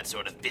relating to that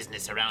sort of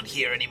business around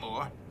here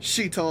anymore.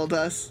 She told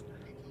us.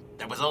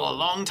 That was all a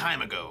long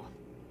time ago.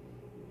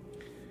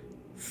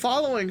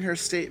 Following her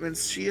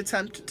statements, she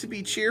attempted to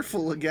be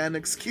cheerful again,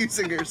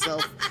 excusing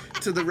herself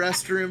to the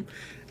restroom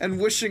and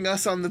wishing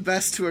us on the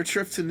best to our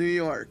trip to New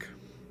York.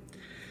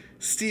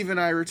 Steve and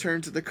I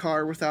returned to the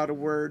car without a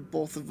word.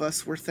 Both of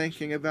us were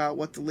thinking about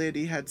what the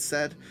lady had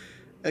said.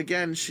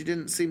 Again, she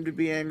didn't seem to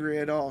be angry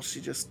at all.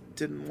 She just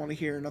didn't want to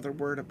hear another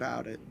word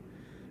about it.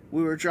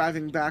 We were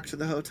driving back to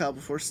the hotel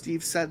before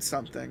Steve said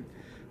something.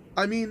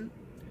 I mean,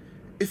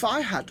 if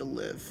I had to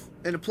live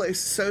in a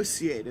place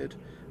associated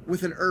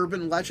with an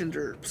urban legend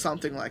or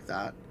something like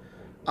that,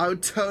 I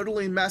would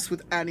totally mess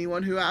with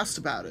anyone who asked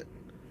about it,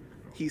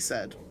 he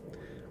said.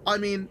 I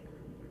mean,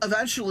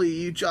 eventually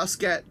you just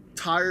get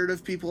tired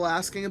of people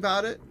asking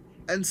about it,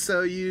 and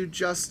so you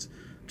just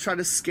try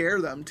to scare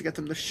them to get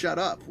them to shut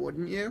up,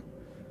 wouldn't you?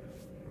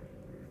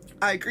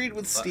 I agreed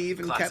with Steve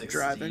and kept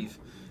driving. Steve.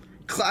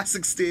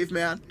 Classic Steve,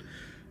 man.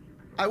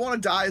 I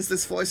want to die as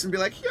this voice and be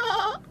like,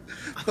 yeah!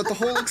 But the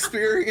whole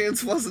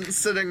experience wasn't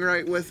sitting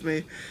right with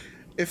me.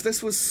 If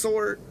this was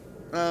sort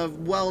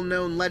of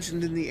well-known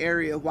legend in the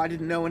area, why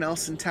did no one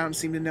else in town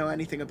seem to know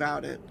anything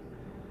about it?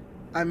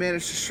 I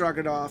managed to shrug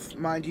it off.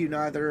 Mind you,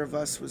 neither of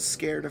us was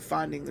scared of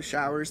finding the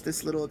Showers.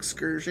 This little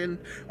excursion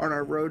on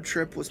our road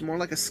trip was more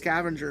like a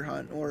scavenger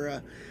hunt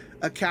or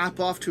a cap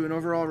off to an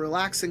overall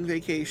relaxing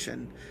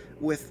vacation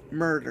with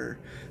murder.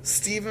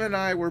 Steve and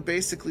I were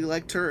basically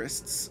like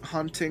tourists,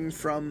 hunting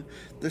from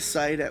the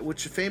site at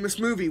which a famous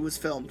movie was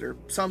filmed, or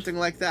something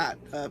like that.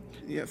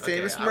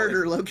 Famous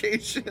murder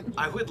location.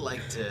 I would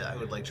like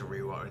to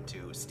rewind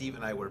to Steve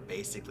and I were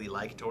basically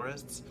like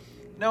tourists.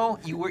 No,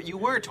 you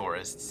were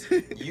tourists.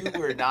 You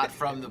were not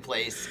from the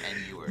place, and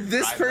you were.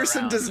 This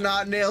person around. does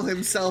not nail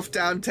himself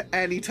down to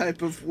any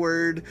type of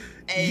word.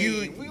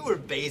 Hey, we were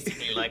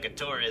basically like a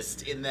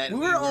tourist in that we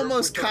were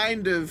almost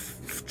kind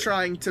of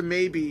trying to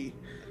maybe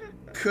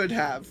could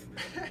have.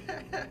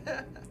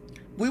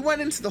 We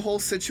went into the whole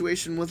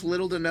situation with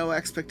little to no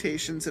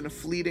expectations and a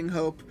fleeting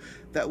hope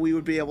that we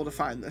would be able to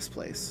find this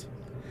place.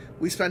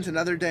 We spent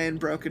another day in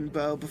Broken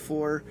Bow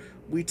before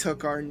we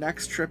took our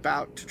next trip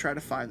out to try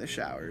to find the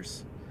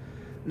Showers.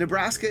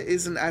 Nebraska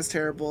isn't as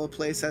terrible a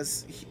place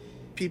as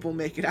people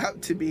make it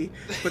out to be,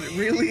 but it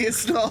really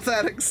isn't all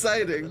that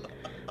exciting.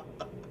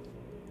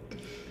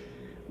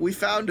 We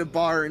found a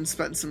bar and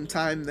spent some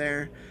time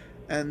there,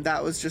 and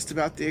that was just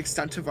about the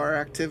extent of our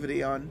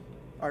activity on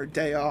our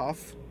day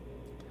off.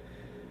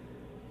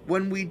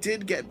 When we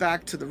did get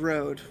back to the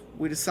road,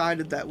 we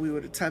decided that we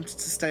would attempt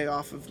to stay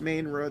off of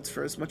main roads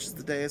for as much of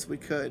the day as we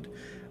could.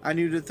 I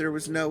knew that there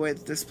was no way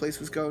that this place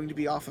was going to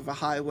be off of a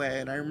highway,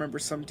 and I remember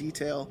some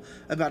detail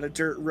about a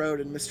dirt road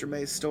in Mr.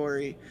 May's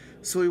story,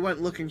 so we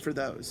went looking for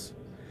those.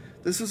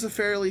 This was a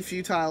fairly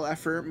futile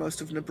effort.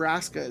 Most of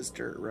Nebraska is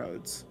dirt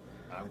roads.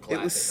 I'm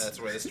glad that's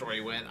where the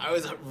story went. I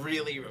was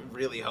really,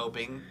 really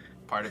hoping,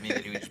 part of me,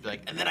 that he would just be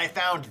like, and then I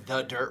found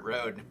the dirt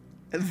road.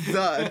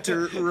 The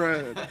dirt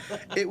road.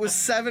 It was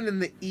 7 in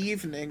the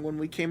evening when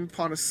we came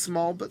upon a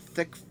small but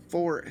thick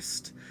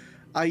forest.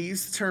 I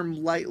use the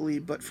term lightly,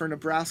 but for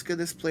Nebraska,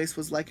 this place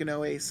was like an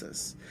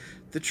oasis.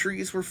 The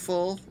trees were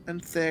full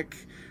and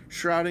thick,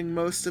 shrouding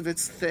most of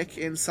its thick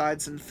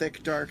insides in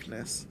thick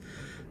darkness.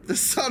 The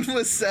sun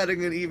was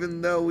setting, and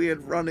even though we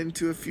had run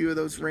into a few of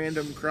those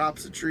random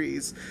crops of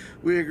trees,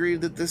 we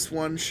agreed that this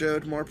one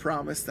showed more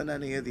promise than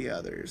any of the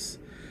others.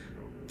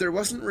 There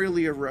wasn't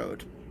really a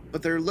road,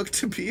 but there looked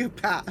to be a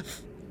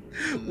path,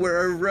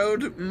 where a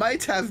road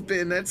might have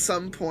been at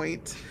some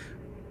point.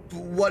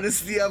 What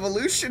is the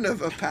evolution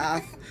of a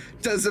path?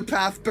 Does a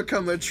path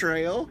become a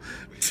trail?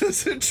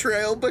 Does a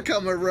trail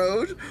become a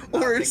road?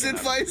 Or is it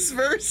vice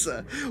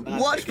versa?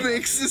 What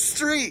makes a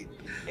street?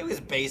 It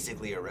was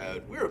basically a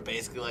road. We were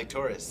basically like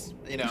tourists,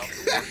 you know.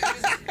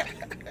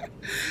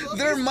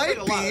 There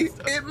might be.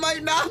 It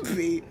might not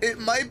be. It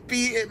might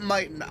be. It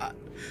might not.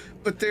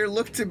 But there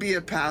looked to be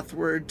a path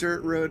where a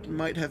dirt road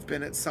might have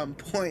been at some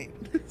point.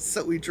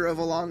 So we drove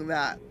along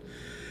that.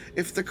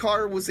 If the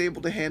car was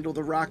able to handle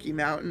the Rocky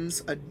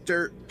Mountains, a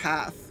dirt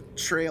path,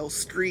 trail,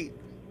 street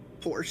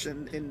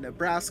portion in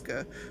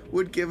Nebraska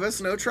would give us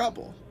no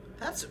trouble.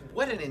 That's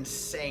what an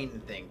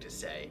insane thing to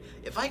say.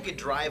 If I could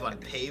drive on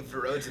paved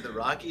roads in the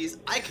Rockies,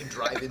 I could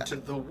drive into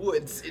the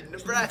woods in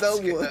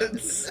Nebraska. The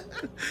woods.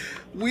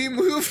 We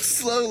moved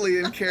slowly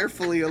and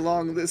carefully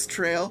along this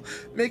trail,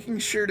 making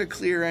sure to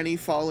clear any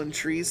fallen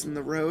trees in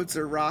the roads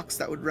or rocks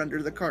that would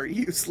render the car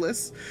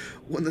useless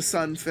when the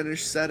sun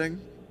finished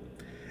setting.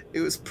 It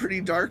was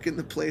pretty dark in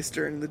the place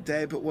during the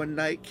day, but when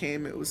night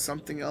came, it was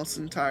something else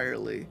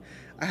entirely.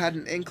 I had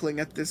an inkling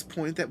at this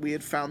point that we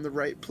had found the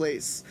right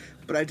place,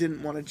 but I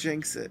didn't want to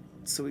jinx it,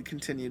 so we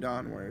continued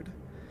onward.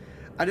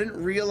 I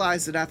didn't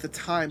realize it at the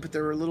time, but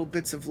there were little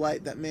bits of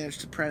light that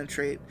managed to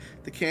penetrate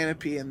the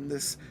canopy, and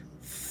this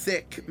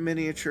thick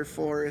miniature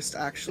forest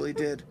actually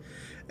did,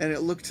 and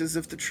it looked as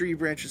if the tree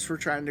branches were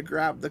trying to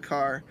grab the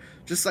car,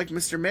 just like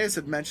Mr. Mays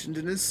had mentioned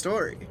in his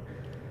story.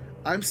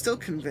 I'm still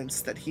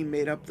convinced that he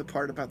made up the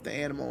part about the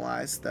animal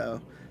eyes,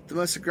 though. The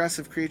most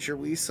aggressive creature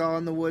we saw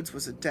in the woods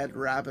was a dead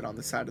rabbit on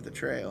the side of the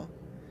trail.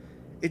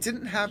 It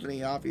didn't have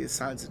any obvious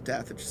signs of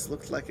death, it just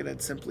looked like it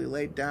had simply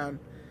laid down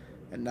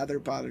and never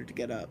bothered to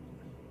get up.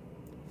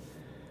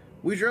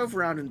 We drove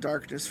around in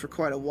darkness for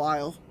quite a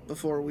while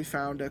before we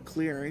found a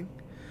clearing.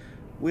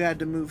 We had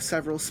to move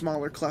several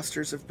smaller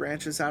clusters of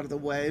branches out of the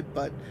way,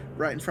 but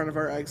right in front of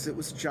our exit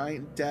was a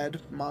giant dead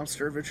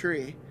monster of a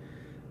tree.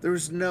 There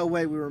was no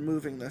way we were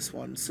moving this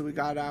one, so we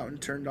got out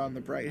and turned on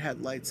the bright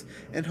headlights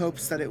in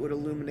hopes that it would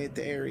illuminate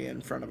the area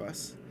in front of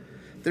us.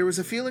 There was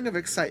a feeling of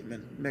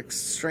excitement,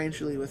 mixed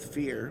strangely with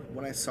fear,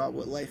 when I saw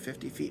what lay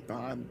 50 feet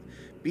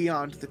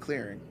beyond the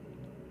clearing.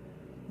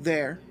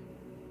 There,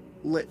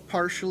 lit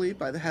partially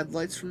by the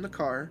headlights from the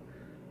car,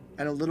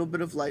 and a little bit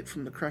of light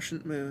from the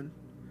crescent moon,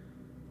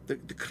 the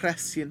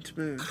crescent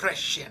moon,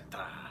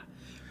 Crescenta,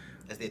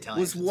 as the Italians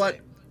was would what,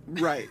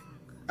 say. right,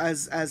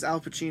 as Al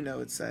Pacino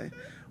would say,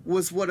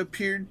 was what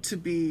appeared to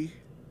be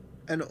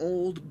an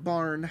old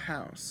barn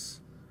house.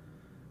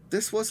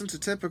 This wasn't a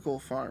typical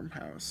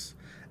farmhouse.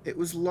 It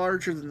was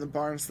larger than the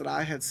barns that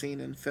I had seen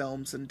in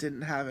films and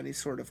didn't have any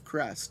sort of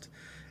crest.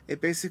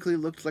 It basically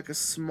looked like a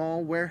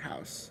small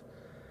warehouse.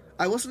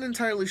 I wasn't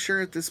entirely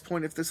sure at this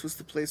point if this was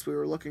the place we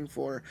were looking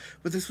for,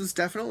 but this was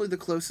definitely the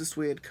closest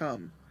we had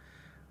come.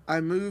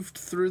 I moved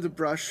through the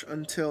brush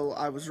until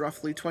I was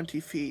roughly 20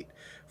 feet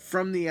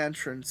from the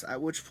entrance,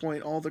 at which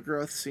point all the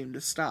growth seemed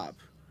to stop.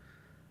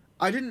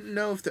 I didn't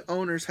know if the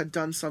owners had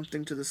done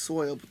something to the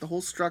soil, but the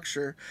whole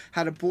structure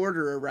had a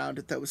border around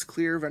it that was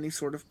clear of any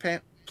sort of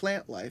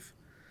plant life.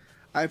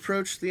 I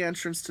approached the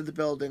entrance to the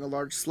building, a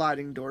large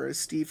sliding door, as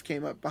Steve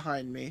came up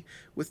behind me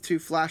with 2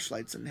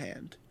 flashlights in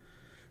hand.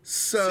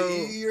 So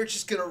you're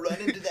just gonna run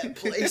into that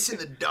place in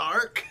the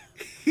dark?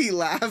 He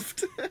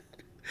laughed.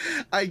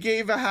 I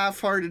gave a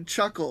half-hearted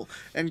chuckle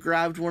and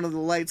grabbed one of the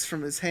lights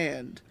from his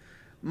hand.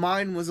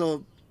 Mine was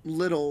a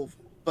little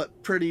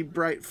but pretty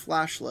bright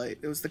flashlight.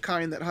 It was the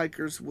kind that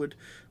hikers would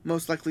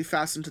most likely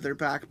fasten to their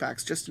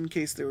backpacks just in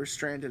case they were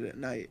stranded at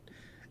night.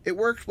 It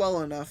worked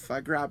well enough.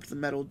 I grabbed the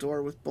metal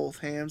door with both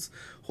hands,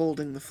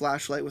 holding the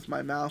flashlight with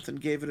my mouth,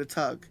 and gave it a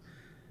tug.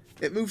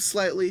 It moved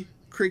slightly,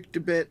 creaked a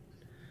bit,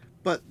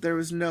 but there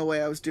was no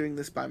way I was doing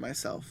this by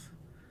myself.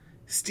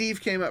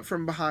 Steve came up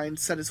from behind,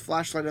 set his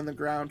flashlight on the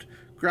ground,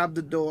 grabbed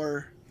the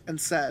door,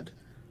 and said,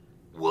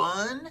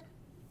 1,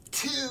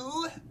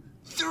 2,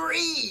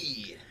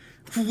 3.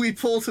 We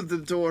pulled at the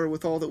door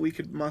with all that we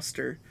could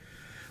muster.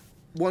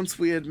 Once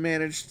we had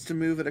managed to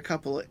move it a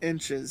couple of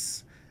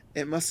inches,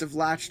 it must have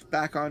latched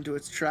back onto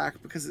its track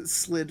because it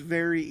slid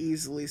very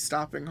easily,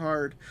 stopping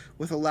hard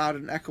with a loud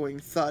and echoing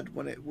thud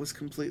when it was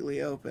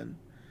completely open.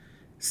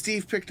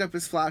 Steve picked up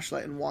his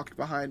flashlight and walked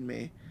behind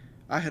me.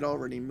 I had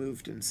already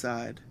moved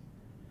inside.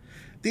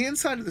 The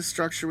inside of the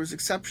structure was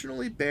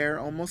exceptionally bare,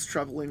 almost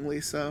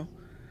troublingly so.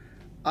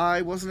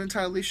 I wasn't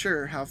entirely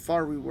sure how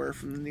far we were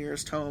from the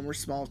nearest home or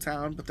small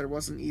town, but there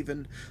wasn't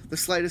even the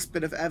slightest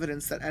bit of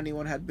evidence that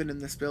anyone had been in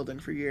this building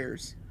for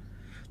years.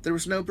 There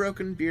was no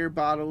broken beer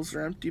bottles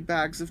or empty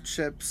bags of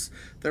chips.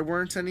 There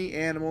weren't any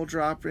animal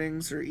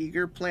droppings or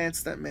eager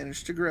plants that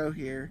managed to grow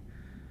here.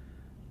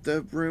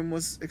 The room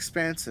was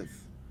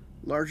expansive,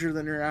 larger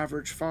than your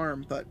average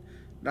farm, but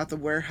not the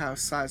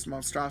warehouse-sized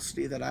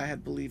monstrosity that I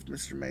had believed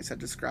Mr. Mace had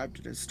described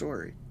in his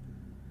story.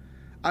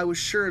 I was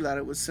sure that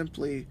it was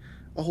simply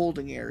a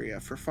holding area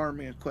for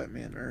farming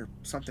equipment or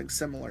something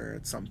similar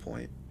at some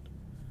point.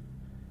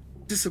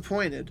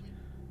 Disappointed,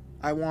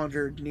 I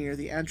wandered near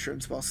the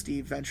entrance while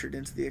Steve ventured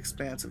into the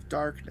expanse of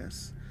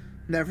darkness,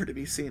 never to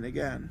be seen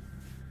again.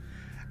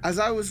 As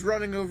I was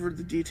running over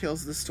the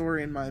details of the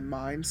story in my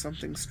mind,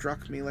 something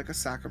struck me like a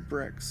sack of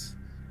bricks.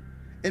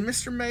 In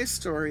Mr. May's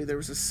story, there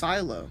was a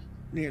silo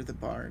near the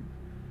barn.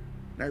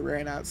 I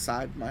ran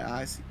outside, my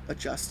eyes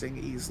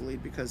adjusting easily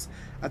because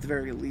at the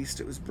very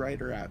least it was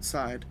brighter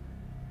outside.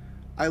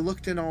 I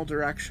looked in all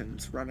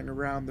directions, running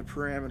around the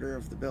perimeter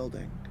of the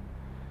building.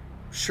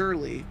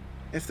 Surely,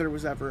 if there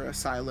was ever a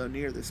silo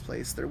near this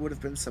place, there would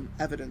have been some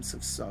evidence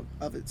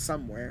of it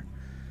somewhere.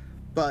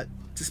 But,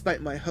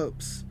 despite my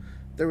hopes,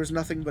 there was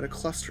nothing but a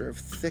cluster of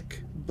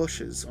thick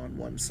bushes on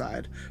one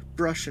side,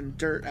 brush and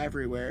dirt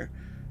everywhere,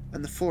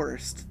 and the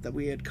forest that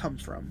we had come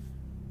from.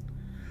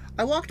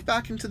 I walked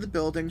back into the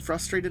building,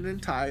 frustrated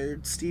and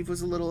tired. Steve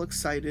was a little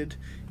excited,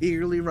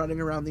 eagerly running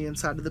around the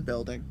inside of the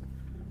building.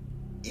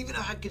 Even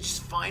if I could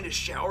just find a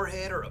shower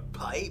head or a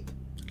pipe,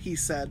 He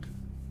said.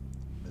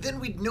 then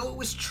we'd know it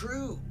was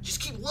true.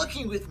 Just keep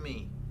looking with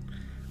me.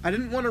 I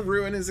didn't want to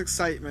ruin his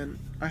excitement.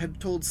 I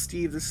had told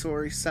Steve the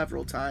story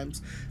several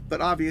times,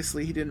 but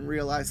obviously he didn't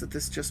realize that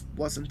this just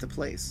wasn't the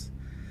place.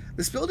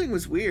 This building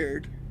was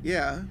weird,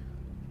 yeah.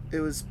 It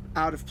was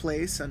out of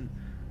place and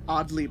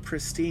oddly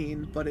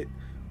pristine, but it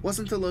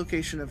wasn't the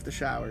location of the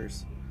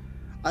showers.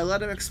 I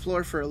let him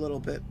explore for a little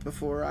bit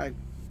before I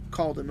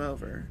called him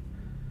over.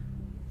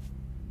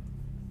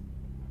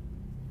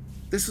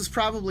 This was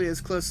probably as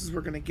close as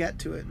we're going to get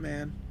to it,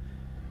 man,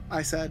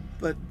 I said,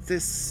 but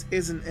this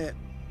isn't it.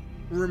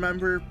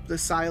 Remember the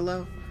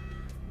silo?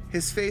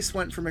 His face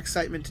went from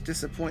excitement to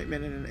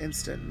disappointment in an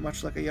instant,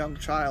 much like a young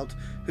child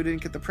who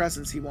didn't get the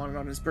presents he wanted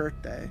on his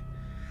birthday.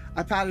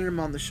 I patted him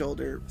on the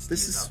shoulder.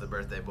 This is not the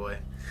birthday boy.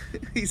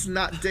 He's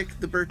not Dick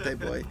the birthday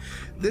boy.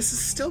 This is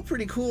still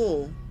pretty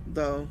cool,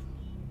 though.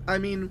 I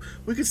mean,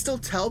 we could still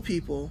tell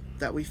people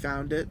that we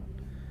found it.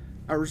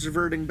 I was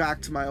reverting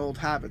back to my old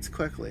habits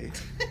quickly.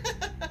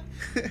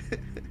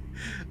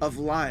 Of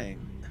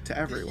lying to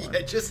everyone.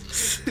 Yeah,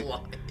 just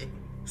lying.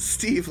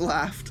 Steve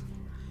laughed.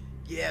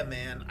 Yeah,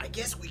 man, I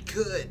guess we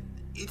could.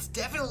 It's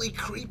definitely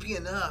creepy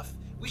enough.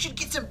 We should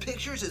get some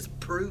pictures as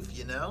proof,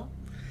 you know?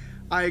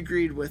 I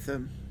agreed with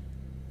him.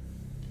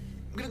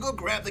 I'm gonna go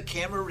grab the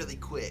camera really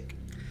quick.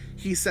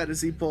 He said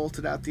as he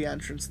bolted out the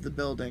entrance of the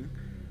building,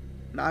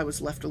 and I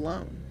was left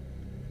alone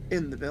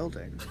in the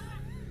building.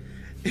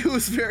 It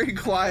was very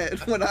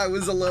quiet when I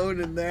was alone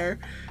in there.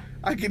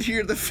 I could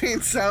hear the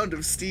faint sound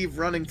of Steve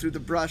running through the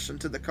brush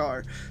into the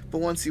car, but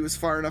once he was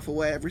far enough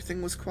away,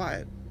 everything was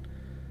quiet.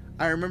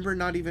 I remember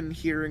not even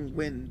hearing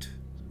wind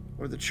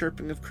or the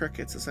chirping of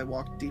crickets as I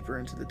walked deeper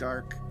into the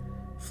dark,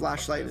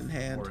 flashlight in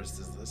hand. What forest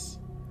is this?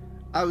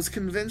 I was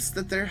convinced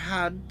that there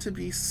had to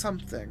be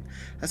something.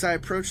 As I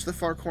approached the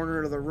far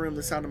corner of the room,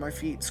 the sound of my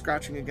feet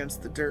scratching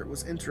against the dirt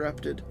was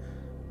interrupted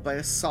by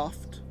a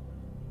soft,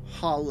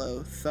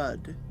 hollow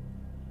thud.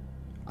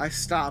 I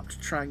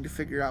stopped, trying to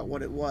figure out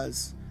what it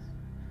was.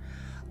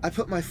 I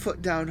put my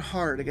foot down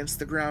hard against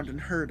the ground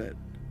and heard it.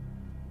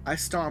 I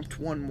stomped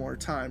one more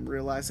time,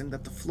 realizing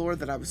that the floor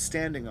that I was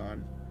standing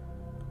on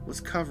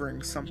was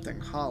covering something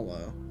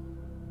hollow.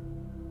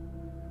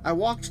 I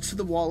walked to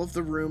the wall of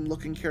the room,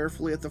 looking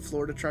carefully at the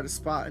floor to try to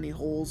spot any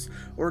holes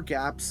or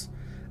gaps.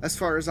 As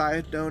far as I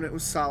had known, it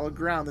was solid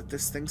ground that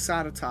this thing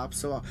sat atop,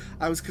 so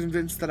I was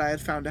convinced that I had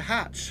found a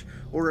hatch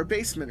or a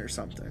basement or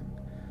something.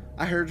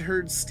 I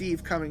heard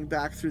Steve coming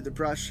back through the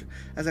brush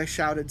as I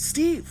shouted,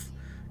 "Steve,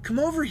 come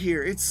over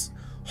here, it's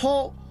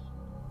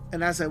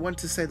And as I went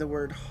to say the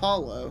word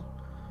hollow,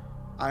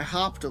 I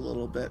hopped a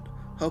little bit,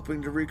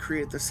 hoping to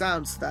recreate the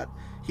sound so that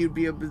he would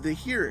be able to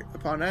hear it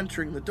upon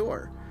entering the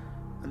door.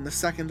 And the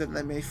second that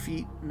my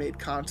feet made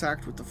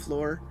contact with the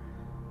floor,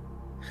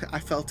 I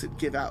felt it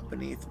give out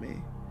beneath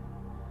me.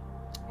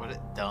 What a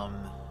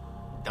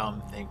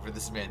dumb thing for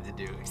this man to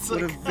do. It's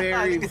What like, a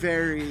very,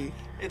 very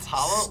it's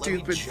hollow.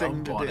 stupid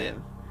thing to do. It.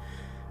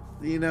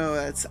 You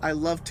know, I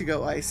love to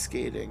go ice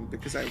skating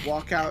because I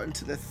walk out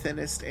into the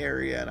thinnest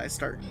area and I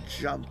start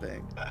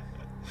jumping.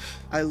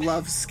 I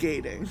love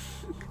skating.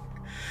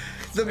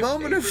 The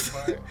moment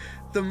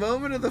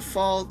of the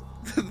fall,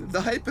 the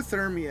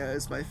hypothermia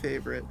is my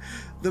favorite.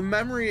 The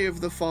memory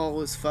of the fall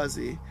was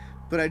fuzzy,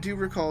 but I do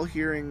recall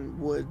hearing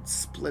wood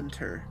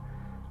splinter.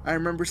 I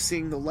remember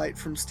seeing the light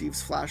from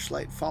Steve's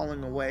flashlight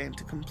falling away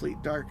into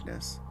complete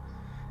darkness.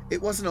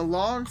 It wasn't a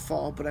long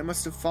fall, but I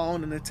must have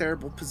fallen in a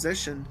terrible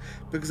position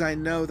because I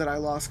know that I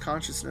lost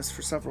consciousness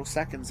for several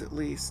seconds at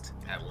least.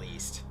 At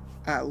least.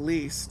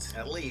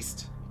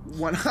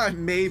 When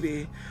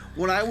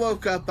I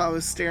woke up, I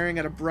was staring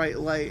at a bright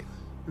light,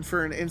 and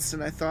for an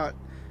instant I thought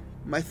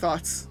my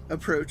thoughts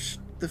approached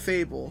the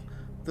fable,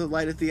 the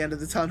light at the end of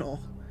the tunnel.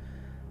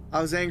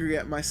 I was angry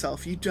at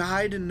myself. You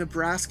died in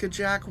Nebraska,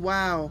 Jack?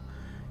 Wow.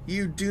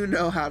 You do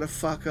know how to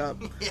fuck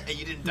up. Yeah,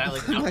 you didn't die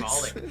like an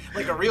alcoholic,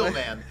 like a real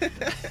man.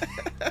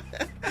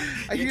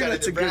 I hear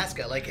that's in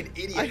Nebraska, like an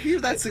idiot. I hear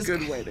that's a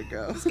good way to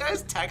go. This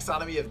guy's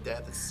taxonomy of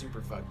death is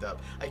super fucked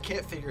up. I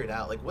can't figure it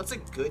out. Like, what's a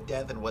good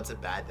death and what's a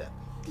bad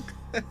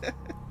death?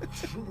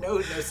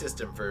 No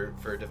system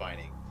for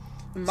defining.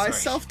 My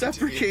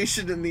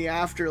self-deprecation in the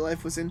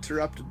afterlife was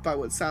interrupted by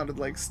what sounded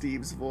like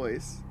Steve's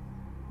voice.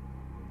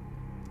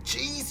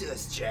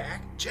 Jesus,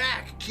 Jack!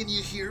 Jack, can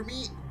you hear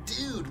me?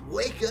 Dude,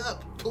 wake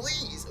up!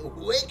 Please,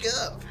 wake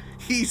up!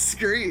 He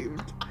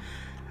screamed.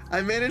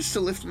 I managed to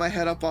lift my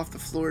head up off the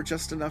floor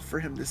just enough for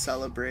him to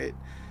celebrate.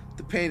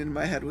 The pain in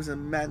my head was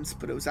immense,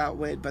 but it was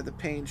outweighed by the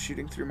pain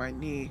shooting through my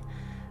knee.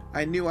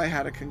 I knew I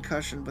had a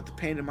concussion, but the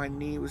pain in my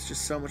knee was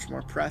just so much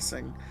more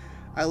pressing.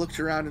 I looked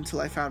around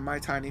until I found my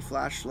tiny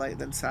flashlight,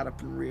 then sat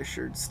up and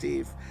reassured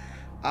Steve.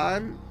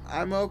 I'm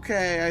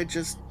okay.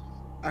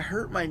 I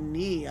hurt my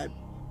knee. I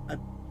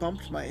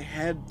bumped my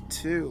head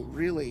too,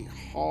 really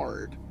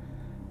hard.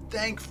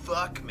 Thank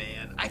fuck,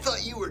 man. I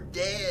thought you were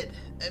dead.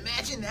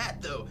 Imagine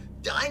that, though.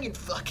 dying in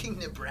fucking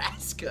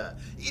Nebraska.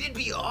 It'd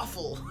be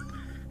awful.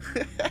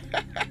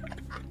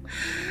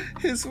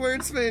 His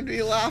words made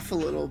me laugh a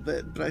little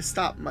bit, but I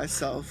stopped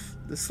myself.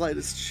 The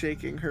slightest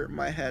shaking hurt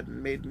my head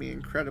and made me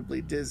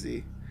incredibly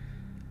dizzy.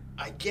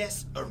 I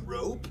guess a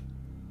rope?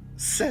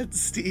 Said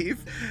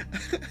Steve.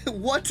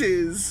 What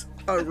is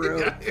a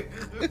rope?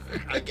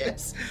 I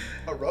guess.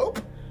 A rope?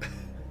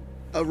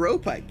 A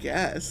rope, I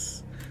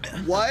guess.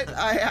 What?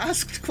 I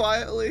asked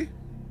quietly.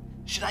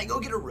 Should I go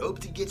get a rope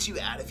to get you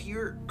out of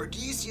here, or do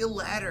you see a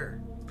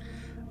ladder?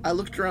 I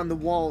looked around the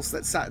walls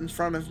that sat in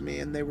front of me,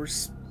 and they were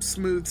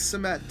smooth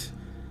cement.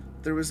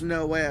 There was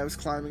no way I was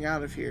climbing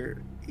out of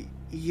here.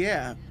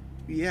 Yeah,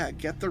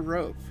 get the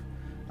rope,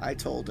 I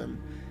told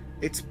him.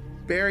 It's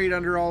buried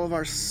under all of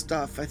our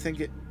stuff. I think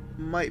it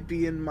might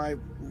be in my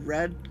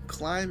red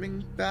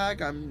climbing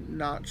bag. I'm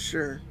not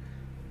sure.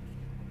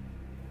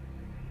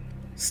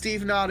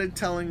 Steve nodded,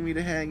 telling me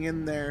to hang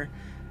in there,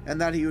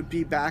 and that he would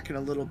be back in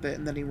a little bit,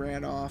 and then he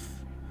ran off.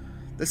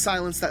 The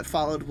silence that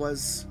followed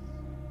was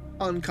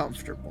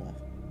uncomfortable.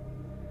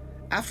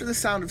 After the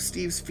sound of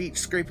Steve's feet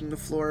scraping the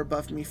floor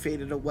above me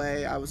faded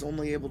away, I was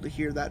only able to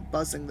hear that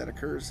buzzing that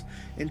occurs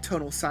in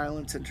tonal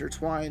silence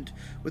intertwined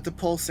with the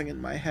pulsing in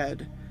my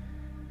head.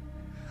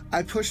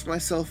 I pushed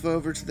myself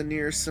over to the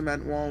nearest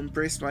cement wall and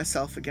braced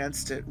myself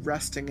against it,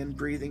 resting and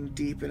breathing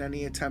deep in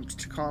any attempt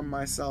to calm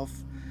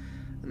myself.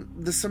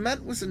 The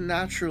cement was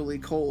naturally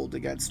cold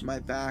against my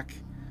back.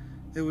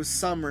 It was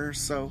summer,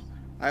 so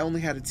I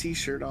only had a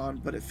t-shirt on,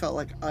 but it felt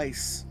like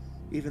ice,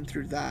 even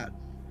through that.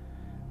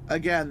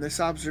 Again, this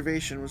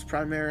observation was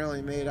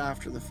primarily made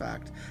after the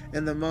fact.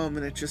 In the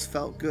moment, it just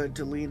felt good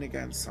to lean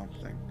against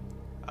something.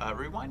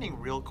 Rewinding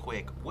real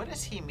quick, what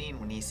does he mean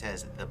when he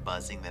says the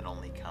buzzing that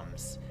only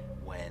comes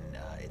when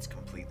it's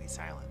completely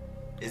silent?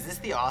 Is this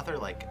the author,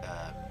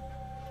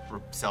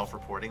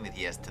 self-reporting that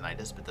he has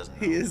tinnitus but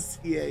doesn't know? He has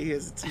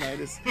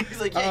tinnitus. He's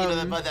like,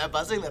 that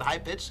buzzing, that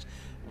high-pitched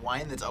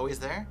whine that's always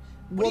there?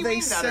 Well, they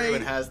say...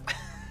 everyone has...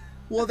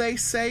 Well, they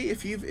say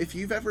if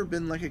you've ever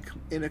been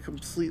in a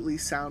completely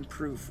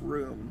soundproof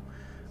room,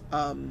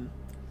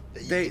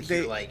 they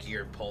hear,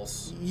 your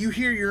pulse. You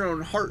hear your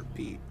own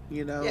heartbeat.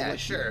 Yeah,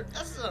 sure.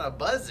 That's not a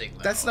buzzing,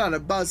 though. That's not a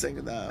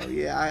buzzing, though.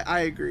 Yeah,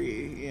 I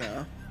agree.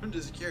 Yeah. I'm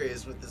just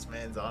curious what this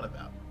man's on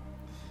about.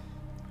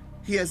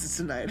 He has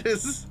a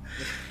tinnitus.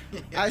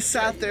 I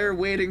sat there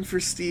waiting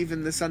for Steve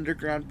in this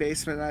underground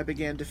basement, and I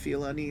began to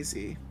feel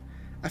uneasy.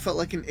 I felt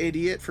like an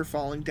idiot for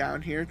falling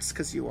down here. It's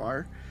because you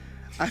are.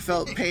 I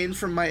felt pain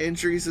from my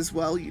injuries as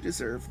well. You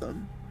deserve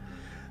them.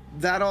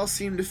 That all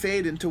seemed to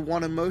fade into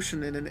one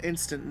emotion in an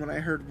instant when I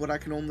heard what I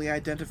can only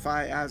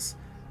identify as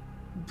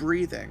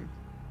breathing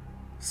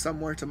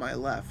somewhere to my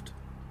left.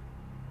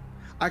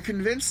 I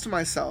convinced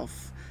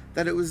myself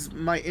that it was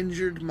my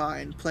injured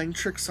mind playing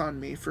tricks on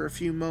me for a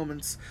few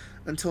moments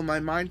until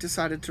my mind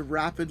decided to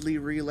rapidly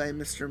relay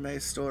Mr.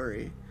 May's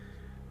story.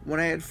 When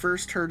I had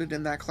first heard it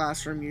in that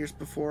classroom years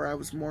before, I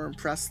was more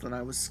impressed than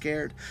I was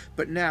scared.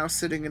 But now,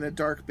 sitting in a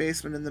dark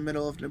basement in the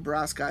middle of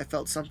Nebraska, I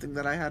felt something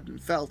that I hadn't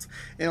felt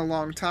in a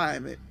long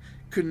time. It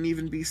couldn't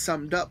even be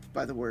summed up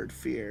by the word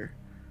fear.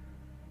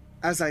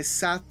 As I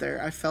sat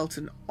there, I felt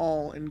an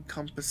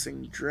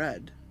all-encompassing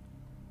dread.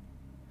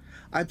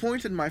 I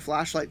pointed my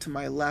flashlight to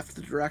my left,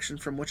 the direction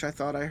from which I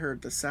thought I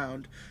heard the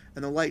sound,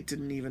 and the light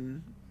didn't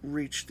even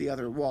reach the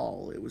other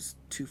wall. It was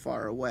too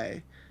far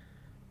away.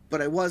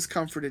 But I was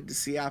comforted to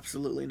see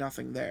absolutely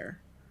nothing there.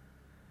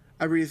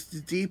 I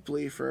breathed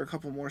deeply for a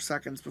couple more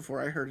seconds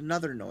before I heard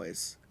another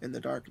noise in the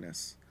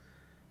darkness.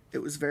 It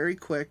was very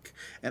quick,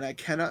 and I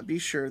cannot be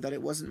sure that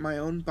it wasn't my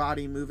own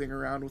body moving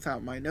around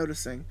without my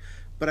noticing,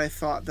 but I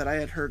thought that I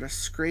had heard a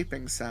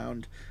scraping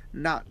sound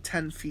not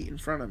 10 feet in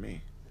front of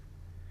me.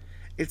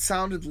 It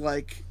sounded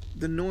like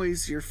the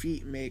noise your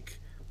feet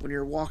make when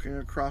you're walking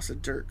across a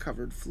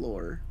dirt-covered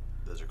floor.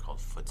 Those are called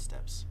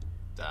footsteps.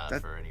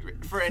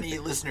 For any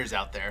listeners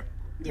out there,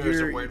 there's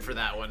a word for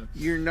that one.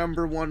 Your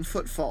number one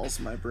footfalls,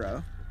 my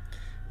bro.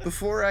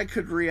 Before I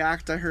could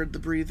react, I heard the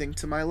breathing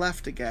to my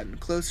left again,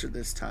 closer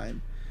this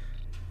time.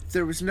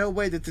 There was no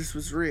way that this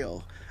was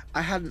real.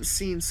 I hadn't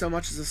seen so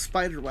much as a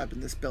spider web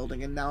in this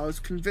building, and now I was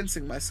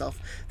convincing myself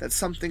that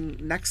something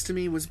next to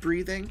me was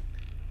breathing.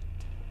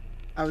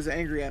 I was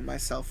angry at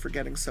myself for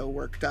getting so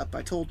worked up.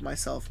 I told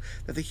myself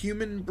that the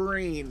human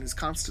brain is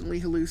constantly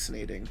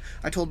hallucinating.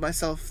 I told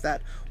myself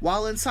that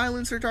while in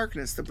silence or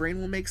darkness, the brain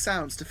will make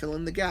sounds to fill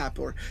in the gap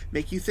or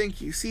make you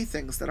think you see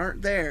things that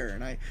aren't there.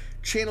 And I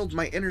channeled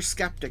my inner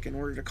skeptic in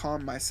order to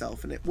calm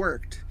myself, and it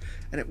worked.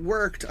 And it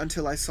worked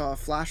until I saw a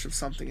flash of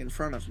something in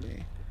front of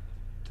me.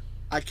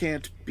 I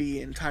can't be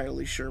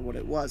entirely sure what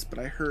it was, but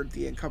I heard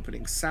the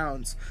accompanying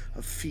sounds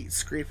of feet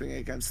scraping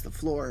against the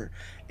floor,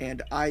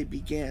 and I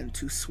began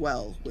to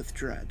swell with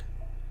dread.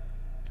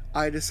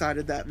 I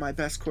decided that my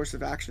best course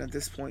of action at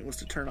this point was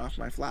to turn off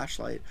my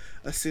flashlight,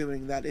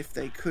 assuming that if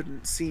they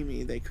couldn't see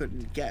me, they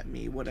couldn't get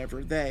me,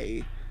 whatever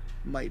they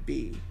might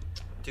be.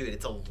 Dude,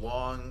 it's a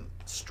long,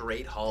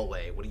 straight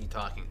hallway. What are you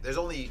talking?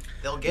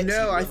 They'll get to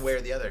you one way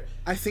or the other.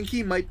 I think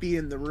he might be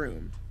in the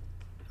room.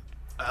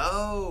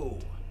 Oh.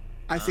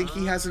 I think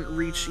he hasn't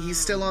reached. He's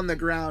still on the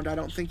ground. I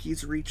don't think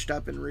he's reached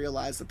up and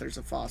realized that there's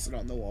a faucet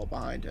on the wall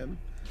behind him.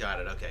 Got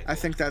it. Okay. Cool. I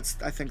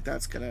think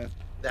that's gonna.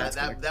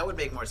 That would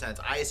make more sense.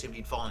 I assumed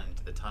he'd fallen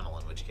into the tunnel,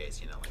 in which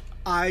case, like.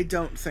 I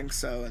don't think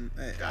so, and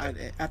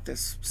at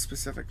this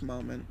specific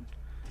moment,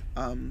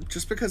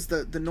 just because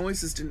the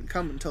noises didn't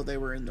come until they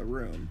were in the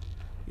room,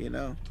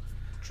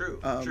 True.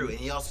 True. And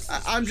he also.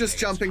 Says I'm just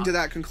jumping to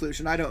that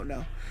conclusion. I don't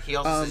know. He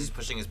also says he's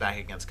pushing his back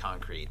against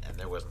concrete, and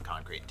there wasn't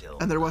concrete until.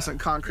 And there wasn't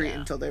concrete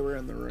until they were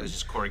in the room. It was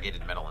just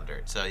corrugated metal and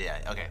dirt. So yeah,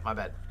 okay, my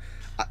bad.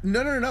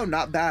 No,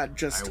 not bad.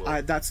 Just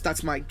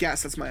that's my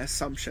guess. That's my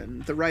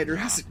assumption. The writer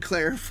hasn't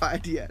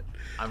clarified yet.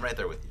 I'm right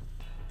there with you.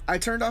 I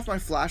turned off my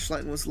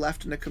flashlight and was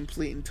left in a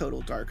complete and total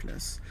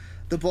darkness.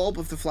 The bulb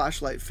of the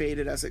flashlight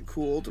faded as it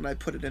cooled, and I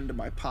put it into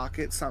my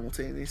pocket,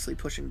 simultaneously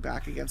pushing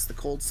back against the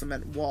cold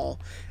cement wall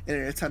in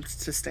an attempt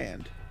to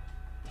stand.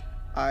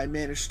 I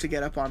managed to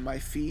get up on my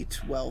feet,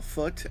 well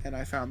foot, and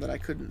I found that I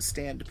couldn't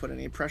stand to put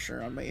any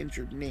pressure on my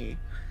injured knee.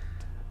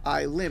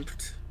 I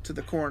limped to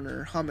the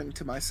corner, humming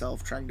to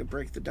myself, trying to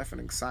break the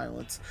deafening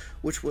silence,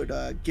 which would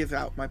give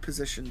out my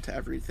position to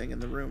everything in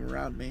the room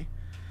around me.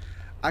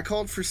 I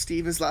called for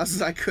Steve as loud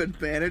as I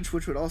could manage,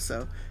 which would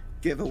also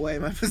give away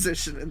my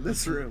position in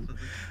this room.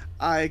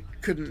 I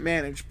couldn't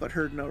manage, but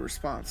heard no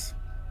response.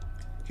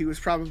 He was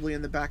probably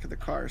in the back of the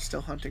car,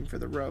 still hunting for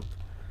the rope.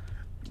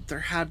 There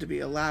had to be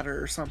a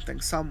ladder or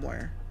something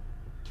somewhere.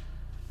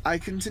 I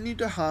continued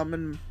to hum,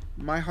 and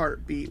my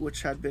heartbeat,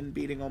 which had been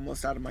beating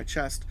almost out of my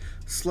chest,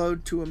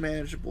 slowed to a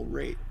manageable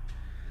rate.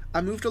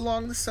 I moved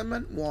along the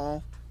cement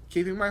wall,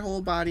 keeping my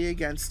whole body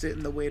against it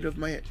and the weight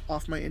of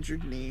off my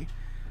injured knee.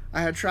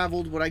 I had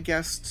traveled what I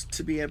guessed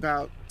to be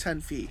about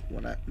 10 feet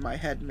when my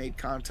head made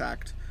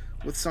contact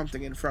with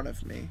something in front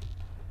of me.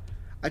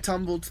 I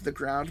tumbled to the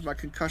ground. My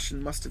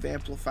concussion must have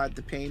amplified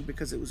the pain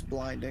because it was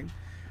blinding.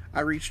 I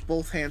reached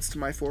both hands to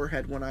my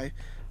forehead when I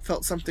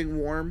felt something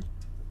warm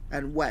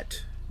and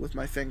wet with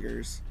my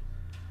fingers.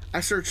 I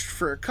searched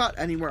for a cut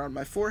anywhere on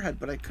my forehead,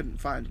 but I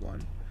couldn't find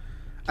one.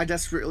 I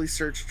desperately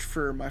searched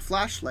for my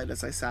flashlight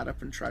as I sat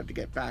up and tried to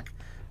get back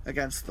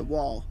against the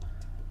wall.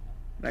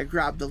 I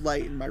grabbed the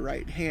light in my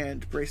right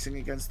hand, bracing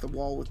against the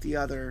wall with the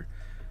other.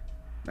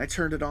 I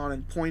turned it on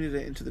and pointed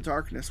it into the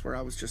darkness where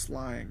I was just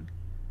lying.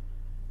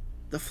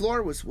 The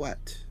floor was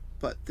wet,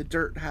 but the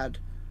dirt had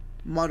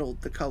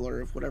muddled the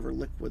color of whatever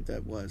liquid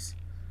that was.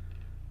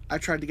 I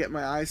tried to get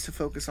my eyes to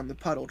focus on the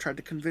puddle, tried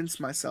to convince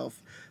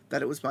myself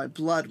that it was my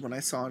blood when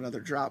I saw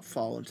another drop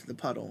fall into the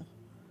puddle.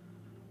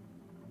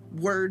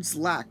 Words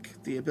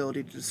lack the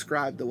ability to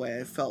describe the way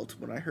I felt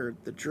when I heard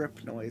the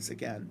drip noise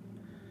again,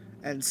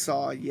 and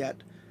saw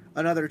yet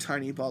another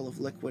tiny ball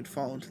of liquid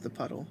fall into the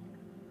puddle.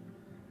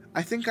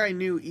 I think I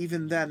knew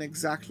even then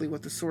exactly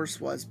what the source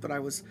was, but I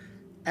was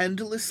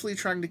endlessly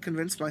trying to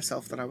convince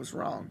myself that I was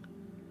wrong,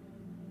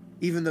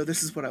 even though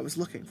this is what I was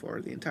looking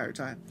for the entire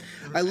time.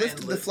 I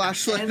lifted the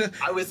flashlight.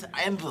 I was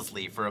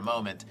endlessly, for a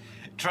moment,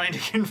 trying to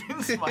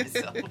convince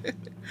myself.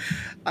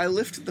 I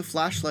lifted the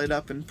flashlight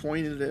up and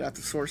pointed it at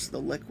the source of the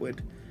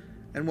liquid,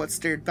 and what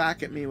stared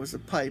back at me was a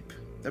pipe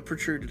that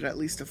protruded at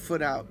least a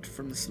foot out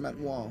from the cement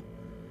wall.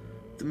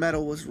 The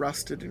metal was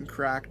rusted and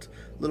cracked.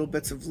 Little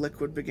bits of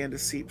liquid began to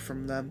seep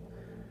from them.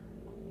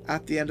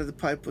 At the end of the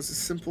pipe was a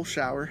simple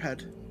shower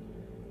head,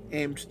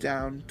 aimed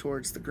down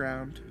towards the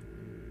ground.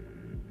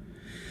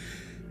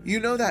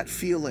 You know that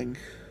feeling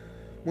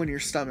when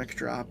your stomach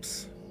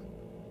drops.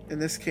 In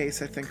this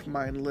case, I think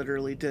mine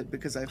literally did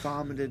because I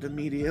vomited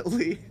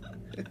immediately.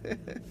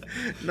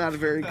 Not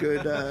very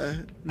good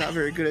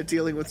at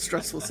dealing with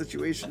stressful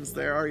situations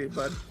there, are you,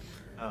 bud?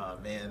 Oh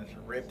man,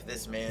 rip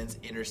this man's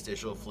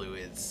interstitial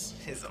fluids.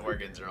 His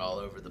organs are all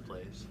over the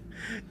place.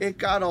 It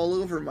got all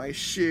over my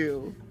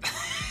shoe.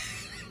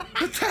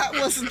 But that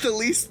wasn't the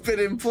least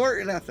bit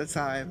important at the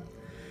time.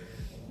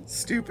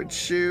 Stupid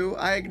shoe.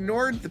 I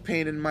ignored the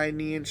pain in my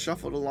knee and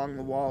shuffled along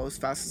the wall as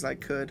fast as I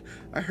could.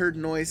 I heard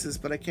noises,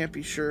 but I can't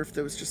be sure if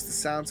there was just the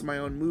sounds of my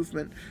own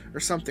movement or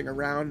something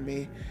around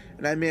me,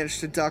 and I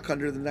managed to duck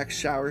under the next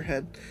shower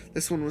head.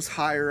 This one was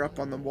higher up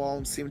on the wall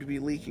and seemed to be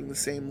leaking the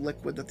same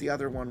liquid that the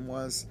other one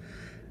was.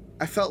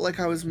 I felt like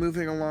I was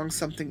moving along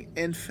something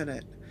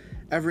infinite.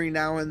 Every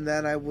now and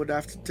then I would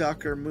have to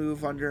duck or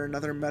move under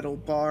another metal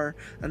bar,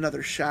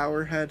 another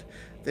shower head.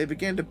 They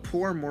began to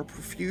pour more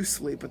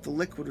profusely, but the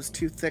liquid was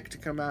too thick to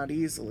come out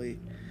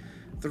easily.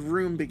 The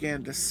room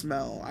began to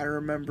smell. I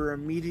remember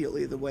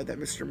immediately the way that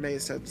Mr.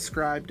 Mays had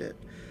described it.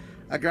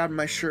 I grabbed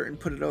my shirt and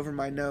put it over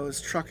my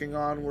nose, trucking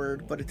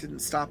onward, but it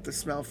didn't stop the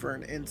smell for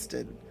an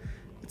instant.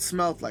 It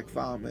smelled like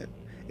vomit.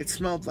 It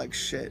smelled like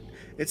shit.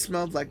 It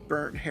smelled like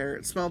burnt hair.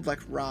 It smelled like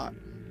rot.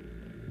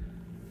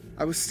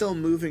 I was still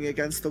moving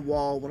against the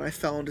wall when I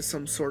fell into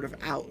some sort of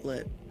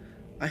outlet.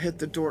 I hit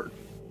the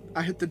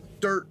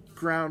dirt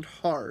ground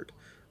hard,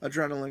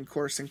 adrenaline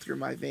coursing through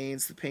my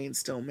veins. The pain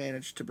still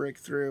managed to break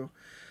through.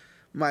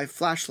 My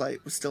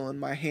flashlight was still in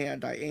my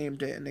hand. I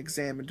aimed it and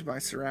examined my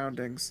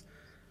surroundings.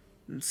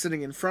 And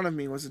sitting in front of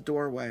me was a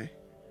doorway.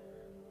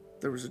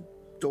 There was a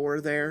door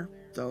there,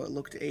 though it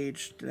looked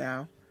aged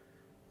now.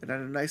 It had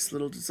a nice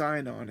little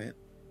design on it,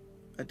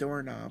 a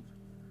doorknob,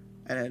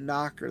 and a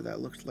knocker that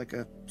looked like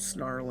a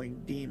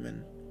snarling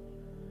demon.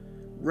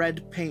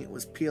 Red paint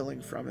was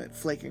peeling from it,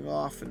 flaking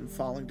off and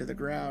falling to the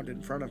ground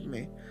in front of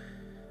me.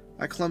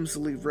 I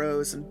clumsily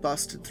rose and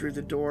busted through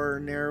the door,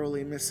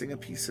 narrowly missing a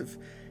piece of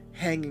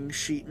hanging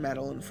sheet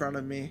metal in front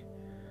of me.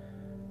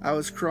 I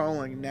was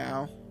crawling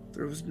now.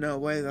 There was no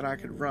way that I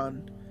could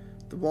run.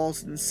 The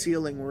walls and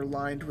ceiling were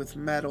lined with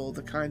metal,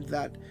 the kind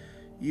that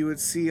you would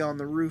see on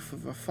the roof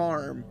of a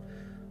farm.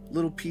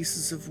 Little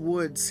pieces of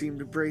wood seemed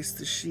to brace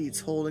the sheets,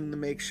 holding the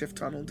makeshift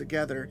tunnel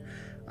together.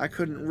 I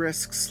couldn't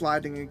risk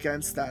sliding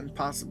against that and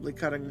possibly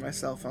cutting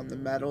myself on the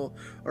metal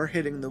or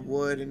hitting the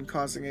wood and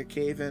causing a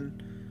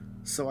cave-in,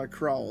 so I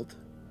crawled.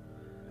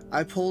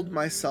 I pulled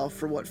myself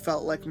for what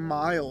felt like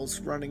miles,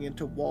 running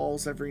into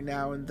walls every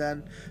now and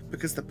then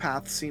because the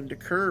path seemed to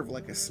curve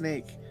like a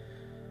snake.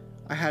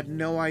 I had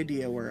no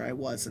idea where I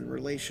was in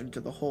relation to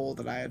the hole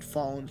that I had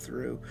fallen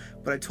through,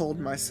 but I told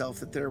myself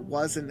that there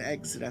was an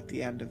exit at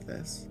the end of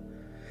this.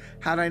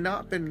 Had I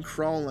not been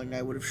crawling,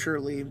 I would have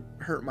surely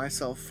hurt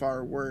myself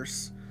far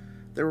worse.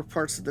 There were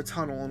parts of the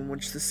tunnel in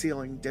which the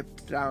ceiling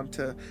dipped down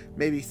to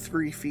maybe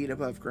 3 feet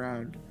above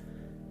ground.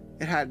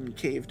 It hadn't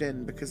caved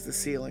in because the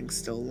ceiling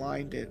still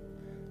lined it.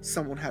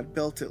 Someone had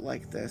built it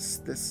like this.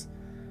 This,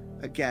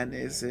 again,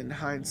 is in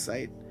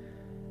hindsight.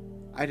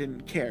 I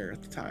didn't care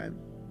at the time.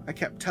 I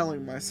kept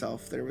telling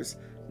myself there was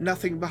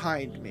nothing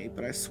behind me,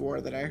 but I swore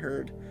that I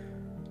heard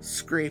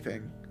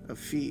scraping of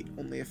feet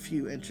only a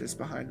few inches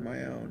behind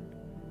my own.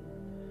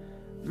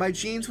 My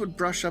jeans would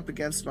brush up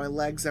against my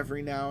legs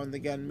every now and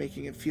again,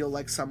 making it feel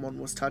like someone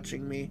was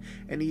touching me,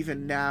 and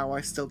even now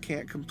I still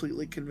can't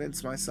completely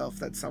convince myself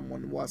that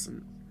someone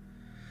wasn't.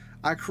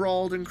 I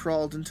crawled and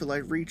crawled until I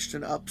reached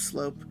an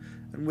upslope,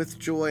 and with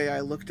joy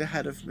I looked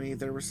ahead of me.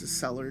 There was a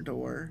cellar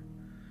door.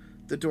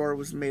 The door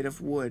was made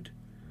of wood.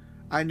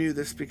 I knew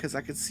this because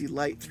I could see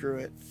light through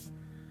it.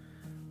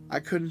 I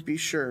couldn't be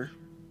sure,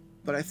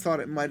 but I thought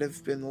it might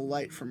have been the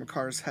light from a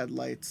car's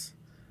headlights.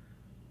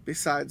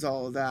 Besides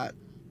all of that,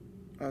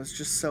 I was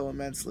just so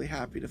immensely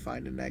happy to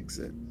find an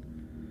exit.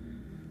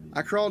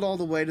 I crawled all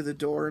the way to the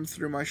door and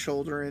threw my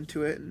shoulder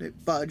into it, and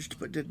it budged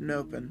but didn't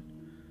open.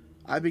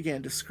 I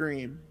began to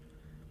scream,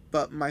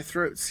 but my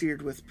throat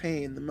seared with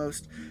pain. The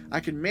most I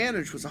could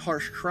manage was a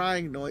harsh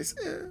crying noise.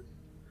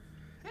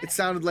 It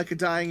sounded like a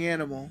dying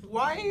animal.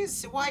 Why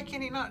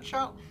can he not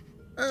shout?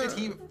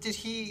 Did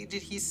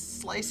he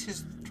slice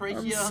his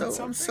trachea on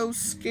something? I'm so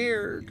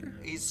scared.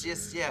 He's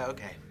just, yeah,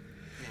 okay.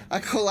 I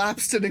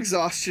collapsed in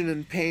exhaustion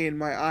and pain,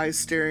 my eyes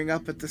staring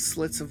up at the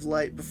slits of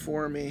light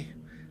before me.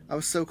 I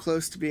was so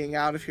close to being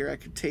out of here I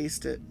could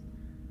taste it.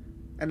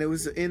 And it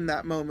was in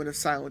that moment of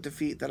silent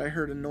defeat that I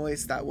heard a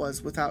noise that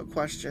was, without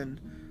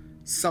question,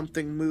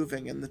 something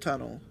moving in the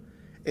tunnel.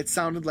 It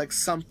sounded like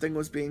something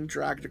was being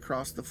dragged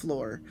across the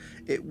floor.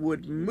 It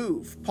would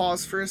move,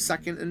 pause for a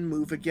second, and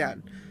move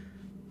again.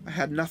 I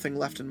had nothing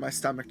left in my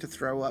stomach to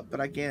throw up,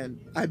 but I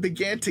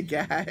began to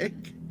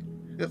gag.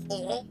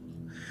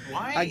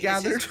 Why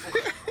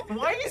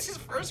is his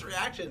first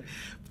reaction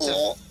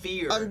to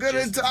fear? I'm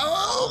gonna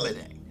die.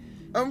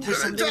 I'm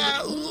gonna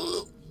die.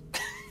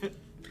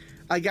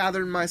 I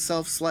gathered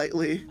myself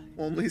slightly,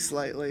 only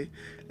slightly,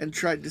 and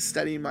tried to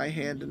steady my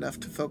hand enough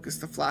to focus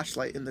the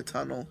flashlight in the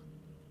tunnel.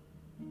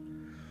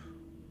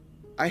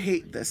 I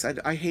hate this.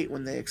 I hate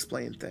when they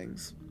explain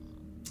things.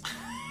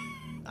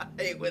 I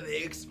hate when they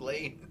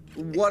explain.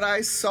 What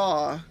I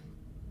saw,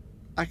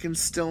 I can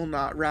still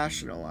not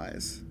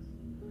rationalize.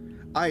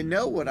 I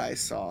know what I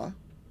saw,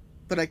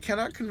 but I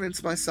cannot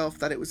convince myself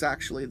that it was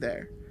actually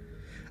there.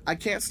 I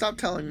can't stop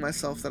telling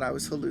myself that I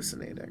was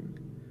hallucinating.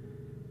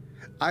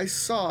 I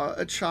saw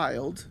a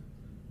child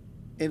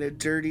in a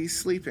dirty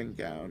sleeping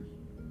gown.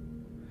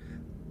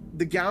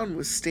 The gown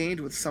was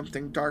stained with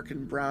something dark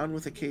and brown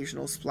with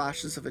occasional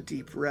splashes of a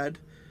deep red,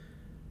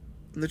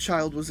 and the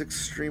child was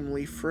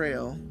extremely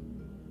frail,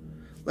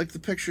 like the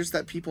pictures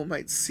that people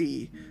might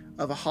see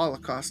of a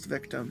Holocaust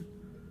victim.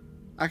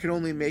 I could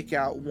only make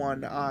out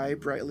one eye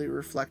brightly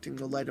reflecting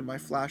the light of my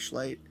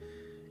flashlight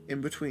in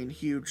between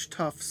huge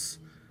tufts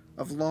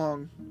of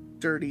long,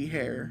 dirty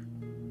hair.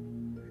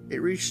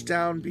 It reached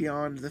down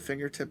beyond the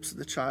fingertips of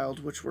the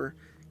child, which were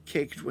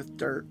caked with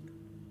dirt.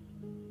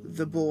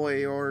 The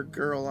boy or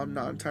girl, I'm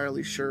not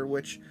entirely sure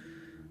which,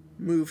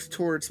 moved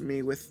towards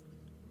me with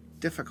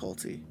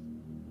difficulty.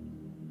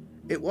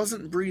 It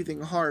wasn't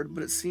breathing hard,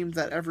 but it seemed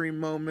that every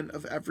moment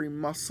of every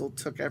muscle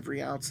took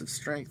every ounce of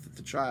strength that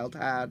the child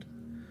had.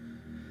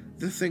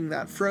 The thing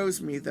that froze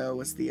me, though,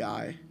 was the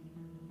eye.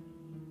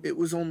 It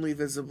was only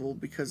visible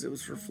because it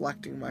was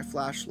reflecting my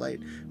flashlight,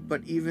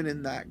 but even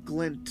in that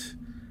glint,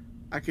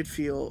 I could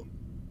feel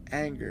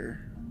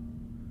anger,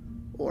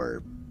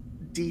 or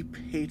deep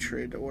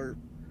hatred, or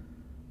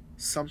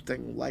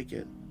something like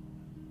it.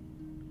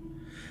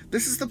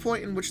 This is the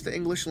point in which the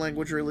English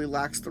language really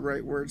lacks the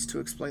right words to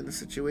explain the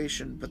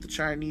situation, but the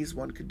Chinese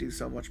one could do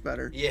so much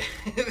better. Yeah,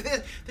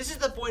 this is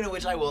the point at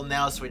which I will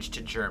now switch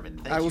to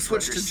German. I will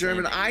switch to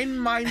German. Ein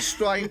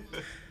Meilenstein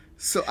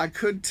So I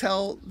could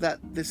tell that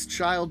this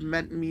child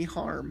meant me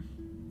harm.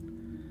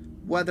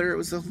 Whether it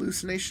was a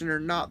hallucination or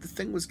not, the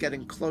thing was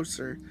getting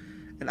closer,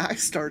 and I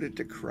started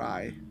to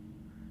cry.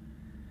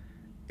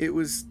 It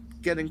was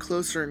getting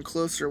closer and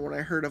closer when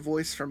I heard a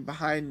voice from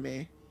behind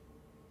me.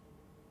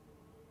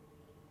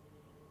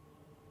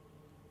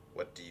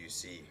 What do you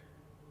see?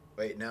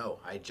 Wait, no,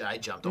 I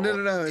jumped all.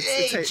 No.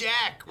 Hey,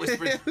 Jack!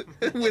 Whispered.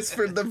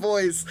 Whispered the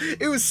voice.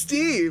 It was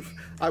Steve!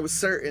 I was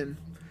certain.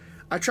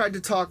 I tried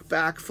to talk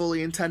back,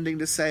 fully intending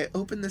to say,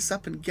 open this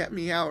up and get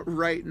me out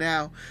right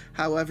now.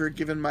 However,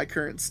 given my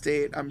current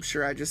state, I'm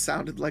sure I just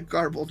sounded like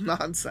garbled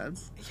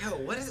nonsense. Yo,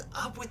 what is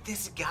up with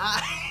this guy?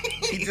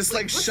 He just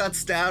like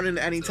shuts down in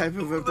any type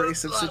of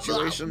abrasive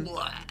situation.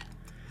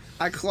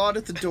 I clawed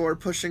at the door,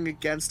 pushing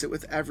against it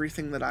with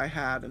everything that I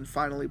had, and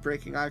finally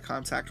breaking eye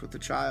contact with the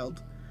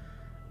child.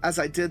 As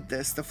I did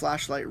this, the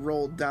flashlight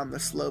rolled down the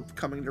slope,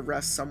 coming to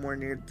rest somewhere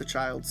near the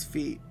child's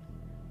feet.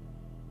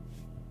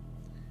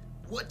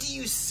 What do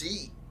you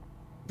see?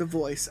 The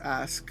voice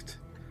asked.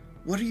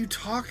 What are you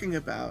talking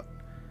about?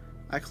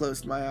 I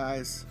closed my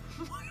eyes.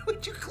 Why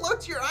would you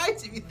close your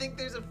eyes if you think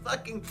there's a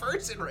fucking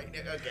person right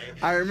now? Okay.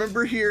 I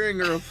remember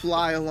hearing a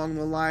reply along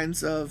the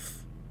lines of,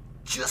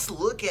 just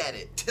look at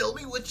it. Tell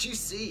me what you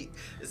see.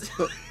 Is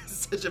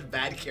such a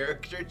bad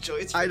character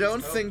choice. I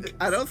don't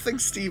think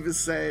Steve is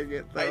saying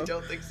it, though. I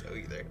don't think so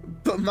either.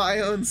 But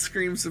my own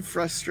screams of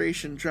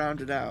frustration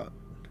drowned it out.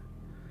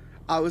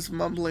 I was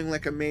mumbling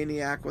like a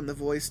maniac when the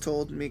voice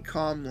told me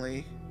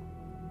calmly,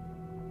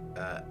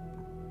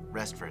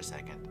 rest for a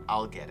second.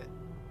 I'll get it.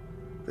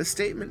 The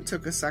statement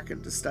took a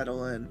second to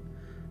settle in,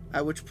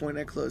 at which point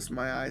I closed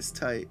my eyes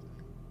tight.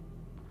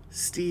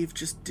 Steve,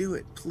 just do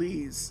it,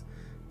 please.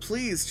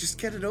 Please, just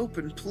get it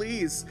open,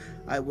 please,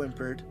 I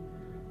whimpered.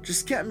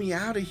 Just get me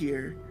out of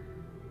here.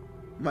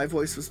 My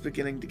voice was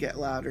beginning to get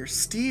louder.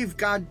 Steve,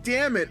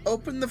 goddammit,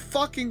 open the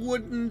fucking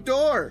wooden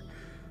door!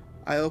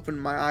 I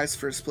opened my eyes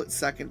for a split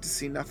second to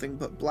see nothing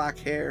but black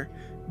hair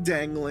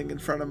dangling in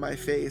front of my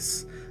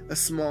face, a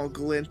small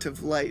glint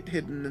of light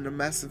hidden in a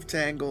mess of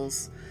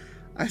tangles.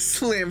 I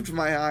slammed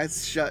my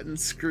eyes shut and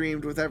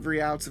screamed with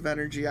every ounce of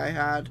energy I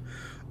had,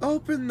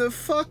 open the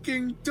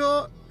fucking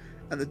door!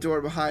 And the door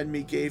behind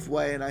me gave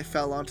way and I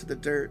fell onto the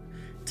dirt,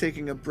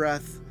 taking a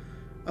breath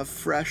of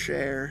fresh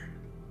air.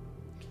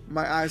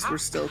 My eyes were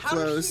still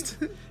closed.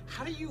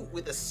 How do you,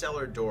 with a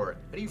cellar door,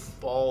 how do you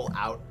fall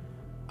out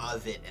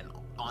of it and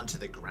onto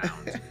the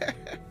ground?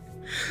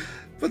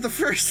 But the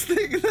first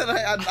thing that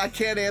I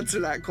can't answer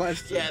that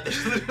question. Yeah,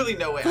 there's literally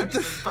no way.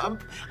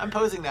 I'm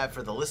posing that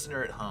for the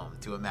listener at home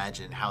to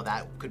imagine how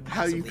that could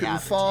possibly happen. How you can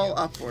fall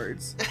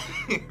upwards.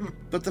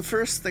 But the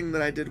first thing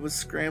that I did was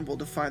scramble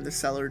to find the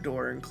cellar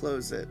door and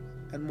close it.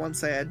 And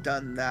once I had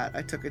done that,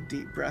 I took a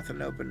deep breath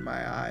and opened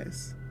my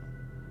eyes.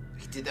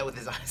 He did that with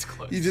his eyes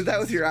closed. You did that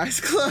with your eyes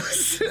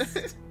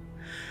closed?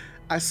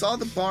 I saw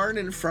the barn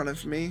in front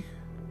of me,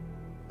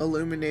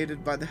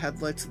 illuminated by the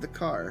headlights of the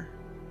car.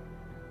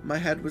 My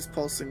head was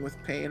pulsing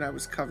with pain. I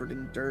was covered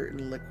in dirt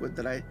and liquid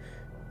that I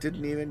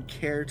didn't even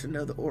care to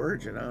know the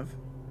origin of.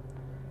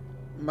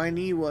 My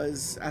knee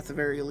was, at the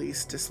very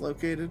least,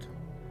 dislocated.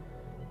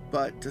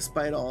 But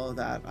despite all of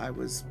that, I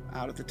was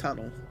out of the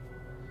tunnel.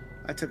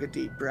 I took a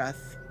deep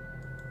breath,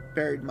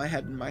 buried my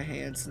head in my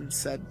hands, and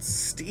said,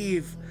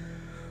 Steve,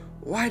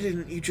 why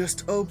didn't you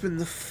just open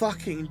the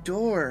fucking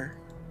door?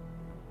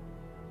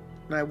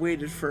 And I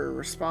waited for a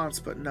response,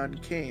 but none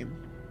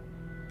came.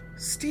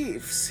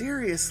 Steve,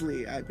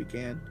 seriously, I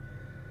began.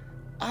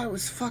 I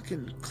was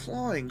fucking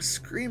clawing,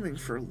 screaming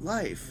for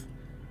life,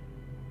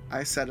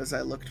 I said as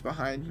I looked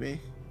behind me.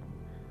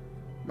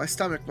 My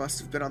stomach must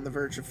have been on the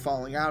verge of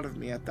falling out of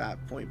me at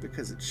that point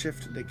because it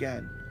shifted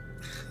again.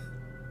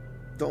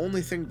 The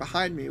only thing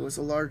behind me was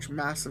a large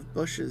mass of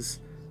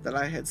bushes that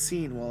I had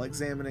seen while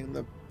examining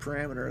the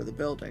perimeter of the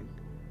building.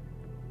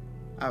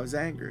 I was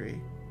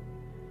angry.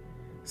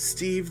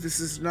 Steve, this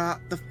is not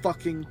the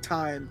fucking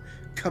time.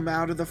 Come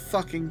out of the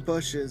fucking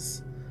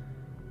bushes.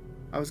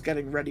 I was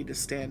getting ready to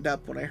stand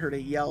up when I heard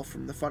a yell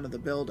from the front of the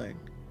building.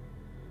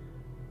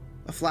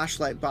 A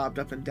flashlight bobbed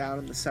up and down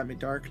in the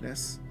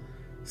semi-darkness.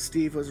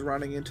 Steve was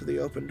running into the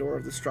open door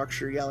of the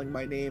structure, yelling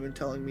my name and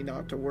telling me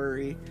not to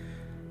worry.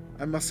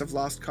 I must have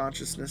lost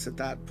consciousness at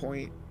that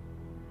point.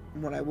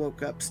 When I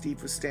woke up,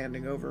 Steve was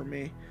standing over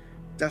me,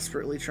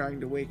 desperately trying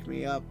to wake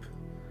me up.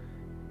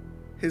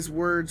 His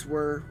words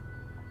were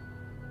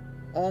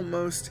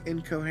almost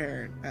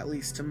incoherent, at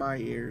least to my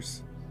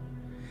ears.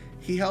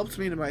 He helped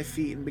me to my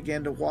feet and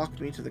began to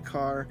walk me to the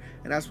car,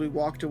 and as we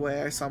walked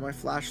away, I saw my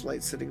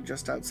flashlight sitting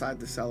just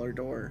outside the cellar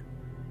door.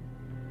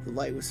 The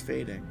light was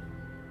fading.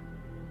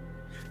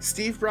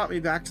 Steve brought me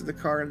back to the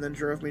car and then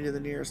drove me to the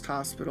nearest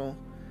hospital.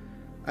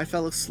 I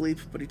fell asleep,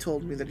 but he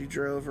told me that he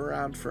drove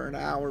around for an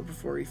hour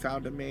before he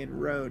found a main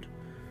road.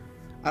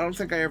 I don't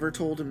think I ever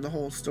told him the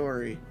whole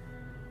story.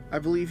 I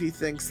believe he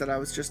thinks that I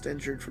was just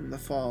injured from the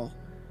fall.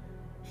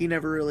 He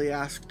never really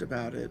asked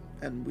about it,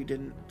 and we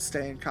didn't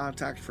stay in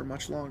contact for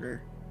much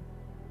longer.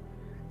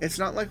 It's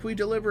not like we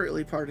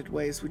deliberately parted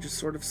ways, we just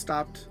sort of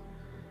stopped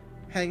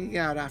hanging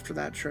out after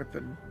that trip,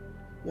 and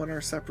went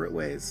our separate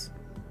ways.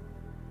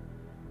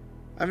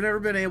 I've never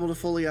been able to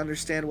fully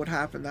understand what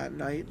happened that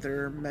night.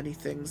 There are many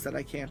things that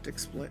I can't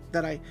explain,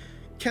 that I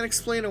can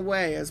explain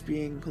away as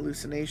being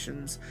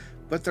hallucinations,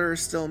 but there are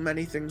still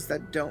many things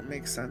that don't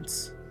make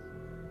sense.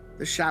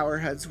 The shower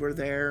heads were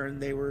there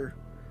and they were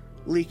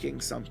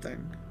leaking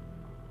something.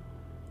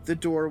 The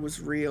door was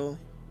real.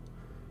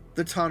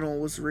 The tunnel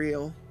was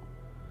real.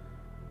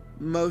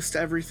 Most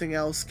everything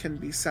else can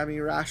be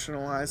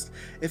semi-rationalized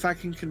if I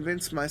can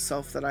convince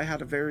myself that I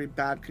had a very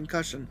bad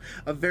concussion.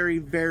 A very,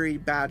 very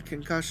bad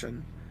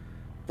concussion.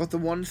 But the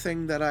one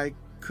thing that I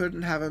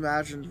couldn't have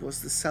imagined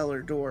was the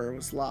cellar door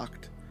was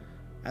locked.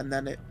 And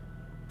then it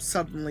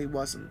suddenly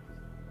wasn't.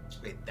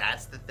 Wait,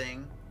 that's the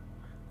thing?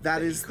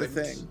 That you is the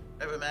couldn't thing.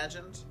 have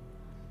imagined?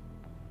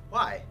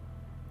 Why?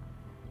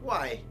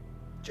 Why,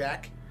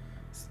 Jack?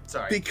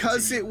 Sorry.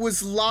 Because continue. it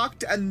was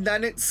locked and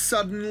then it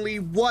suddenly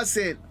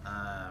wasn't.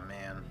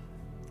 Man.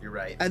 You're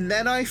right. And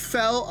then I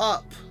fell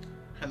up.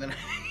 And then...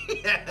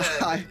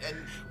 yeah, and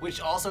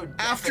which also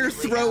After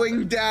definitely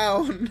throwing happened.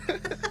 down.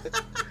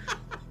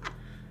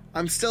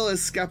 I'm still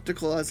as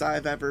skeptical as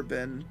I've ever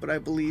been, but I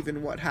believe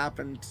in what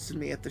happened to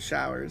me at the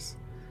showers.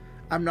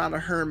 I'm not a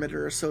hermit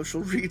or a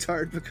social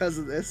retard because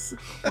of this.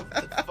 What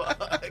the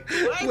fuck?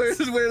 What?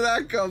 Where'd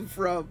that come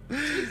from?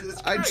 Jesus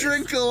I Christ.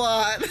 drink a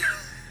lot.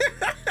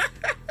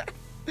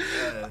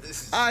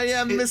 This is I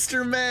am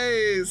Mr.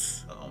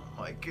 Maze. Oh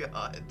my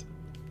god.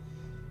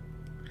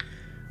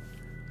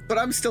 But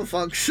I'm still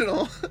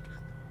functional.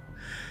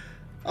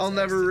 I'll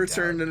never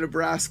return to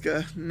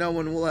Nebraska. No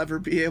one will ever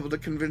be able to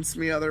convince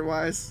me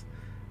otherwise.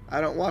 I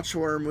don't watch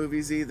horror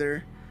movies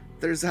either.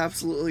 There's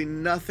absolutely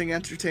nothing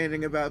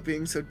entertaining about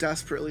being so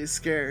desperately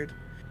scared.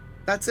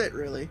 That's it,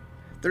 really.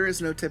 There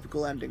is no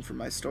typical ending for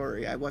my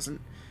story. I wasn't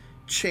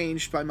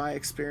changed by my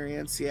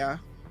experience, yeah.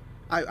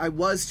 I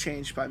was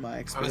changed by my I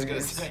experience. was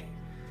gonna say.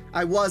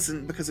 I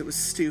wasn't because it was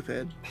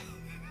stupid.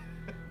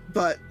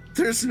 But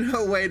there's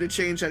no way to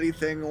change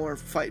anything or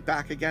fight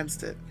back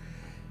against it.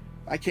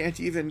 I can't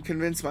even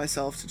convince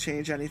myself to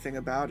change anything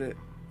about it.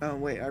 Oh,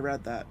 wait, I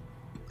read that.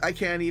 I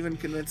can't even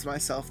convince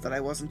myself that I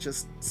wasn't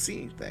just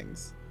seeing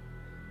things.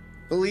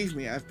 Believe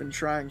me, I've been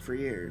trying for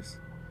years.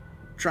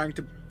 Trying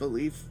to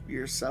believe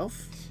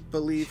yourself?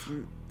 Believe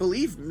me.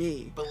 Believe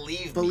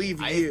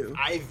you.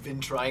 I've been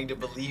trying to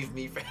believe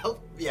me for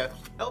help. Yeah,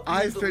 help me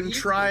I've been believe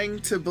trying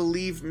me. to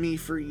believe me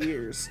for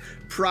years.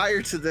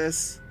 Prior to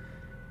this,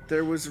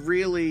 there was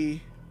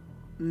really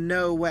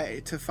no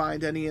way to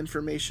find any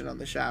information on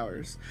the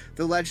showers.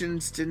 The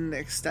legends didn't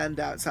extend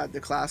outside the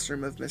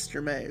classroom of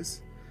Mr.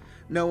 Maze.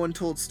 No one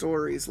told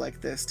stories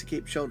like this to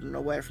keep children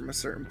away from a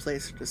certain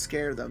place or to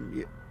scare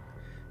them.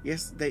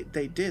 Yes, they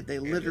did. They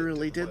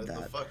literally did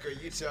that. What the fuck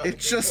are you talking It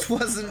just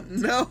wasn't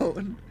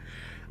known.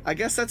 I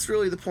guess that's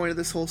really the point of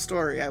this whole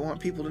story. I want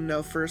people to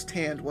know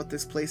firsthand what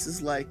this place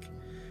is like.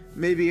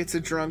 Maybe it's a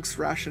drunk's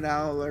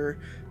rationale or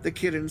the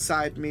kid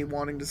inside me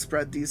wanting to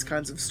spread these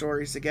kinds of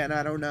stories again.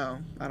 I don't know.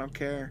 I don't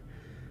care.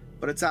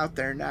 But it's out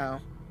there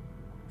now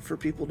for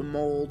people to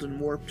mold and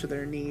warp to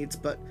their needs.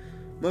 But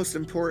most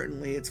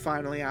importantly, it's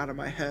finally out of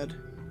my head.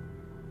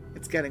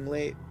 It's getting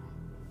late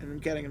and I'm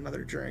getting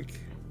another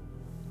drink.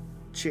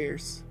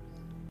 Cheers.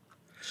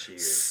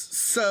 Cheers.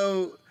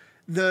 So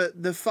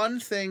the fun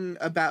thing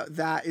about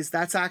that is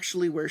that's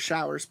actually where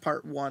Showers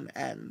Part 1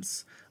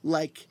 ends.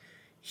 Like,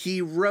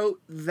 he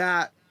wrote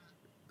that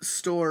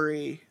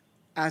story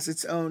as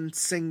its own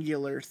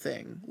singular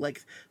thing.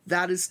 Like,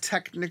 that is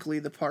technically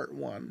the Part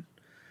 1.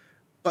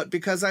 But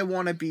because I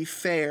want to be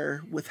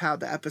fair with how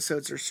the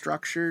episodes are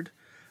structured,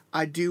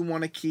 I do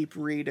want to keep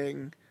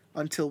reading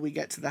until we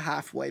get to the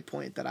halfway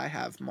point that I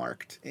have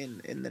marked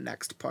in the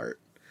next part.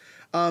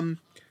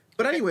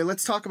 But anyway,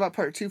 let's talk about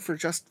part 2 for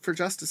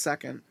just a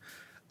second.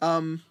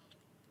 I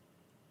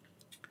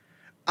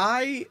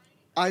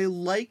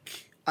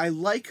like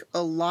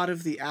a lot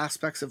of the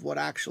aspects of what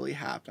actually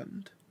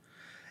happened.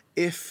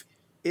 If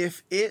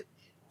it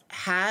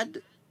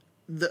had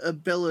the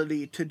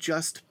ability to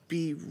just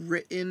be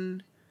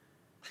written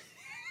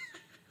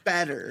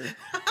better,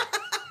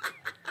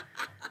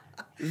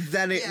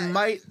 then it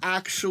might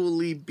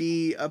actually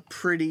be a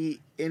pretty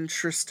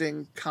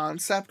interesting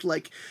concept.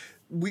 Like,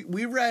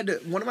 we read,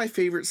 one of my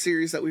favorite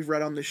series that we've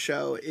read on the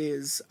show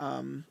is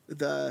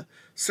the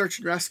search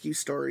and rescue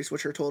stories,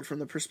 which are told from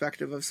the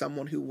perspective of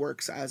someone who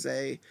works as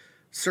a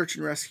search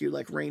and rescue,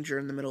 like, ranger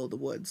in the middle of the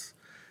woods.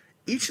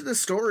 Each of the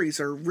stories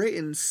are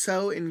written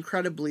so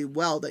incredibly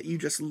well that you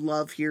just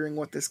love hearing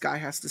what this guy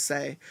has to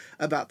say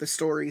about the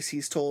stories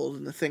he's told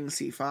and the things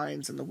he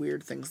finds and the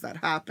weird things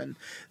that happen,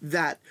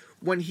 that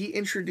when he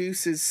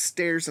introduces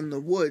stairs in the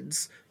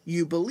woods,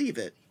 you believe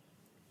it.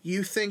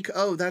 You think,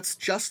 oh, that's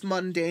just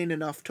mundane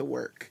enough to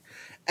work.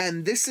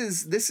 And this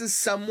is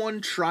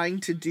someone trying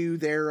to do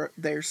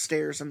their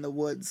stairs in the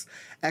woods,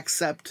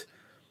 except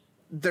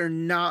they're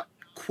not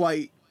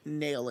quite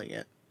nailing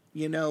it.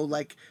 You know,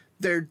 like,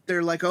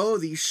 they're like, oh,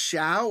 these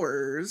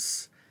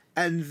showers,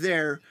 and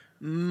there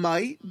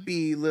might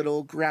be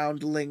little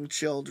groundling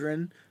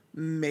children,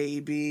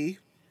 maybe.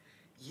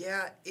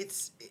 Yeah,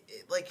 it's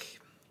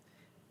like,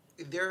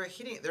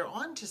 they're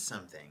onto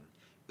something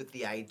with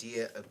the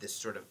idea of this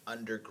sort of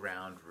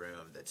underground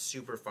room that's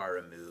super far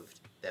removed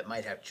that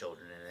might have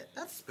children in it.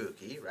 That's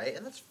spooky, right?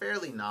 And that's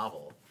fairly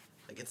novel.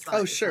 Like it's not.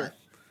 Oh, it's sure. not-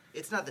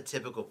 It's not the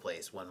typical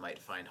place one might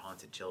find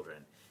haunted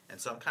children,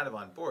 and so I'm kind of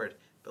on board.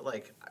 But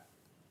like,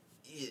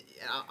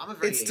 I'm a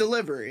very It's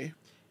delivery.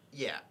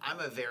 Yeah, I'm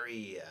a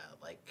very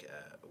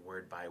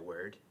word by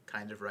word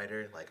kind of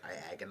writer. Like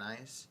I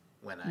agonize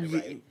when I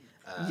write.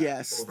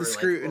 Yes, the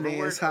scrutiny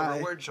is high.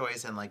 Over word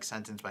choice and like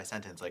sentence by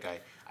sentence. Like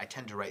I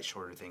tend to write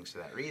shorter things for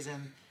that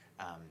reason,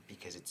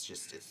 because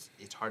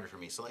it's harder for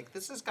me. So like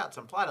this has got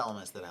some plot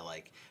elements that I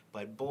like,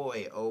 but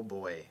boy, oh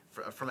boy,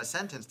 from a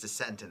sentence to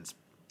sentence.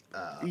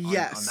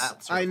 Yes, on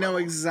that sort I of know level.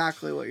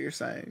 exactly what you're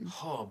saying.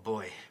 Oh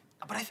boy,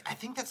 but I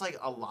think that's like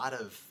a lot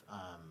of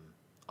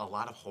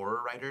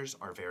horror writers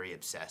are very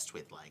obsessed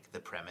with like the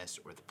premise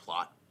or the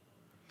plot,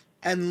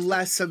 And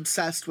less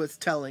obsessed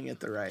with telling it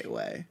the right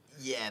way.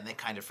 yeah, and they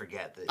kind of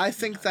forget that. I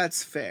think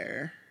that's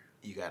fair.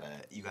 you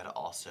gotta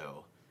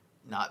also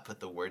not put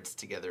the words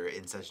together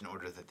in such an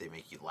order that they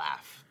make you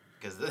laugh,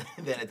 because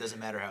then it doesn't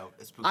matter how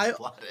spooky the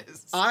plot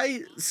is.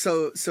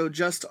 So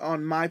just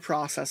on my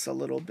process a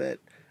little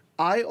bit,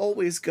 I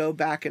always go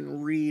back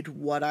and read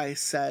what I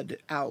said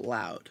out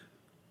loud.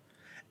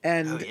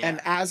 And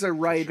and as a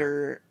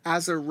writer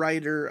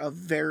of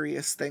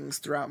various things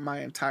throughout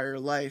my entire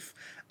life,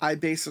 I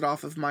base it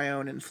off of my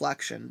own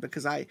inflection,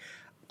 because I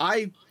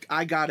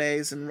got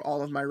A's in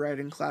all of my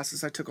writing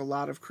classes. I took a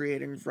lot of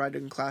creative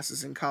writing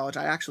classes in college.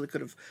 I actually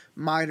could have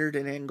minored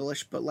in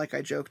English, but like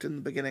I joked in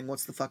the beginning,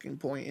 what's the fucking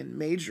point in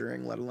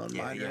majoring, let alone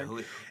minoring? Yeah, who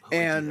would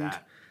and do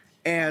that?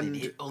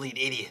 and Only an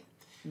idiot.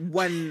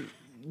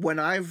 when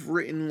I've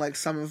written like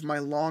some of my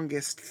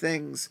longest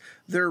things,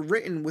 they're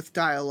written with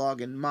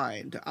dialogue in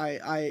mind.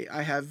 I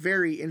have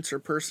very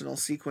interpersonal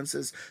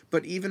sequences,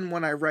 but even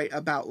when I write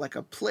about like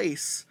a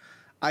place,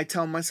 I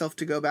tell myself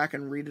to go back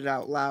and read it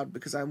out loud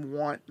because I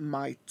want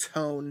my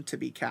tone to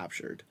be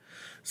captured.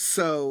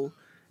 So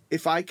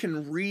if I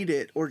can read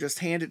it or just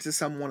hand it to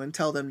someone and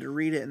tell them to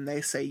read it and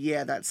they say,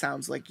 yeah, that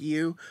sounds like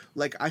you,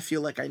 like I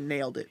feel like I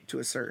nailed it to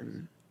a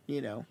certain,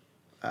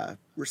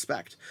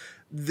 respect.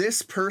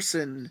 This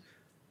person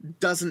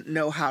doesn't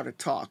know how to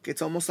talk.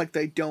 It's almost like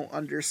they don't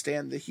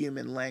understand the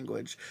human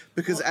language,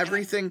 because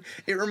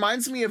it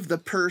reminds me of the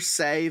per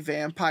se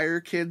vampire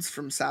kids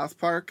from South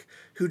Park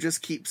who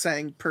just keep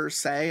saying per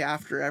se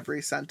after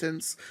every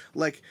sentence.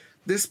 Like,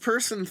 this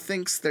person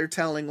thinks they're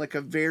telling like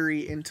a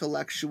very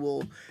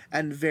intellectual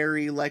and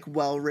very like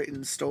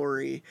well-written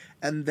story,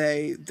 and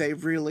they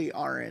really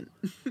aren't.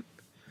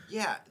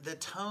 Yeah, the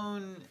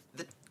tone,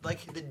 the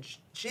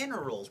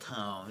general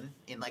tone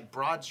in like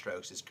broad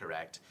strokes is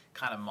correct,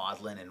 kind of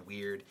maudlin and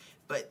weird,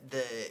 but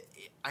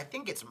I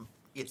think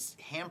it's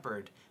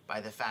hampered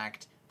by the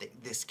fact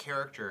that this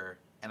character,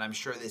 and I'm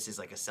sure this is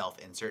like a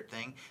self-insert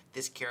thing,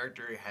 this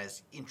character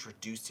has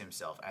introduced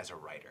himself as a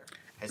writer.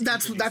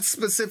 That's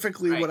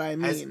specifically what I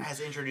mean.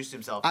 Has introduced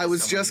himself. I as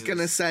was someone just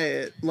gonna say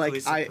it. Like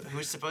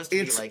who's supposed to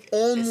it's be like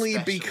only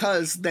especially-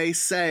 because they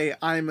say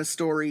I'm a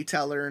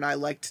storyteller and I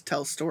like to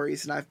tell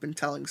stories and I've been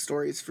telling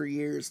stories for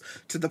years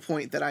to the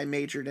point that I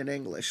majored in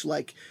English.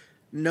 Like,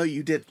 no,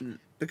 you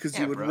didn't, because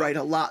you would write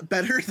a lot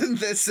better than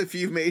this if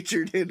you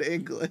majored in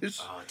English.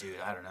 Oh, dude,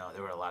 I don't know.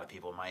 There were a lot of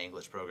people in my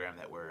English program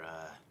that were.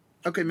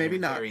 Okay, maybe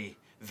not. Very,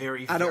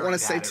 very. I don't want to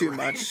say too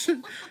much.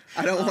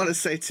 I don't want to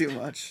say too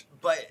much.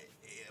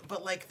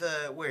 But like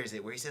where is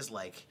it? Where he says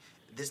like,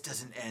 this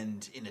doesn't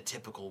end in a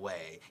typical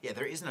way. Yeah,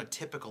 there is no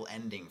typical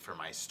ending for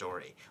my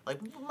story.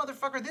 Like,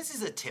 motherfucker, this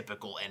is a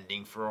typical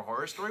ending for a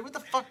horror story. What the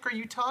fuck are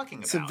you talking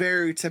about? It's a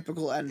very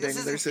typical ending. This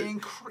is There's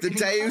the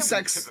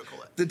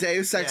the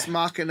Deus Ex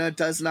Machina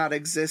does not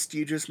exist.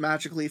 You just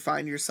magically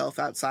find yourself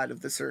outside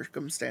of the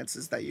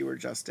circumstances that you were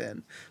just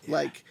in. Yeah.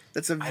 Like,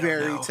 that's a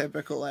very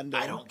typical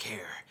ending. I don't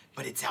care,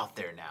 but it's out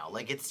there now.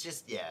 Like, it's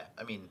just,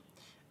 I mean,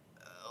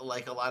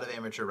 like a lot of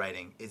amateur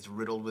writing, is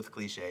riddled with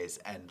cliches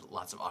and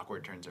lots of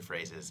awkward turns of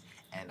phrases,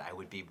 and I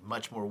would be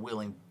much more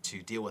willing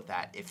to deal with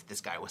that if this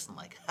guy wasn't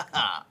like,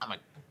 haha, I'm a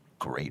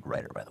great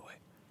writer, by the way.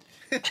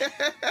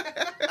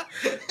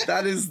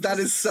 That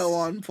is so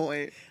on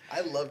point.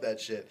 I love that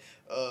shit.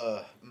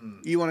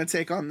 You want to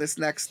take on this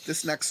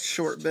next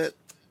short bit?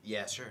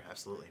 Yeah, sure,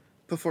 absolutely.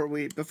 Before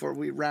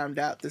we round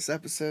out this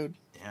episode.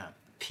 Yeah,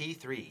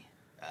 P3.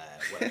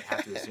 What I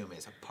have to assume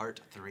is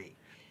part 3.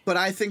 But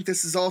I think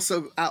this is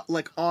also out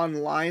like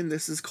online.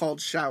 This is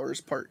called Showers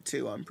Part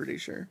 2, I'm pretty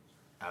sure.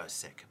 I was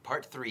sick.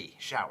 Part 3,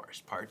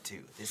 Showers, Part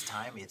 2. This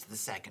time it's the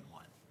second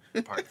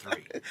one. Part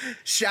 3.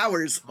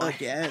 Showers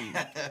again.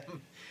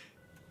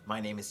 My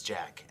name is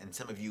Jack, and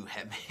some of you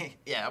have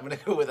yeah, I'm gonna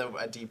go with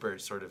a deeper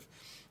sort of.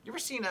 You ever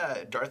seen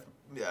Garth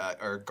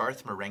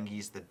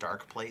Marenghi's The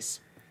Dark Place?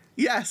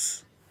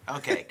 Yes.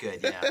 Okay,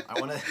 good. Yeah, I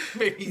want to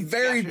maybe.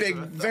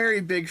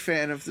 Very big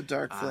fan of The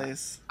Dark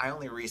Place. I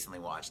only recently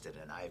watched it,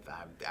 and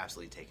I'm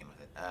absolutely taken with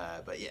it.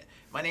 But yeah,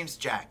 my name's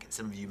Jack, and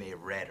some of you may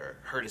have read or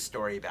heard a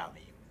story about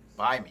me,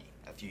 by me,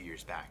 a few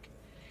years back.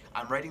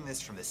 I'm writing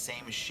this from the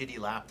same shitty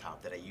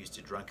laptop that I used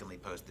to drunkenly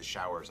post the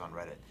showers on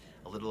Reddit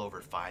a little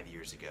over 5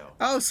 years ago.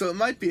 Oh, so it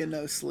might be a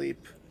no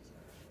sleep.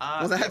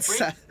 Well, that's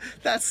sad.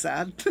 That's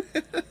sad.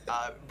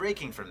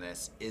 Breaking from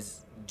this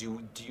is,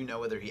 do you know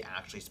whether he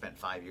actually spent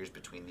 5 years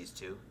between these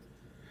two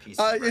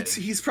pieces?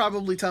 He's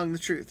probably telling the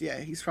truth. Yeah,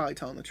 he's probably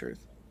telling the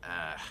truth.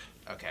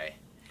 Okay.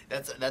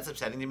 That's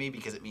upsetting to me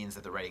because it means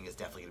that the writing is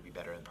definitely going to be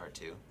better in part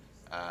 2.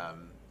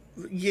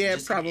 Yeah,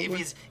 probably.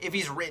 If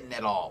he's written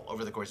at all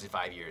over the course of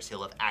 5 years,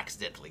 he'll have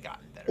accidentally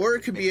gotten better. Or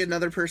it could be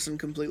another person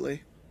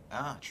completely.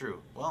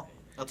 True. Well,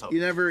 let's hope.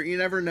 You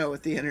never know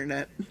with the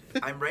internet.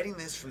 I'm writing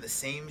this from the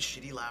same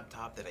shitty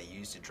laptop that I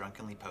used to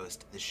drunkenly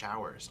post the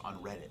showers on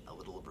Reddit a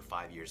little over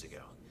 5 years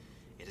ago.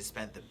 It has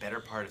spent the better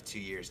part of 2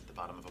 years at the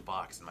bottom of a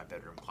box in my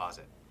bedroom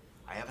closet.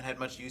 I haven't had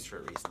much use for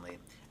it recently,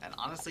 and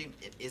honestly,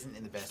 it isn't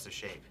in the best of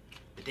shape.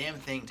 The damn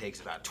thing takes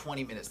about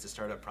 20 minutes to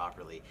start up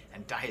properly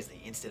and dies the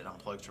instant it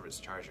unplugs from its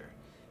charger.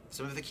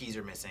 Some of the keys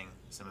are missing,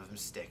 some of them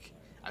stick.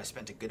 I've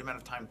spent a good amount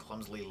of time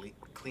clumsily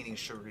cleaning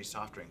sugary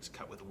soft drinks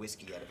cut with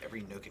whiskey out of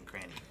every nook and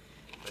cranny.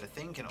 But a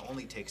thing can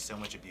only take so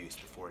much abuse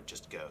before it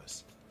just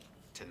goes.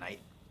 Tonight,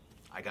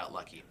 I got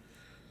lucky.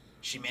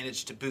 She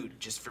managed to boot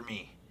just for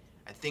me.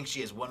 I think she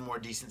has one more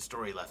decent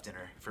story left in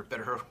her, for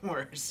better or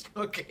worse.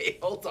 Okay,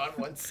 hold on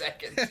 1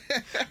 second.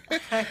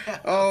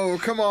 Oh,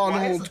 come on,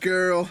 old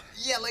girl.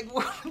 Yeah, like,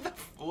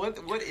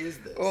 what is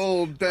this?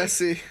 Old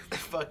Bessie.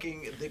 Like,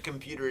 the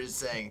computer is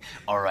saying,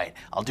 all right,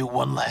 I'll do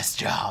one last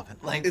job.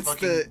 Like,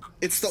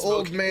 it's the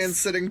old man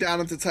sitting down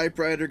at the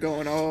typewriter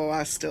going, oh,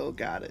 I still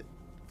got it.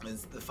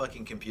 The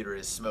fucking computer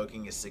is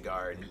smoking a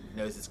cigar and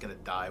knows it's gonna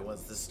die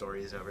once the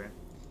story is over.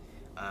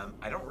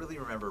 I don't really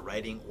remember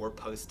writing or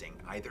posting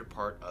either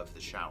part of the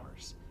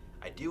showers.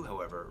 I do,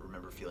 however,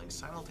 remember feeling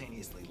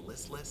simultaneously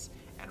listless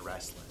and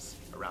restless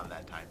around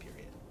that time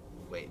period.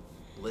 Wait,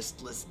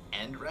 listless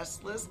and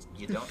restless?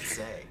 You don't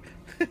say.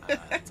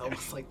 It's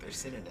almost like they're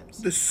synonyms.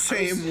 The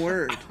same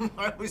word.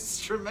 I was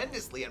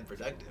tremendously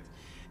unproductive,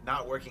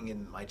 not working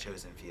in my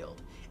chosen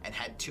field, and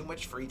had too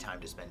much free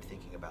time to spend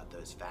thinking about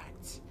those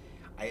facts.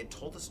 I had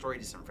told the story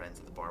to some friends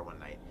at the bar one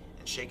night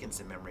and shaken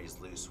some memories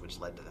loose,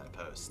 which led to that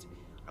post.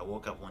 I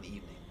woke up one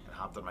evening and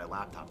hopped on my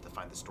laptop to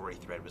find the story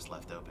thread was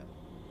left open.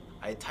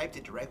 I had typed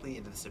it directly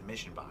into the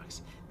submission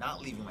box,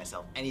 not leaving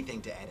myself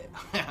anything to edit.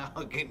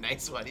 Okay,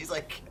 nice one. He's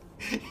like,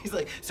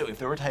 so if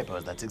there were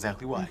typos, that's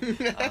exactly why.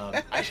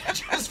 I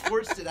just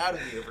forced it out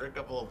of me over a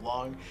couple of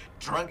long,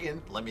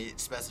 drunken, let me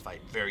specify,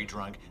 very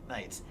drunk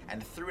nights,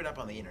 and threw it up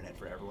on the internet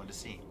for everyone to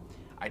see.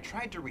 I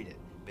tried to read it,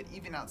 but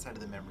even outside of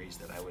the memories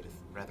that I would have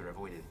rather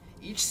avoided,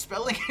 each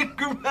spelling and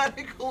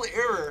grammatical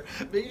error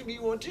made me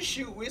want to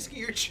shoot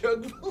whiskey or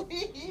chug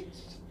bleach.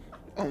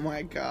 Oh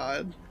my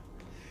god.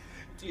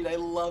 Dude, I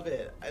love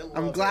it.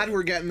 I'm glad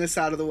we're getting this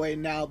out of the way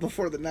now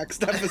before the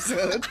next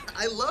episode.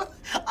 I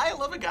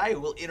love a guy who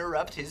will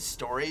interrupt his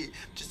story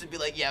just to be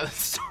like, yeah,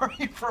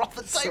 sorry for all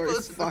the typos.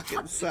 Stories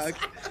fucking suck.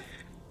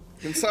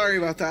 I'm sorry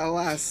about that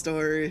last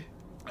story.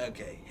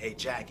 Okay, hey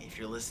Jackie, if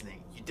you're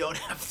listening, you don't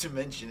have to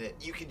mention it.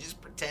 You can just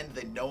pretend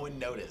that no one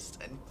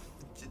noticed, and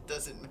it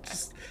doesn't matter.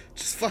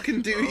 Just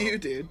fucking do you,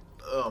 dude.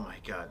 Oh my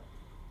god.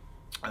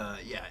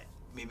 Yeah,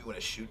 made me want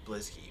to shoot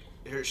Blisky.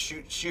 Or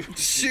shoot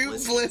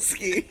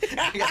Blisky.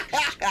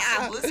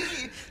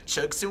 Blisky.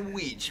 Chug some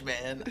weech,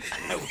 man.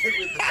 I went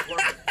with the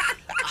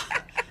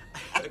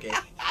former. Okay,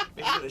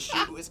 maybe I'm gonna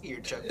shoot whiskey or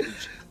chug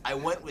weech. I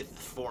went with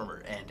the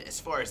former, and as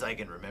far as I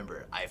can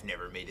remember, I've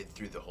never made it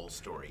through the whole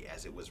story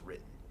as it was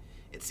written.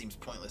 It seems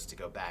pointless to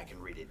go back and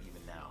read it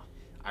even now.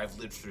 I've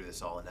lived through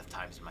this all enough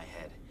times in my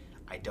head.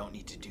 I don't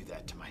need to do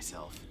that to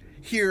myself.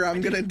 Here, I'm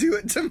gonna do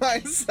it to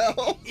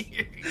myself.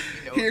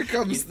 Here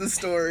comes the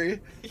story.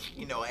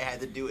 You know, I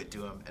had to do it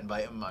to him, and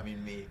by him, I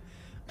mean me.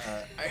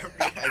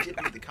 I did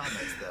read the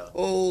comments, though.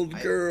 Old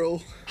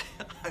girl.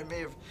 I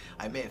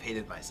may have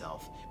hated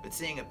myself, but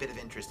seeing a bit of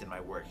interest in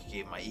my work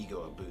gave my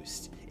ego a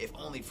boost, if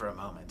only for a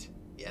moment.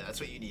 Yeah, that's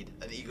what you need,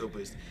 an ego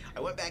boost. I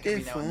went back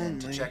every now and then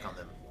to check on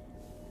them.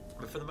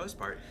 But for the most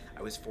part,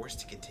 I was forced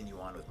to continue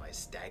on with my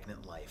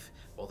stagnant life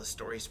while the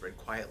story spread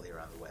quietly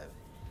around the web.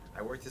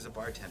 I worked as a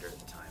bartender at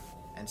the time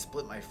and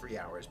split my free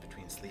hours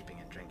between sleeping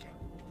and drinking.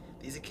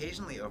 These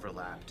occasionally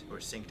overlapped or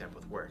synced up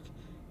with work.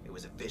 It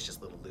was a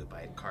vicious little loop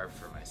I had carved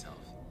for myself.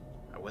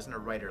 I wasn't a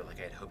writer like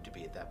I had hoped to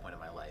be at that point in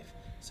my life,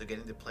 so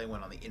getting to play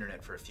one on the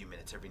internet for a few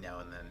minutes every now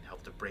and then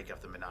helped to break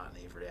up the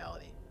monotony of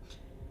reality.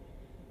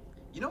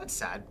 You know what's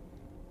sad?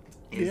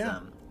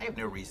 I have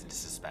no reason to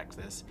suspect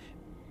this,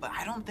 but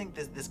I don't think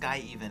this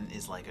guy even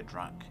is like a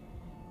drunk.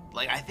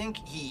 Like, I think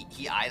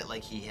he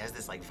has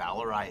this like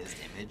valorized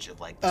image of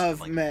like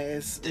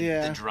Maze,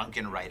 the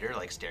drunken writer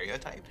like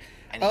stereotype.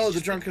 And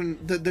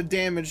the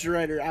damaged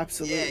writer,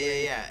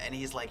 absolutely. Yeah. And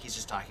he's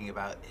just talking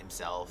about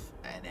himself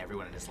and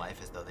everyone in his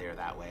life as though they are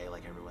that way.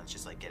 Like everyone's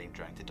just like getting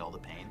drunk to dull the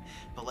pain.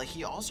 But like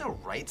he also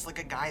writes like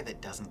a guy that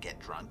doesn't get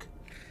drunk.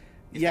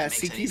 Yes,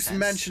 he keeps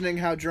mentioning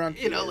how drunk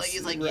he is. Like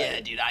he's like,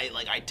 yeah, dude,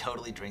 I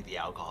totally drink the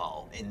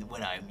alcohol, and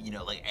when I'm,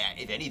 like,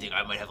 if anything,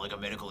 I might have like a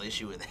medical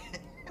issue with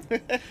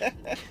it.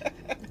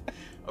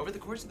 Over the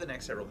course of the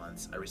next several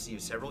months, I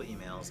received several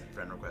emails and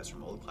friend requests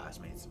from old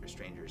classmates or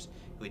strangers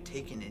who had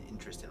taken an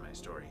interest in my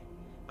story.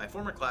 My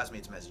former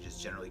classmates' messages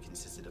generally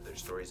consisted of their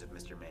stories of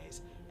Mr.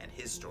 Mays and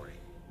his story,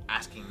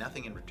 asking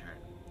nothing in return.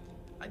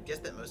 I'd guess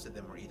that most of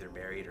them were either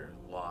married or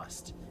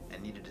lost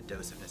and needed a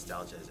dose of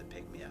nostalgia as a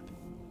pick-me-up.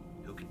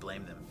 Who could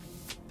blame them?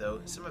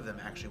 Though some of them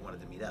actually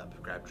wanted to meet up,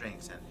 grab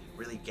drinks, and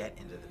really get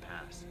into the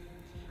past.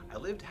 I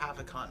lived half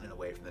a continent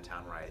away from the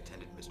town where I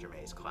attended Mr.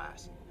 May's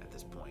class at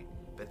this point,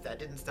 but that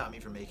didn't stop me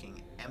from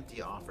making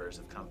empty offers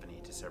of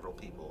company to several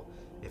people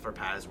if our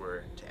paths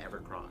were to ever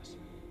cross.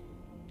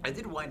 I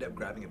did wind up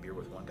grabbing a beer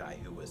with one guy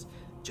who was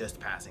just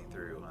passing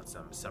through on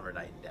some summer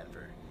night in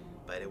Denver,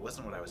 but it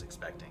wasn't what I was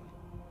expecting.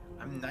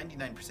 I'm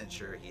 99%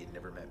 sure he had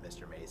never met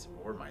Mr. Mays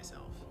or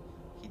myself.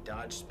 He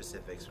dodged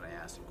specifics when I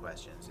asked him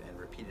questions and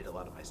repeated a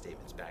lot of my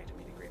statements back to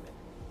me in agreement.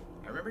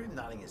 I remember him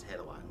nodding his head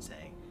a lot and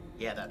saying,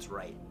 "Yeah, that's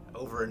right,"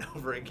 over and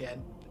over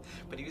again.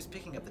 But he was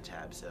picking up the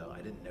tab, so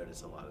I didn't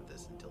notice a lot of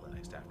this until the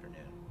next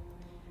afternoon.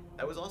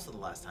 That was also the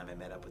last time I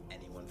met up with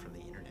anyone from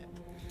the internet.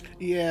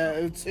 Yeah,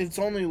 it's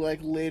only like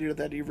later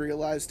that he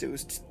realized it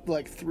was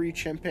like 3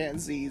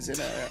 chimpanzees in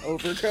an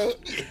overcoat.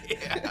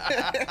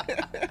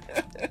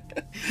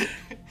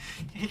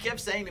 He kept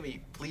saying to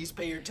me, "Please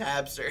pay your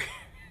tab, sir."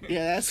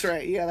 Yeah, that's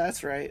right. Yeah,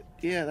 that's right.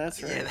 Yeah,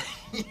 that's right.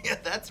 Yeah,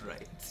 that's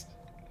right.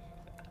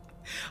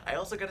 I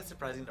also got a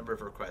surprising number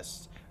of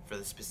requests for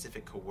the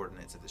specific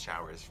coordinates of the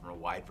showers from a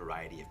wide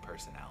variety of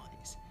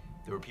personalities.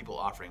 There were people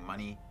offering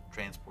money,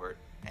 transport,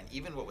 and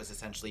even what was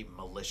essentially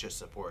malicious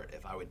support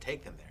if I would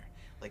take them there,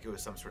 like it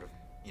was some sort of,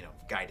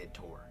 guided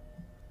tour.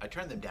 I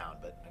turned them down,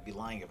 but I'd be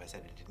lying if I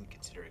said I didn't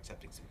consider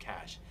accepting some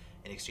cash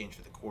in exchange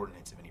for the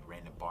coordinates of any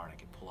random barn I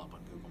could pull up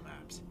on Google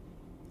Maps.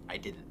 I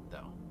didn't,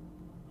 though.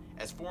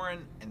 As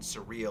foreign and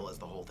surreal as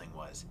the whole thing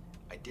was,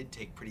 I did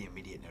take pretty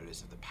immediate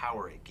notice of the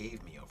power it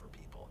gave me over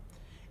people.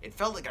 It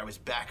felt like I was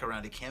back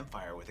around a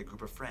campfire with a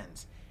group of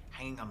friends,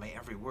 hanging on my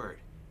every word,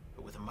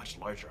 but with a much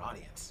larger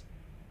audience.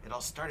 It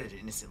all started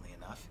innocently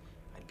enough.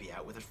 I'd be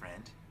out with a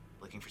friend,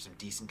 looking for some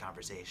decent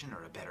conversation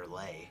or a better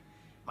lay.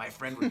 My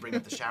friend would bring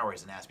up the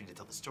showers and ask me to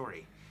tell the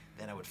story.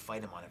 Then I would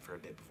fight him on it for a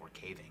bit before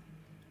caving,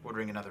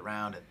 ordering another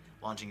round and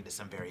launching into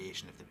some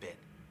variation of the bit.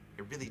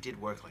 It really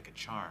did work like a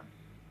charm.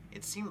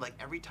 It seemed like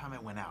every time I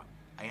went out,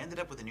 I ended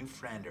up with a new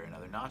friend or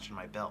another notch in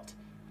my belt.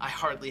 I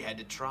hardly had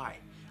to try.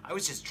 I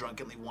was just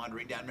drunkenly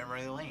wandering down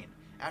memory lane.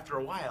 After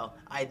a while,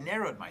 I had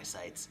narrowed my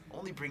sights,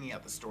 only bringing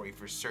out the story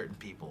for certain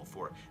people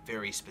for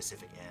very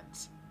specific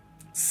ends.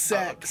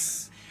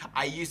 Sex.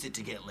 I used it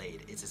to get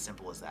laid. It's as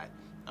simple as that.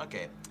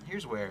 Okay,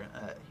 here's where,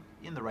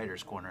 in the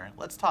writer's corner,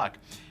 let's talk.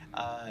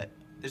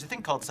 There's a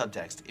thing called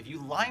subtext. If you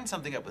line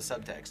something up with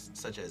subtext,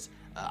 such as,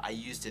 I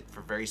used it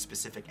for very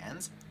specific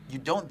ends, you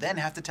don't then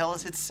have to tell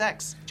us it's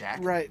sex, Jack.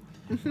 Right.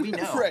 We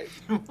know. Right.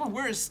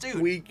 We're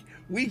astute.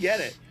 We get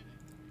it.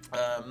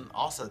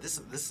 Also,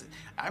 this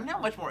I'm now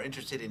much more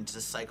interested in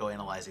just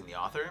psychoanalyzing the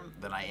author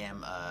than I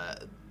am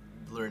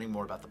learning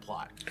more about the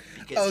plot.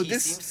 Because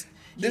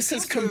this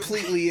has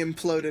completely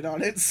imploded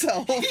on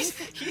itself.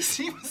 He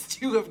seems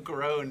to have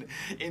grown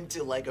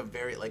into like a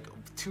very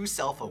too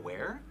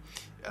self-aware.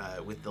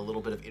 With the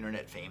little bit of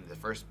internet fame, the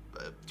first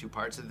 2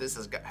 parts of this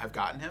have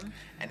gotten him,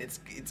 and it's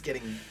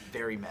getting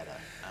very meta.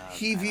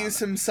 He views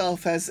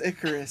himself as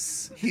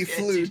Icarus. He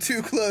flew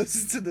too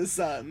close to the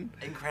sun.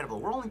 Incredible.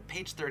 We're only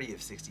page 30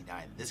 of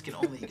 69. This can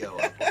only go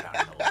up or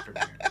downhill from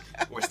here,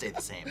 or stay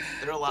the same.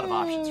 There are a lot of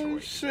options for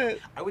what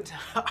shit. I would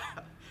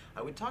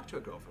talk to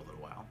a girl for a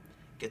little while,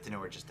 get to know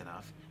her just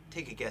enough,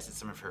 take a guess at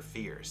some of her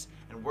fears,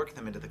 and work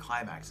them into the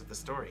climax of the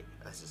story.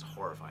 This is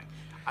horrifying.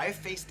 I have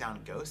faced down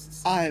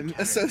ghosts. I'm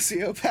a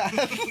sociopath.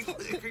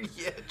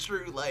 Yeah,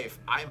 true life.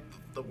 I'm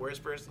the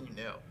worst person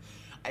you know.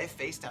 I have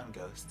faced down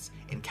ghosts,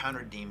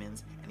 encountered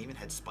demons, and even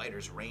had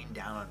spiders rain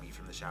down on me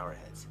from the shower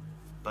heads.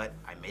 But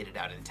I made it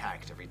out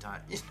intact every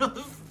time.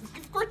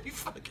 Of course you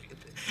fucking...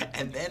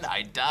 And then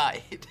I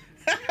died.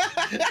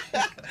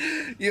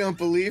 You don't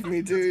believe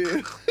me, do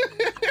you?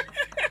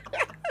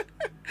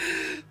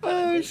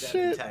 I made that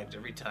intact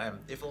every time,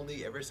 if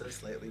only ever so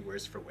slightly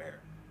worse for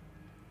wear.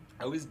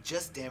 I was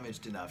just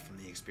damaged enough from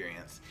the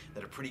experience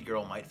that a pretty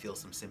girl might feel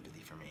some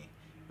sympathy for me,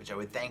 which I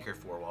would thank her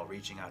for while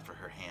reaching out for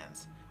her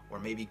hands, or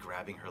maybe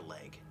grabbing her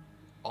leg.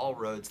 All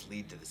roads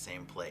lead to the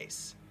same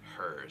place,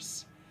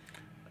 hers.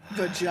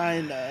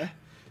 Vagina.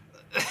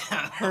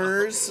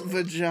 Hers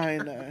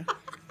vagina.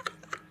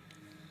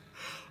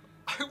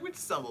 I would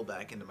stumble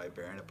back into my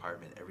barren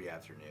apartment every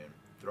afternoon,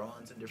 throw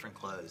on some different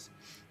clothes,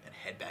 and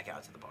head back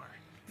out to the bar.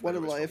 What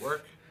a Whether it was life. for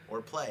work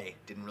or play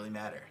didn't really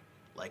matter.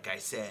 Like I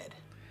said,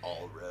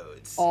 all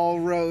roads. All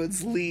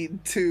roads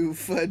lead to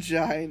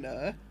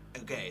vagina.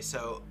 Okay,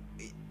 so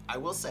I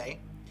will say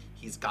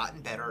he's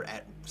gotten better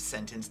at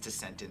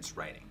sentence-to-sentence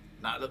writing.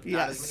 Not as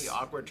Yes. many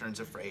awkward turns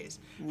of phrase.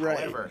 Right.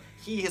 However,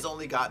 he has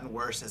only gotten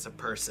worse as a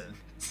person.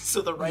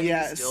 So the writing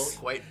is still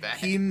quite bad.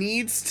 He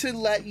needs to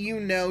let you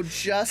know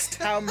just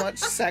how much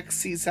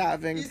sex he's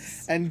having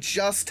and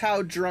just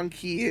how drunk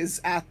he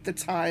is at the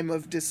time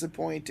of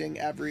disappointing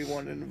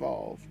everyone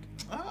involved.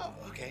 Oh,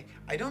 okay.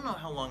 I don't know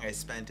how long I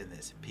spent in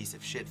this piece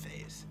of shit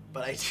phase,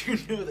 but I do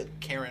know that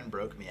Karen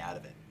broke me out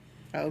of it.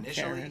 Oh,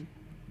 Initially, Karen.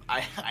 I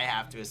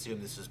have to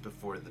assume this was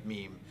before the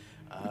meme.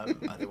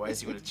 Otherwise,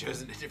 he would have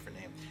chosen a different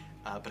name.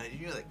 But I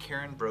do know that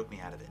Karen broke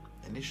me out of it.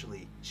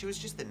 Initially, she was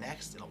just the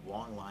next in a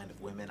long line of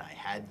women I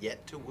had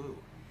yet to woo.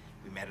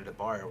 We met at a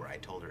bar where I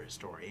told her a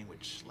story,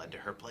 which led to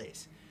her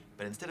place.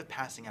 But instead of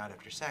passing out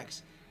after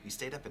sex, we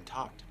stayed up and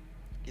talked.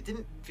 It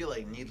didn't feel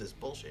like needless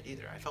bullshit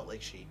either. I felt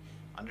like she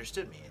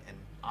understood me, and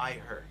I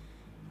her.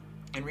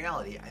 In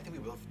reality, I think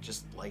we both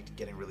just liked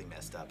getting really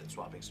messed up and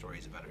swapping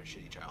stories about our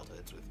shitty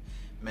childhoods with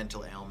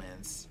mental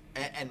ailments,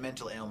 and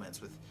mental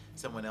ailments with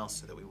someone else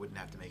so that we wouldn't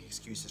have to make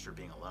excuses for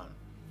being alone.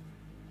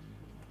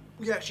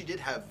 We actually did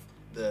have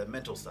the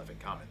mental stuff in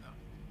common, though.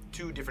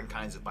 2 different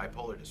kinds of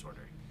bipolar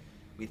disorder.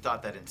 We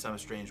thought that in some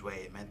strange way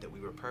it meant that we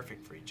were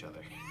perfect for each other.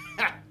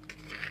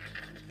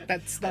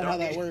 That's not how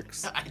that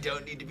works. I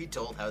don't need to be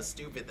told how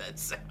stupid that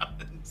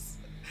sounds.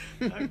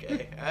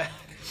 Okay.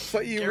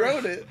 But you Karen-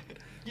 wrote it.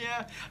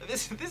 Yeah,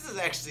 this is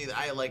actually,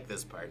 I like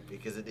this part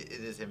because it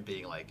is him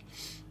being like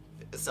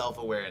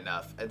self-aware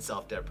enough and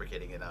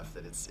self-deprecating enough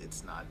that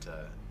it's not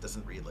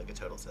doesn't read like a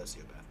total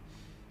sociopath.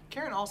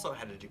 Karen also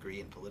had a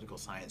degree in political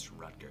science from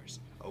Rutgers,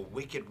 a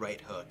wicked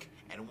right hook,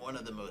 and one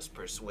of the most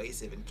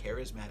persuasive and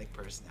charismatic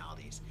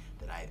personalities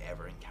that I've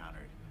ever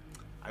encountered.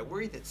 I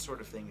worry that sort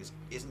of thing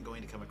isn't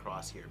going to come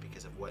across here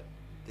because of what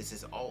this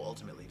is all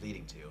ultimately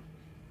leading to.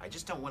 I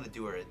just don't want to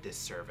do her a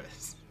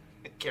disservice.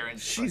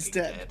 Karen's She's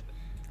fucking dead.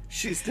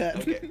 She's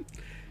dead. Okay.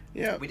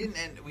 Yeah. We didn't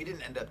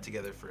end up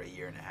together for a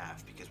year and a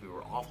half because we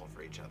were awful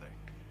for each other.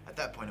 At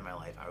that point in my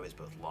life, I was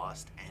both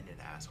lost and an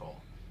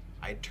asshole.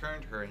 I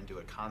turned her into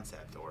a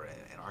concept or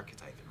an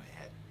archetype in my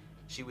head.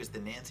 She was the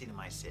Nancy to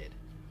my Sid,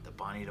 the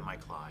Bonnie to my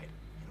Clyde,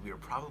 and we were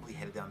probably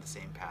headed down the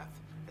same path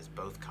as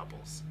both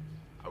couples.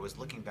 I was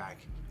looking back,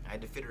 I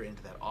had to fit her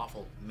into that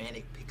awful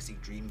manic pixie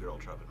dream girl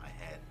trope in my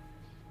head.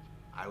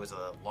 I was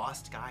a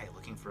lost guy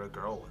looking for a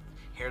girl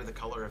with hair the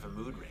color of a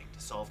mood ring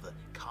to solve the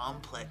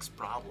complex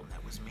problem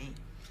that was me.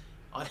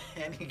 On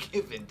any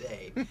given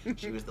day,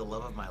 she was the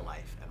love of my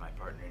life and my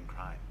partner in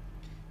crime.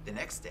 The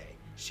next day,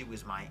 she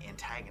was my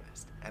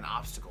antagonist, an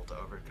obstacle to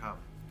overcome.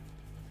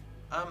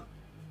 I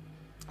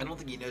don't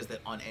think he knows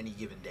that on any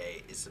given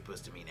day is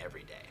supposed to mean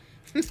every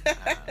day.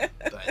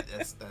 But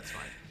that's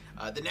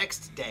fine. The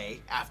next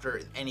day,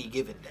 after any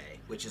given day,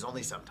 which is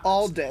only sometimes.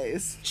 All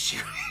days. She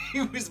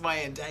was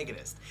my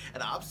antagonist,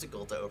 an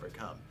obstacle to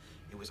overcome.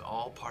 It was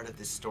all part of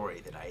this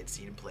story that I had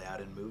seen play out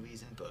in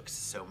movies and books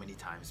so many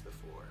times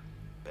before.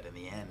 But in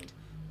the end,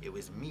 it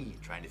was me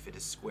trying to fit a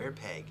square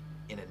peg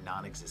in a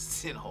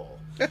non-existent hole.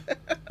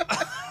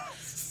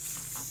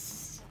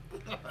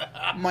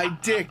 My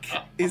dick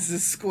is a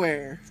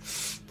square.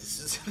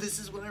 This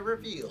is what I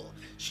reveal.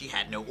 She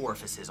had no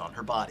orifices on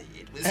her body.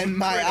 It was And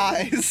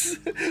my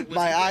incredible.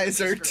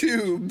 eyes are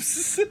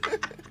tubes.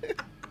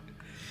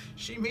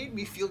 She made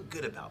me feel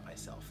good about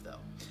myself, though.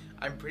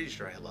 I'm pretty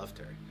sure I loved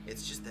her.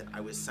 It's just that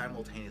I was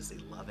simultaneously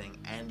loving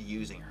and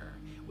using her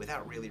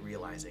without really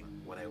realizing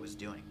what I was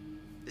doing.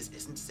 This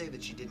isn't to say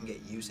that she didn't get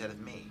use out of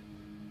me.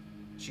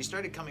 She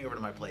started coming over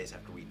to my place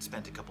after we'd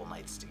spent a couple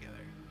nights together,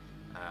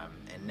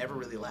 and never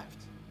really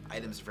left.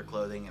 Items of her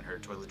clothing and her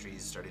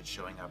toiletries started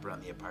showing up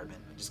around the apartment.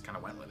 I just kind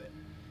of went with it.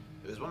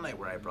 It was one night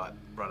where I brought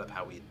up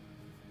how we'd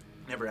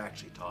never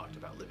actually talked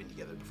about living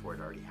together before it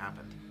already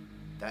happened.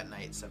 That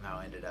night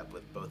somehow ended up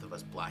with both of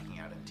us blacking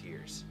out in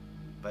tears.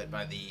 But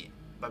by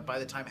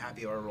the time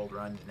happy hour rolled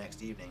around the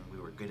next evening, we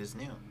were good as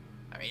new.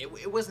 I mean,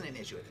 it wasn't an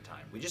issue at the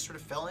time. We just sort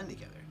of fell in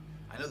together.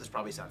 I know this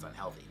probably sounds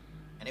unhealthy,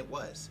 and it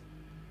was.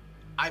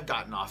 I've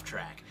gotten off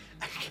track.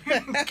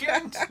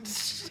 Karen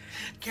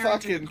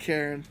Fucking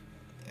Karen.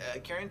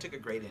 Karen took a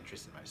great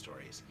interest in my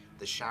stories.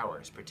 The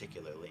showers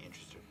particularly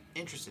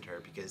interested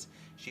her because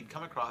she'd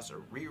come across a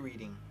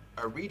reading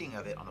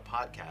of it on a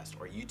podcast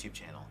or YouTube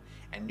channel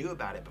and knew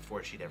about it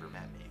before she'd ever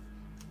met me.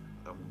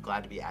 I'm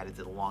glad to be added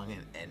to the long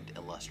and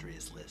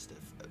illustrious list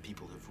of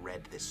people who've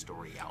read this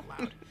story out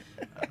loud.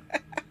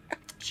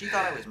 She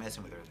thought I was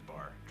messing with her at the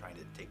bar, trying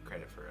to take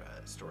credit for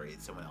a story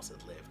that someone else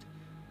had lived.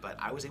 But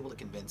I was able to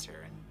convince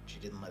her, and she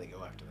didn't let it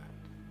go after that.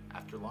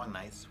 After long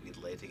nights, we'd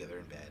lay together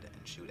in bed,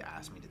 and she would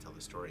ask me to tell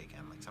the story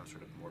again, like some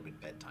sort of morbid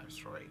bedtime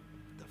story.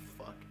 The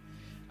fuck?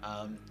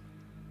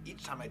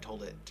 Each time I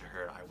told it to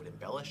her, I would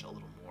embellish a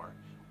little more,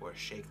 or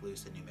shake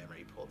loose a new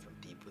memory pulled from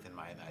deep within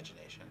my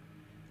imagination.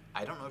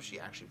 I don't know if she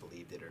actually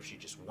believed it or if she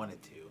just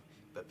wanted to,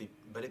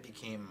 but it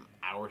became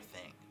our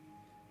thing.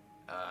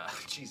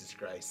 Jesus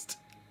Christ.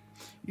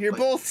 You're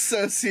both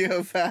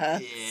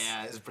sociopaths.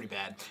 Yeah, it's pretty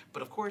bad.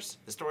 But of course,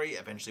 the story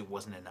eventually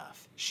wasn't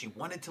enough. She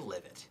wanted to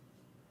live it.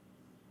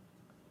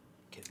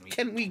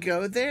 Can we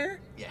go there?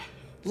 Yeah.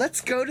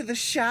 Let's go to the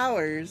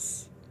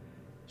showers.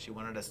 She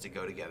wanted us to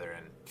go together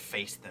and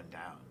face them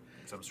down.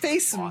 Some sort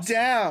Face of him boss.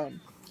 down.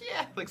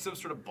 Yeah, like some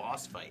sort of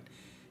boss fight.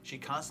 She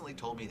constantly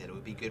told me that it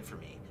would be good for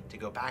me to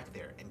go back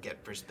there and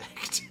get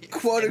perspective.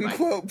 Quote And by-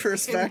 unquote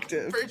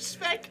perspective.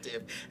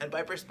 Perspective. And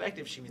by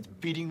perspective, she means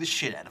beating the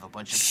shit out of a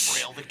bunch of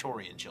frail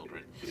Victorian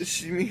children.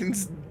 She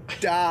means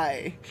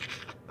die.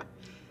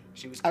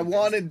 She was I convinced-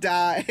 want to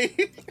die.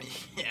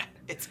 Yeah,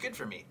 it's good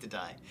for me to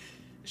die.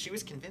 She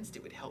was convinced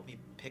it would help me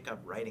pick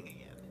up writing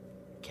again.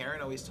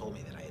 Karen always told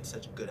me that I had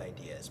such good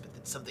ideas, but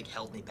that something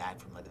held me back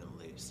from letting them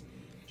loose.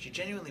 She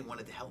genuinely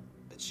wanted to help,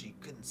 but she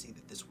couldn't see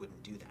that this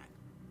wouldn't do that.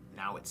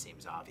 Now it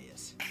seems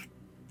obvious.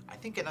 I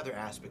think another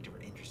aspect of her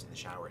interest in the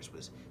showers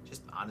was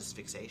just honest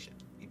fixation.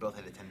 We both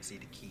had a tendency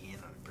to key in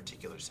on a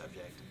particular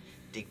subject,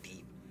 dig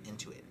deep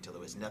into it until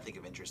there was nothing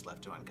of interest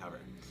left to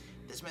uncover.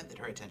 This meant that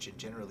her attention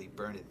generally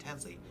burned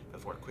intensely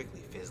before quickly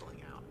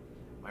fizzling out.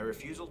 My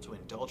refusal to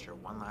indulge her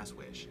one last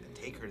wish and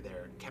take her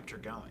there kept her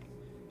going.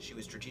 She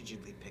would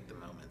strategically pick the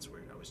moments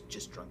where I was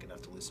just drunk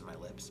enough to loosen my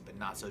lips, but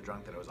not so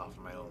drunk that I was off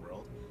in my own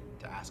world,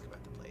 to ask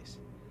about the place.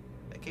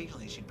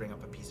 Occasionally, she'd bring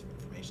up a piece of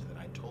information that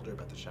I told her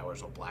about the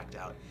showers while blacked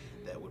out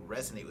that would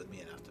resonate with me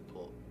enough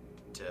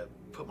to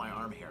put my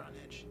arm hair on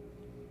edge.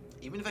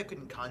 Even if I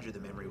couldn't conjure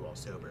the memory while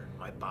sober,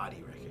 my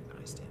body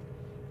recognized it.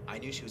 I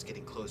knew she was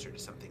getting closer to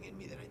something in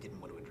me that I didn't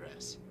want to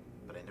address,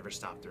 but I never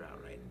stopped her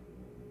outright.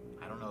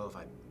 I don't know if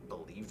I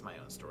believed my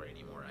own story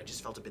anymore. I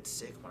just felt a bit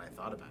sick when I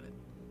thought about it.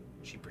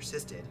 She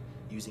persisted,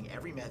 using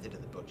every method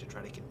in the book to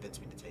try to convince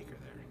me to take her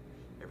there.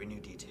 Every new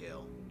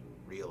detail,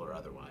 real or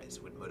otherwise,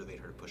 would motivate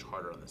her to push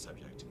harder on the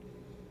subject.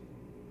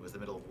 It was the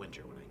middle of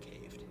winter when I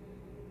caved.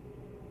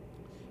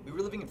 We were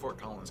living in Fort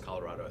Collins,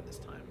 Colorado at this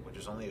time, which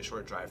was only a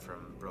short drive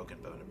from Broken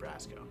Bow,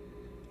 Nebraska.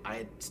 I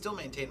had still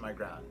maintained my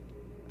ground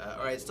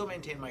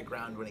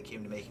when it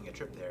came to making a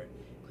trip there,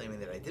 claiming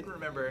that I didn't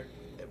remember,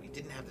 that we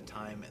didn't have the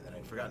time, and that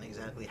I'd forgotten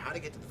exactly how to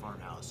get to the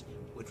farmhouse,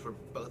 which were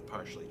both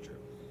partially true.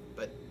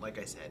 But, like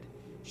I said,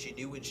 she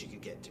knew when she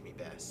could get to me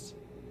best.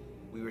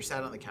 We were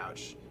sat on the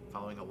couch,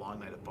 following a long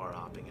night of bar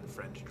hopping and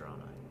French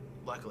drama.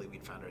 Luckily,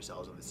 we'd found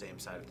ourselves on the same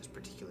side of this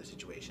particular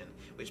situation,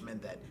 which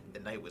meant that the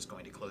night was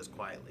going to close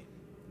quietly.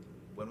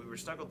 When we were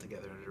snuggled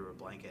together under a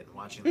blanket and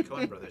watching the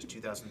Coen Brothers'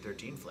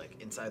 2013 flick,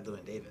 Inside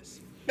Llewyn Davis.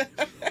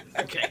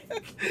 Okay.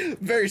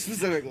 Very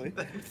specifically.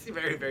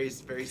 Very, very,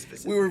 very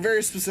specific. We were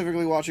very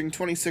specifically watching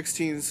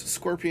 2016's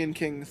Scorpion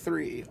King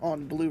 3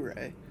 on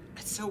Blu-ray.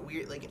 It's so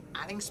weird, like,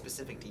 adding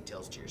specific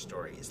details to your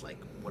story is, like,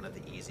 one of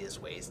the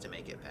easiest ways to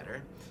make it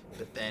better,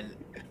 but then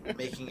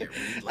making it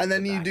read like And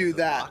then the you back do of the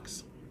that.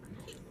 box.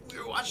 We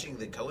were watching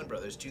the Coen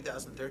Brothers'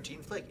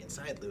 2013 flick,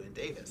 Inside Llewyn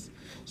Davis,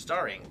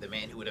 starring the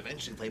man who would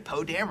eventually play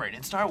Poe Dameron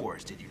in Star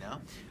Wars, did you know?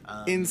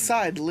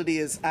 Inside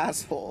Lydia's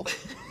asshole.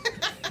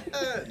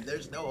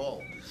 There's no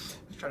hole.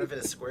 Just trying to fit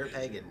a square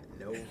peg in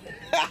no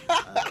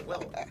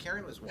hole.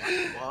 Karen was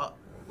watching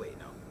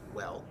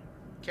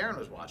Karen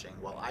was watching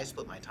while I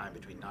split my time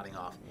between nodding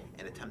off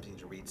and attempting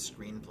to read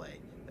screenplay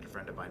that a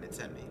friend of mine had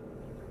sent me.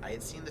 I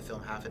had seen the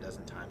film half a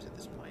dozen times at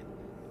this point.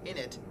 In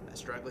it, a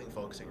struggling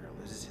folk singer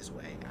loses his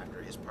way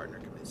after his partner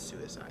commits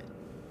suicide.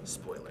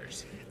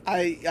 Spoilers.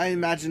 I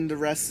imagine the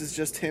rest is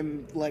just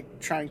him, like,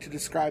 trying to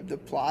describe the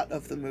plot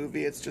of the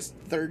movie. It's just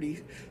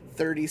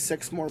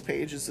 36 more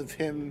pages of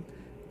him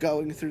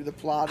going through the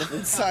plot of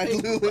Inside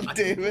Llewyn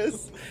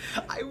Davis.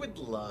 I would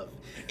love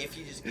if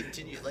you just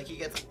continue, like, he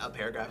gets a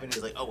paragraph and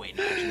he's like, oh wait,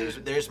 no, actually,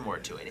 there's more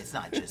to it. It's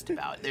not just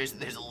about, there's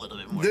a little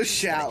bit more. The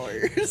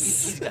showers.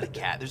 He's got a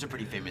cat. There's a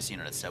pretty famous scene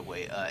on a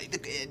subway.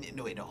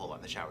 No, hold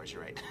on, the showers,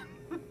 you're right.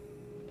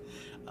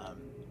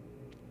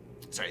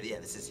 Sorry, yeah,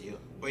 this is you.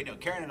 Wait, no,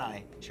 Karen and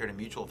I shared a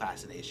mutual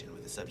fascination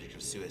with the subject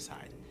of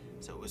suicide,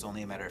 so it was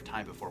only a matter of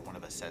time before one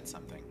of us said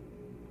something.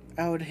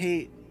 I would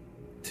hate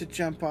to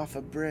jump off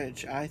a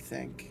bridge, I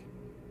think.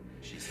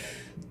 She said.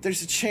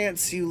 There's a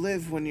chance you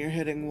live when you're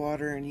hitting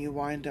water and you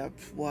wind up,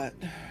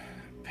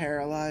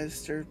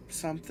 paralyzed or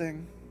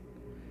something.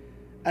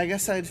 I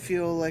guess I'd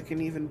feel like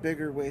an even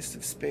bigger waste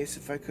of space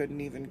if I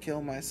couldn't even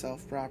kill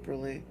myself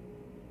properly.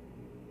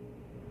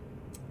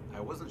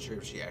 I wasn't sure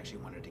if she actually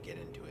wanted to get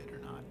into it or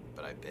not,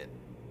 but I bit.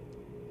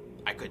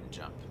 I couldn't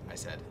jump, I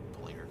said,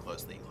 pulling her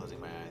closely and closing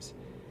my eyes.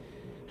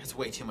 It's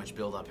way too much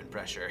build-up and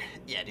pressure.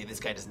 Yeah, dude, this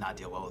guy does not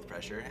deal well with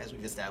pressure, as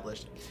we've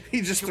established.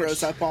 He just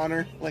throws up on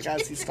her, like,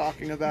 as he's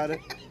talking about it.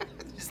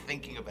 Just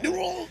thinking about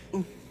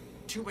it.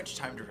 Too much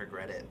time to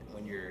regret it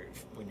when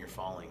you're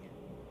falling.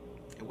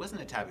 It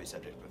wasn't a taboo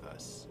subject with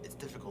us. It's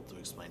difficult to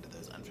explain to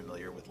those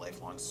unfamiliar with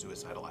lifelong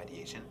suicidal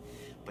ideation,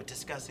 but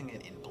discussing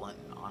it in blunt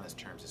and honest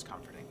terms is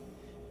comforting.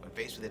 When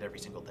faced with it every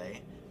single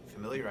day,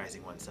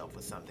 familiarizing oneself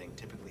with something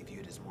typically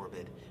viewed as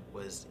morbid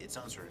was its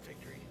own sort of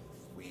victory.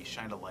 We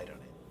shined a light on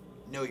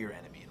it. Know your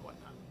enemy and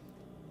whatnot.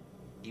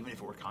 Even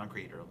if it were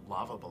concrete or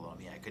lava below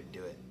me, I couldn't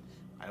do it.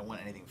 I don't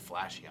want anything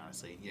flashy,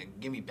 honestly.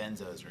 Give me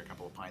benzos or a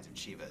couple of pints of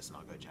Chivas and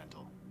I'll go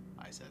gentle,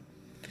 I said.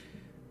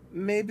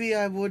 Maybe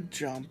I would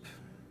jump.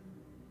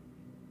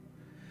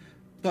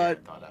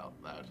 But I thought out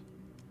loud.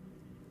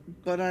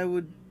 But I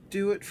would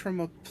do it from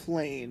a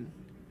plane.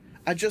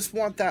 I just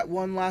want that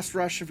one last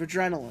rush of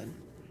adrenaline.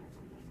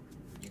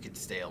 could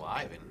stay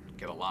alive and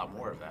get a lot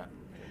more of that.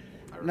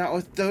 Not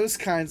with those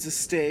kinds of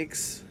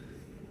steaks.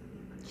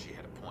 She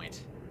had a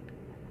point.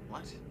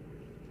 What?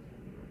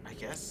 I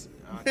guess.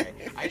 Okay.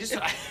 I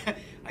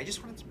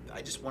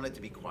just wanted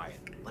to be quiet.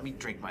 Let me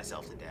drink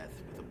myself to death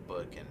with a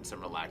book and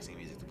some relaxing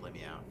music to play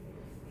me out.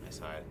 I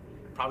sighed.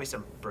 Probably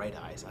some Bright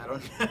Eyes. I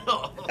don't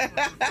know.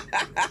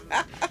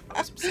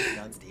 Probably some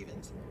Sitting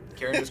Stevens.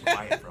 Karen was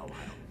quiet for a while.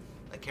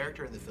 A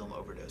character in the film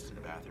overdosed in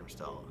a bathroom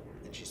stall,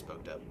 and she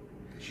spoke up.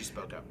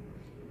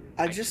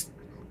 I just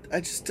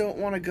don't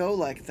want to go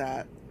like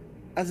that.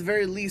 At the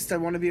very least, I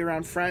want to be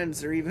around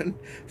friends or even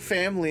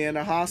family in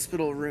a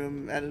hospital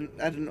room at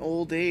an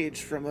old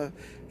age from a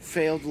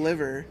failed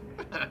liver.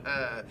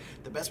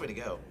 The best way to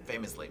go,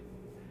 famously.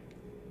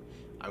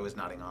 I was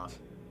nodding off.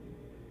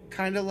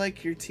 Kind of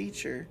like your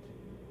teacher.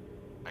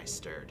 I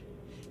stirred.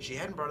 She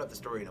hadn't brought up the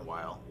story in a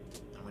while,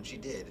 and when she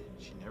did,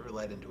 she never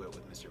led into it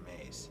with Mr.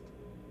 Mays.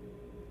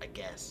 I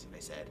guess, I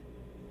said.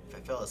 If I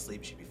fell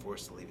asleep, she'd be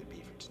forced to leave it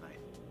be for tonight.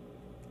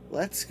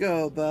 Let's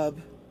go,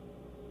 bub.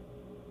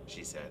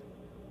 She said.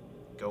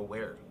 Go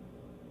where?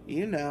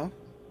 You know.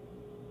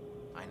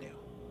 I knew.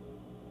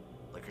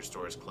 Liquor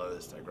store is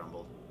closed, I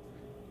grumbled.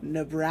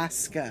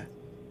 Nebraska.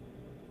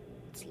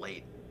 It's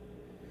late.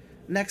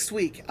 Next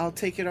week, I'll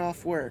take it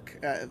off work.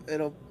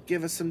 It'll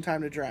give us some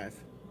time to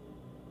drive.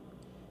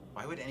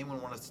 Why would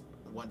anyone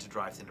want to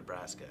drive to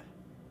Nebraska?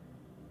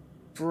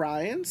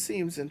 Brian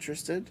seems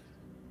interested.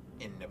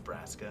 In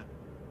Nebraska?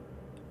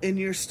 In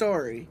your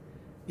story.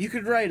 You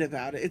could write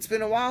about it. It's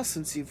been a while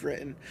since you've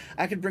written.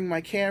 I could bring my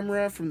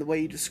camera. From the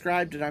way you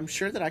described it, I'm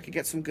sure that I could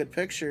get some good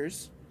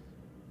pictures.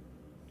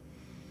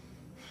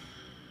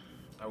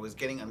 I was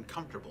getting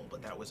uncomfortable,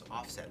 but that was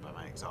offset by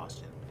my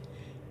exhaustion.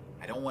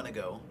 I don't want to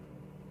go.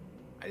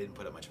 I didn't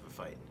put up much of a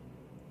fight.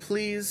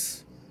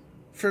 Please.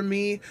 For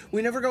me,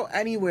 we never go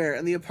anywhere,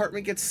 and the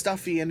apartment gets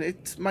stuffy, and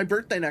it's my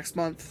birthday next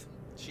month.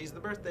 She's the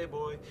birthday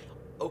boy.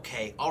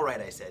 Okay, all right,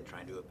 I said,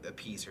 trying to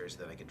appease her so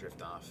that I could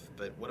drift off.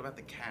 But what about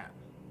the cat?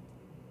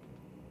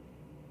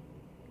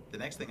 The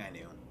next thing I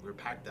knew, we were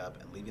packed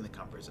up and leaving the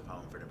comforts of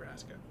home for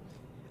Nebraska.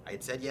 I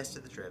had said yes to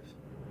the trip,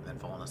 and then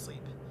fallen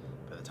asleep.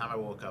 By the time I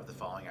woke up the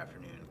following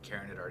afternoon,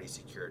 Karen had already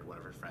secured one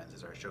of her friends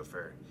as our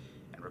chauffeur,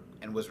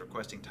 and was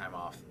requesting time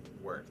off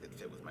work that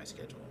fit with my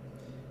schedule.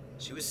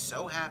 She was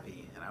so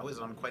happy, and I was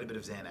on quite a bit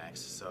of Xanax,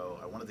 so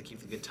I wanted to keep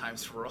the good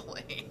times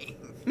rolling.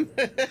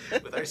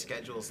 With our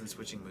schedules and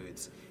switching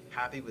moods,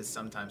 happy was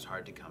sometimes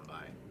hard to come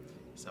by.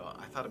 So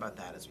I thought about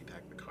that as we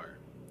packed the car.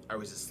 I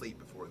was asleep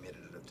before we made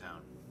it out of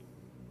town.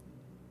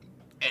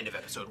 End of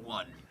episode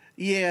 1.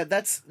 Yeah,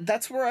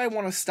 that's where I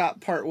want to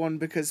stop part 1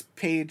 because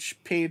page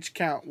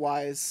count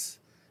wise,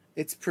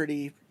 it's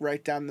pretty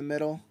right down the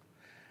middle.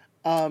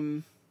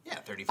 Yeah,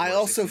 34.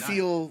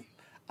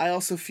 I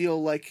also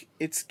feel like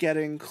it's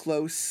getting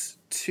close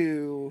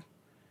to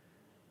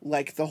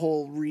like the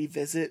whole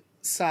revisit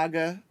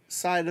saga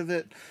side of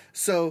it.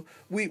 So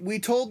we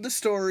told the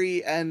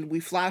story and we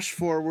flash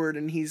forward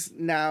and he's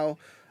now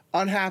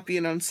unhappy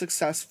and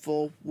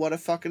unsuccessful. What a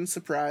fucking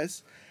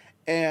surprise.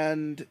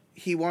 And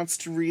he wants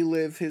to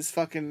relive his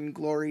fucking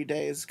glory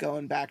days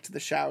going back to the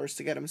showers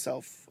to get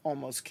himself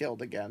almost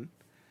killed again.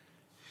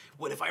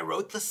 What if I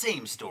wrote the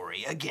same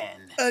story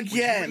again?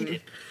 Again. Would you read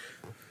it?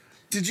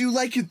 Did you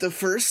like it the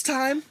first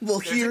time? Well,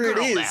 There's here a it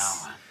girl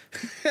is.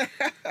 Now.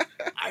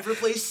 I've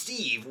replaced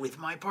Steve with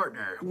my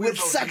partner. We're With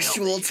both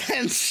sexual guilty.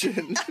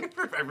 tension.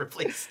 I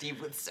replaced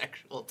Steve with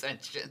sexual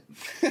tension.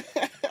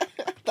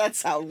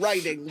 That's how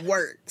writing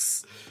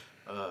works.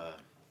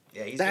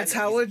 Yeah, That's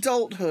how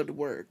adulthood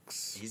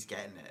works. He's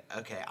getting it.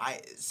 Okay,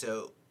 I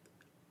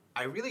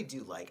really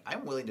do like.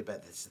 I'm willing to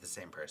bet this is the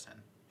same person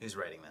who's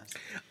writing this.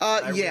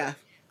 Yeah.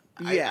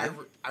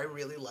 I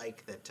really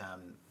like that.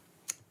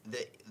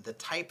 The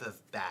type of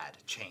bad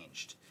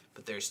changed,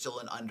 but there's still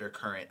an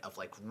undercurrent of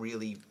like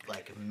really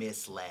like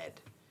misled.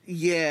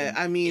 Yeah,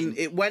 I mean,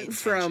 it went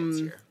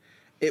from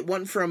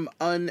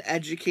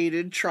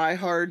uneducated try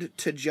hard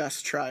to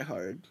just try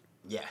hard.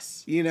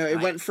 Yes. You know, it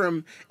went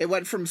from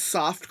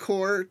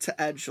softcore to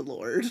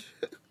edgelord.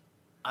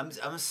 I'm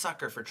a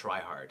sucker for try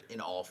hard in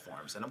all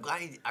forms, and I'm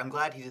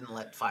glad he didn't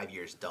let 5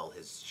 years dull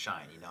his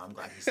shine. You know, I'm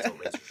glad he's still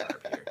razor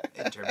sharp here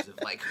in terms of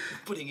like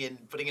putting in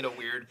a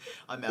weird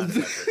amount of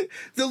effort.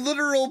 The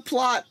literal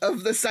plot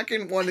of the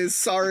second one is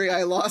sorry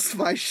I lost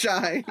my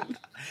shine.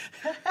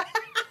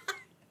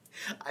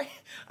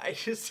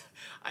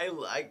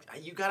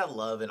 You gotta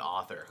love an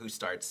author who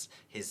starts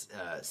his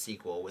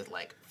sequel with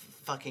like,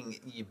 fucking,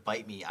 you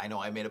bite me. I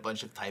know I made a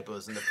bunch of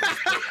typos in the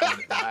first book. I'm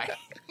gonna die.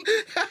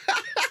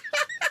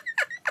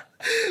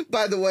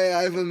 By the way,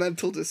 I have a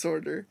mental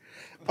disorder.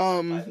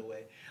 By the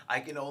way, I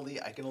can only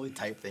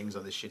type things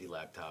on this shitty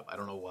laptop. I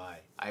don't know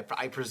why.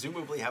 I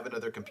presumably have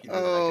another computer.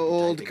 Oh, that I could be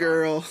old typing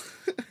girl. on.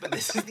 But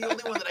this is the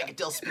only one that I can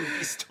tell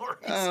spooky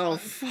stories. Oh, on.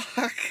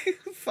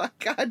 fuck!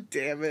 God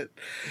damn it!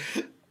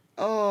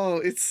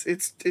 Oh,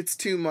 it's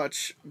too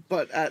much,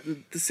 but at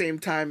the same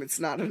time, it's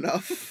not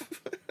enough.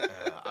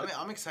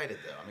 I'm excited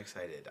though. I'm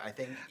excited. I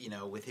think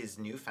with his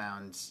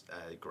newfound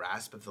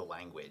grasp of the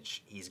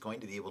language, he's going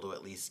to be able to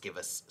at least give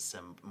us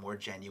some more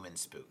genuine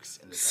spooks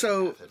in the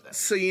second half of that.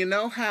 So you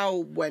know how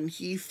when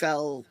he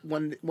fell,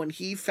 when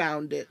he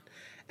found it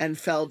and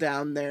fell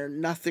down there,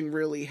 nothing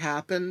really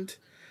happened.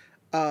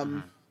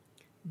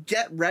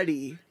 Get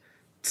ready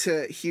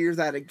to hear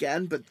that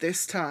again, but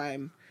this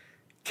time,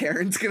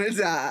 Karen's gonna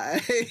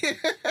die.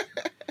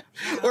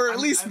 Or at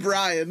least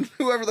Brian,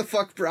 whoever the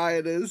fuck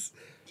Brian is.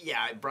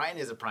 Yeah, Brian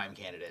is a prime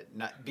candidate,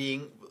 not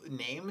being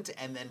named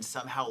and then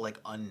somehow like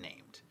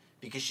unnamed.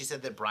 Because she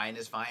said that Brian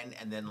is fine,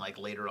 and then like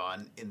later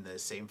on in the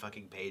same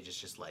fucking page, it's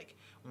just like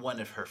one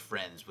of her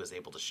friends was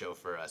able to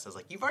chauffeur us. I was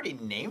like, you've already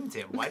named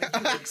him. Why did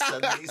you like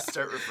suddenly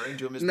start referring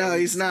to him as? No,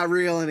 he's not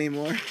real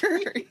anymore.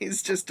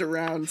 He's just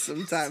around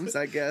sometimes,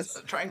 I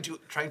guess. Trying to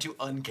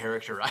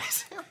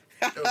uncharacterize him.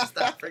 No,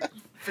 stop.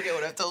 Forget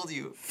what I've told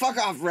you. Fuck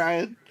off,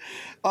 Brian.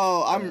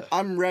 Oh,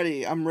 I'm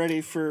ready. I'm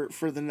ready for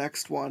the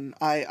next one.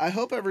 I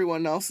hope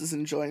everyone else is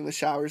enjoying the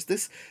showers.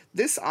 This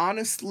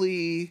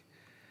honestly,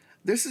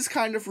 this is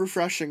kind of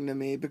refreshing to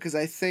me because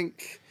I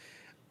think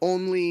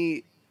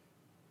only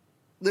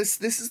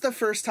this is the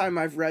first time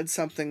I've read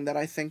something that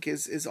I think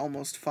is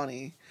almost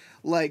funny.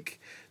 Like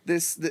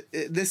this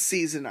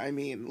season, I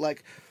mean.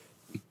 Like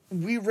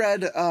we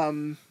read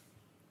a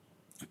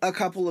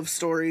couple of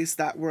stories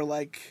that were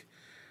like,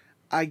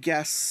 I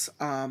guess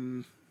I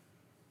would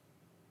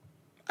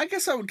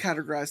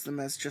categorize them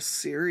as just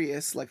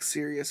serious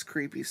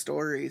creepy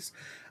stories.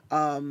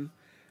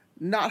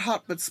 Not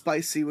Hot But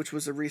Spicy, which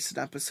was a recent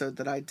episode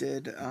that I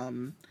did,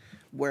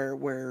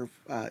 where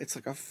it's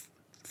like a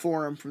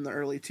forum from the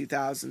early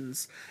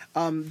 2000s.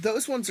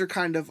 Those ones are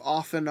kind of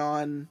off and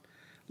on,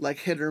 like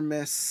hit or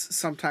miss,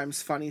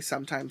 sometimes funny,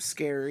 sometimes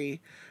scary.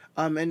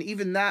 And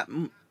even that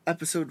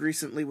episode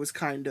recently was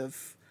kind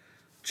of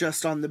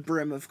just on the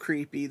brim of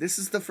creepy. This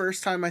is the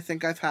first time I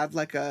think I've had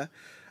like a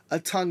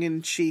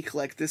tongue-in-cheek,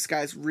 like this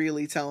guy's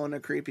really telling a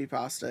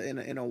creepypasta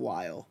in a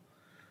while.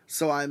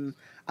 So I'm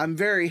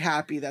very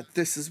happy that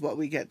this is what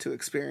we get to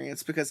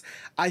experience, because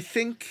I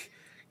think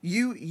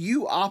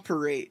you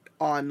operate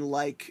on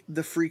like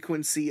the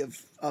frequency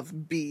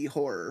of B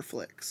horror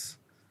flicks.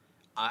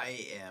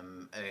 I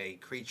am a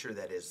creature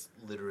that is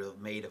literally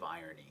made of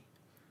irony.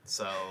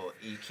 So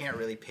you can't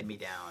really pin me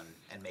down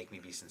and make me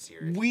be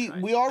sincere. We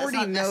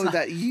already know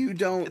that you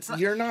don't.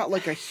 You're not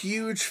like a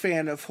huge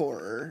fan of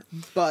horror,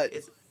 but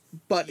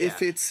yeah.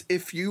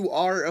 if you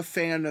are a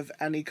fan of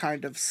any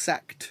kind of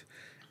sect,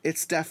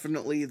 it's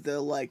definitely the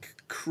like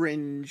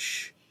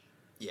cringe.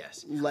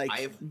 Yes. Like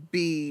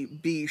B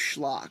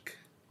schlock.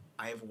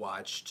 I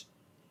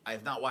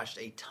have not watched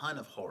a ton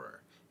of horror.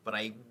 But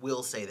I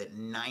will say that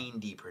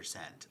 90%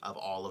 of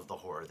all of the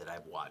horror that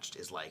I've watched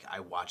is like,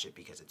 I watch it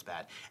because it's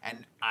bad.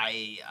 And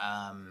I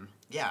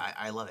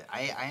love it.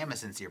 I am a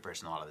sincere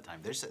person a lot of the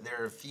time.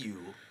 There are a few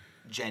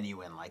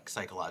genuine, like,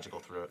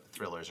 psychological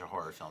thrillers or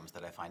horror films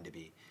that I find to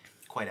be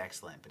quite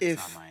excellent, but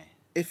it's not my...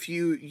 If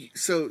you...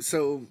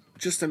 So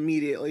just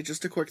immediately,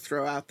 just a quick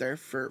throw out there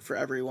for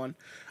everyone.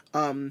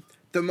 The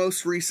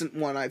most recent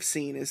one I've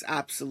seen is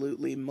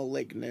absolutely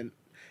Malignant.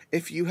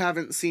 If you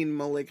haven't seen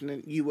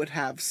Malignant, you would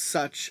have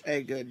such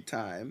a good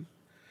time.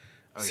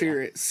 Oh,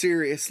 yeah.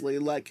 Seriously,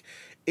 like,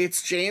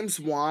 it's James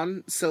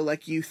Wan, so,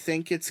 like, you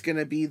think it's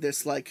gonna be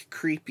this, like,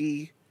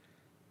 creepy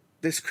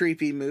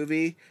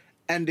movie,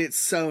 and it's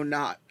so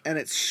not. And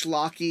it's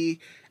schlocky,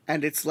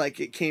 and it's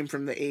like it came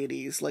from the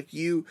 80s. Like,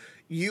 you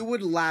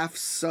would laugh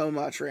so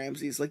much,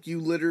 Ramses. Like, you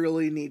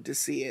literally need to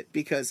see it,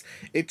 because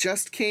it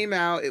just came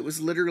out. It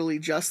was literally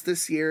just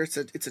this year. It's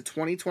a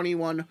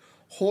 2021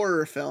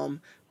 horror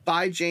film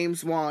by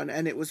James Wan,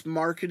 and it was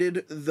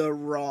marketed the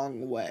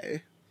wrong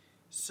way.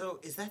 So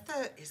is that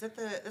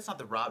that's not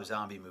the Rob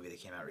Zombie movie that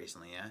came out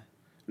recently, yeah?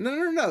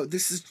 No.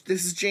 This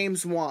is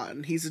James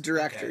Wan. He's a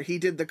director. Okay. He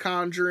did The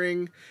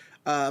Conjuring,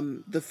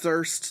 the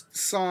Thirst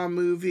Saw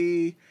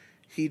movie.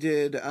 He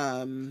did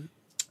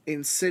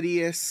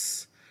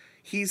Insidious.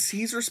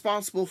 He's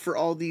responsible for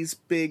all these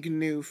big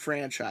new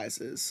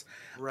franchises.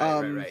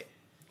 Right.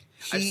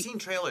 I've seen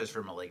trailers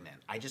for Malignant.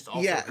 I just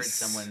also heard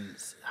someone,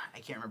 I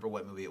can't remember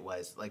what movie it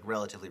was, like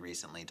relatively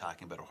recently,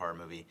 talking about a horror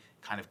movie,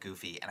 kind of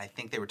goofy, and I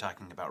think they were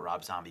talking about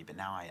Rob Zombie, but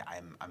now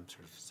I'm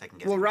sort of second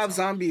guessing. Well, Rob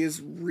Zombie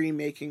is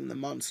remaking The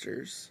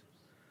Munsters.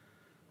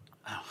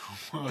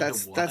 Oh,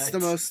 that's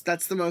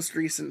the most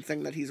recent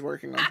thing that he's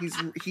working on.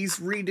 He's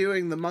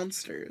redoing The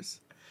Munsters.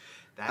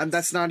 And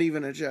that's not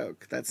even a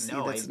joke. That's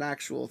an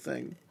actual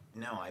thing.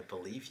 No, I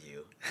believe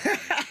you.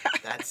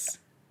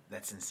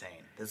 That's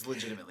insane. That's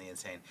legitimately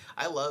insane.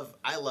 I love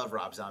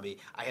Rob Zombie.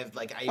 I've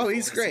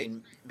only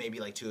seen maybe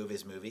like 2 of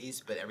his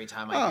movies, but every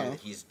time I hear that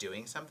he's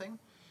doing something,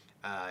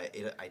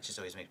 it just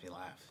always makes me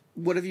laugh.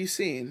 What have you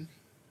seen?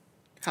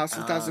 House of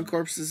 1,000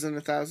 Corpses and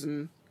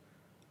 1,000...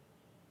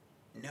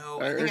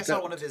 No, I think I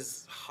saw one of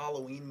his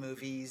Halloween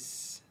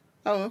movies.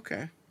 Oh,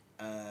 okay.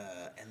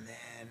 And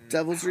then...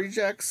 Devil's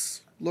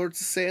Rejects,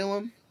 Lords of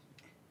Salem.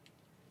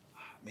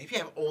 Maybe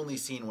I've only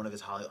seen one of his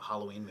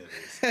Halloween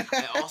movies.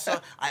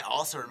 I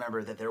also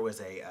remember that there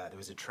was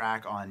a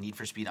track on Need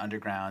for Speed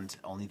Underground.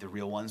 Only the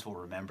real ones will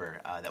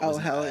remember. That was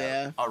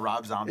a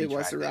Rob Zombie track. It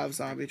was a Rob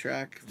Zombie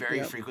track.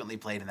 Very frequently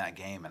played in that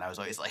game, and I was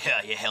always like,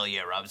 hell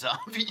yeah, Rob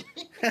Zombie.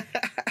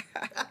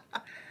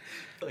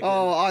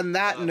 On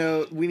that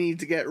note, we need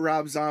to get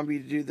Rob Zombie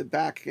to do the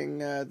backing,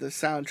 the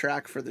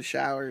soundtrack for The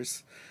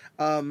Showers.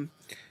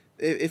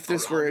 If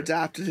this were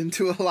adapted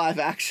into a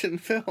live-action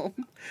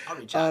film. I'll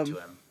reach out to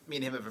him. Me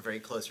and him have a very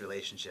close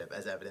relationship,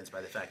 as evidenced by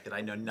the fact that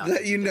I know nothing.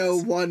 That you know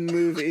one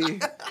movie.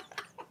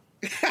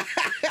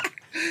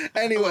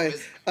 Anyway,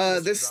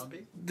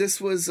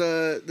 this was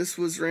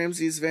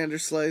Ramses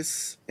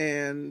Vanderslice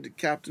and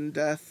Captain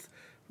Death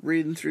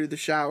reading through The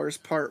Showers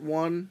Part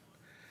 1.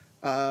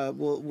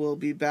 We'll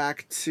be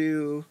back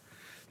to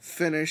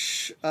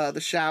finish The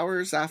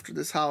Showers after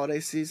this holiday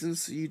season.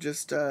 So you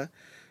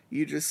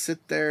just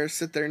sit there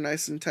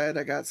nice and tight.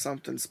 I got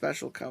something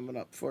special coming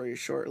up for you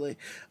shortly.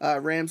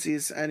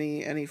 Ramses,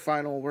 any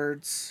final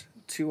words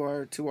to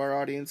our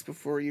audience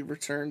before you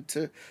return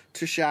to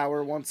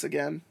shower once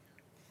again?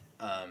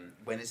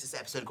 When is this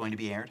episode going to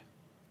be aired?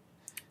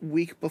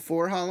 Week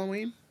before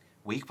Halloween.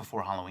 Week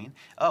before Halloween?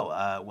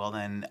 Oh, well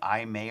then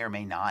I may or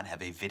may not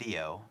have a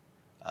video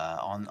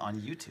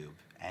on YouTube,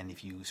 and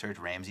if you search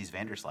Ramses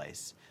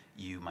Vanderslice,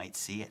 you might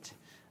see it.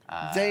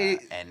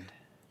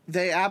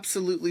 They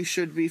absolutely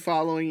should be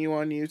following you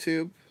on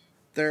YouTube.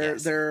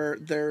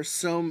 There's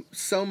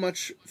so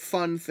much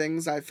fun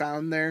things I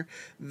found there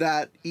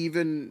that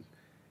even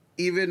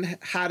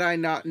had I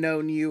not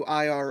known you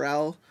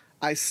IRL,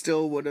 I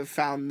still would have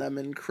found them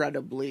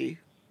incredibly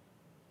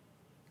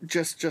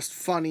just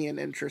funny and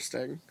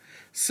interesting.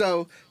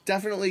 So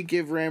definitely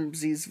give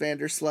Ramses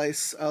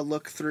Vanderslice a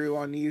look through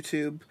on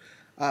YouTube.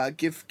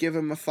 Give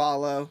him a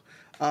follow.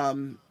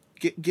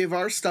 Give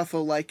our stuff a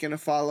like and a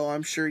follow.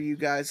 I'm sure you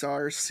guys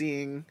are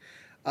seeing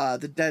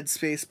the Dead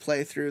Space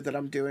playthrough that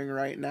I'm doing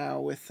right now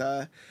with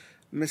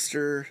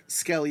Mr.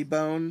 Skelly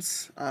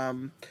Bones.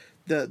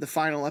 The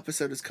final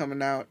episode is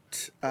coming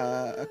out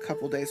a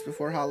couple days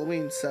before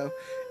Halloween, so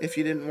if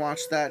you didn't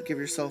watch that, give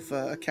yourself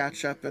a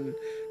catch up and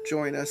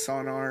join us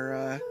on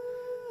our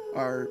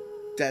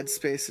Dead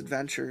Space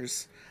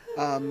adventures.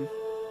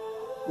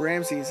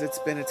 Ramses, it's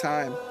been a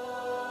time.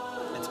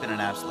 It's been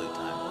an absolute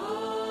time.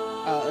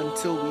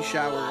 Until we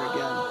shower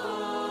again.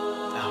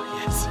 Oh,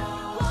 yes.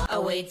 I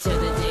wait till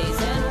the day's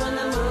end when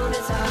the moon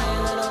is high.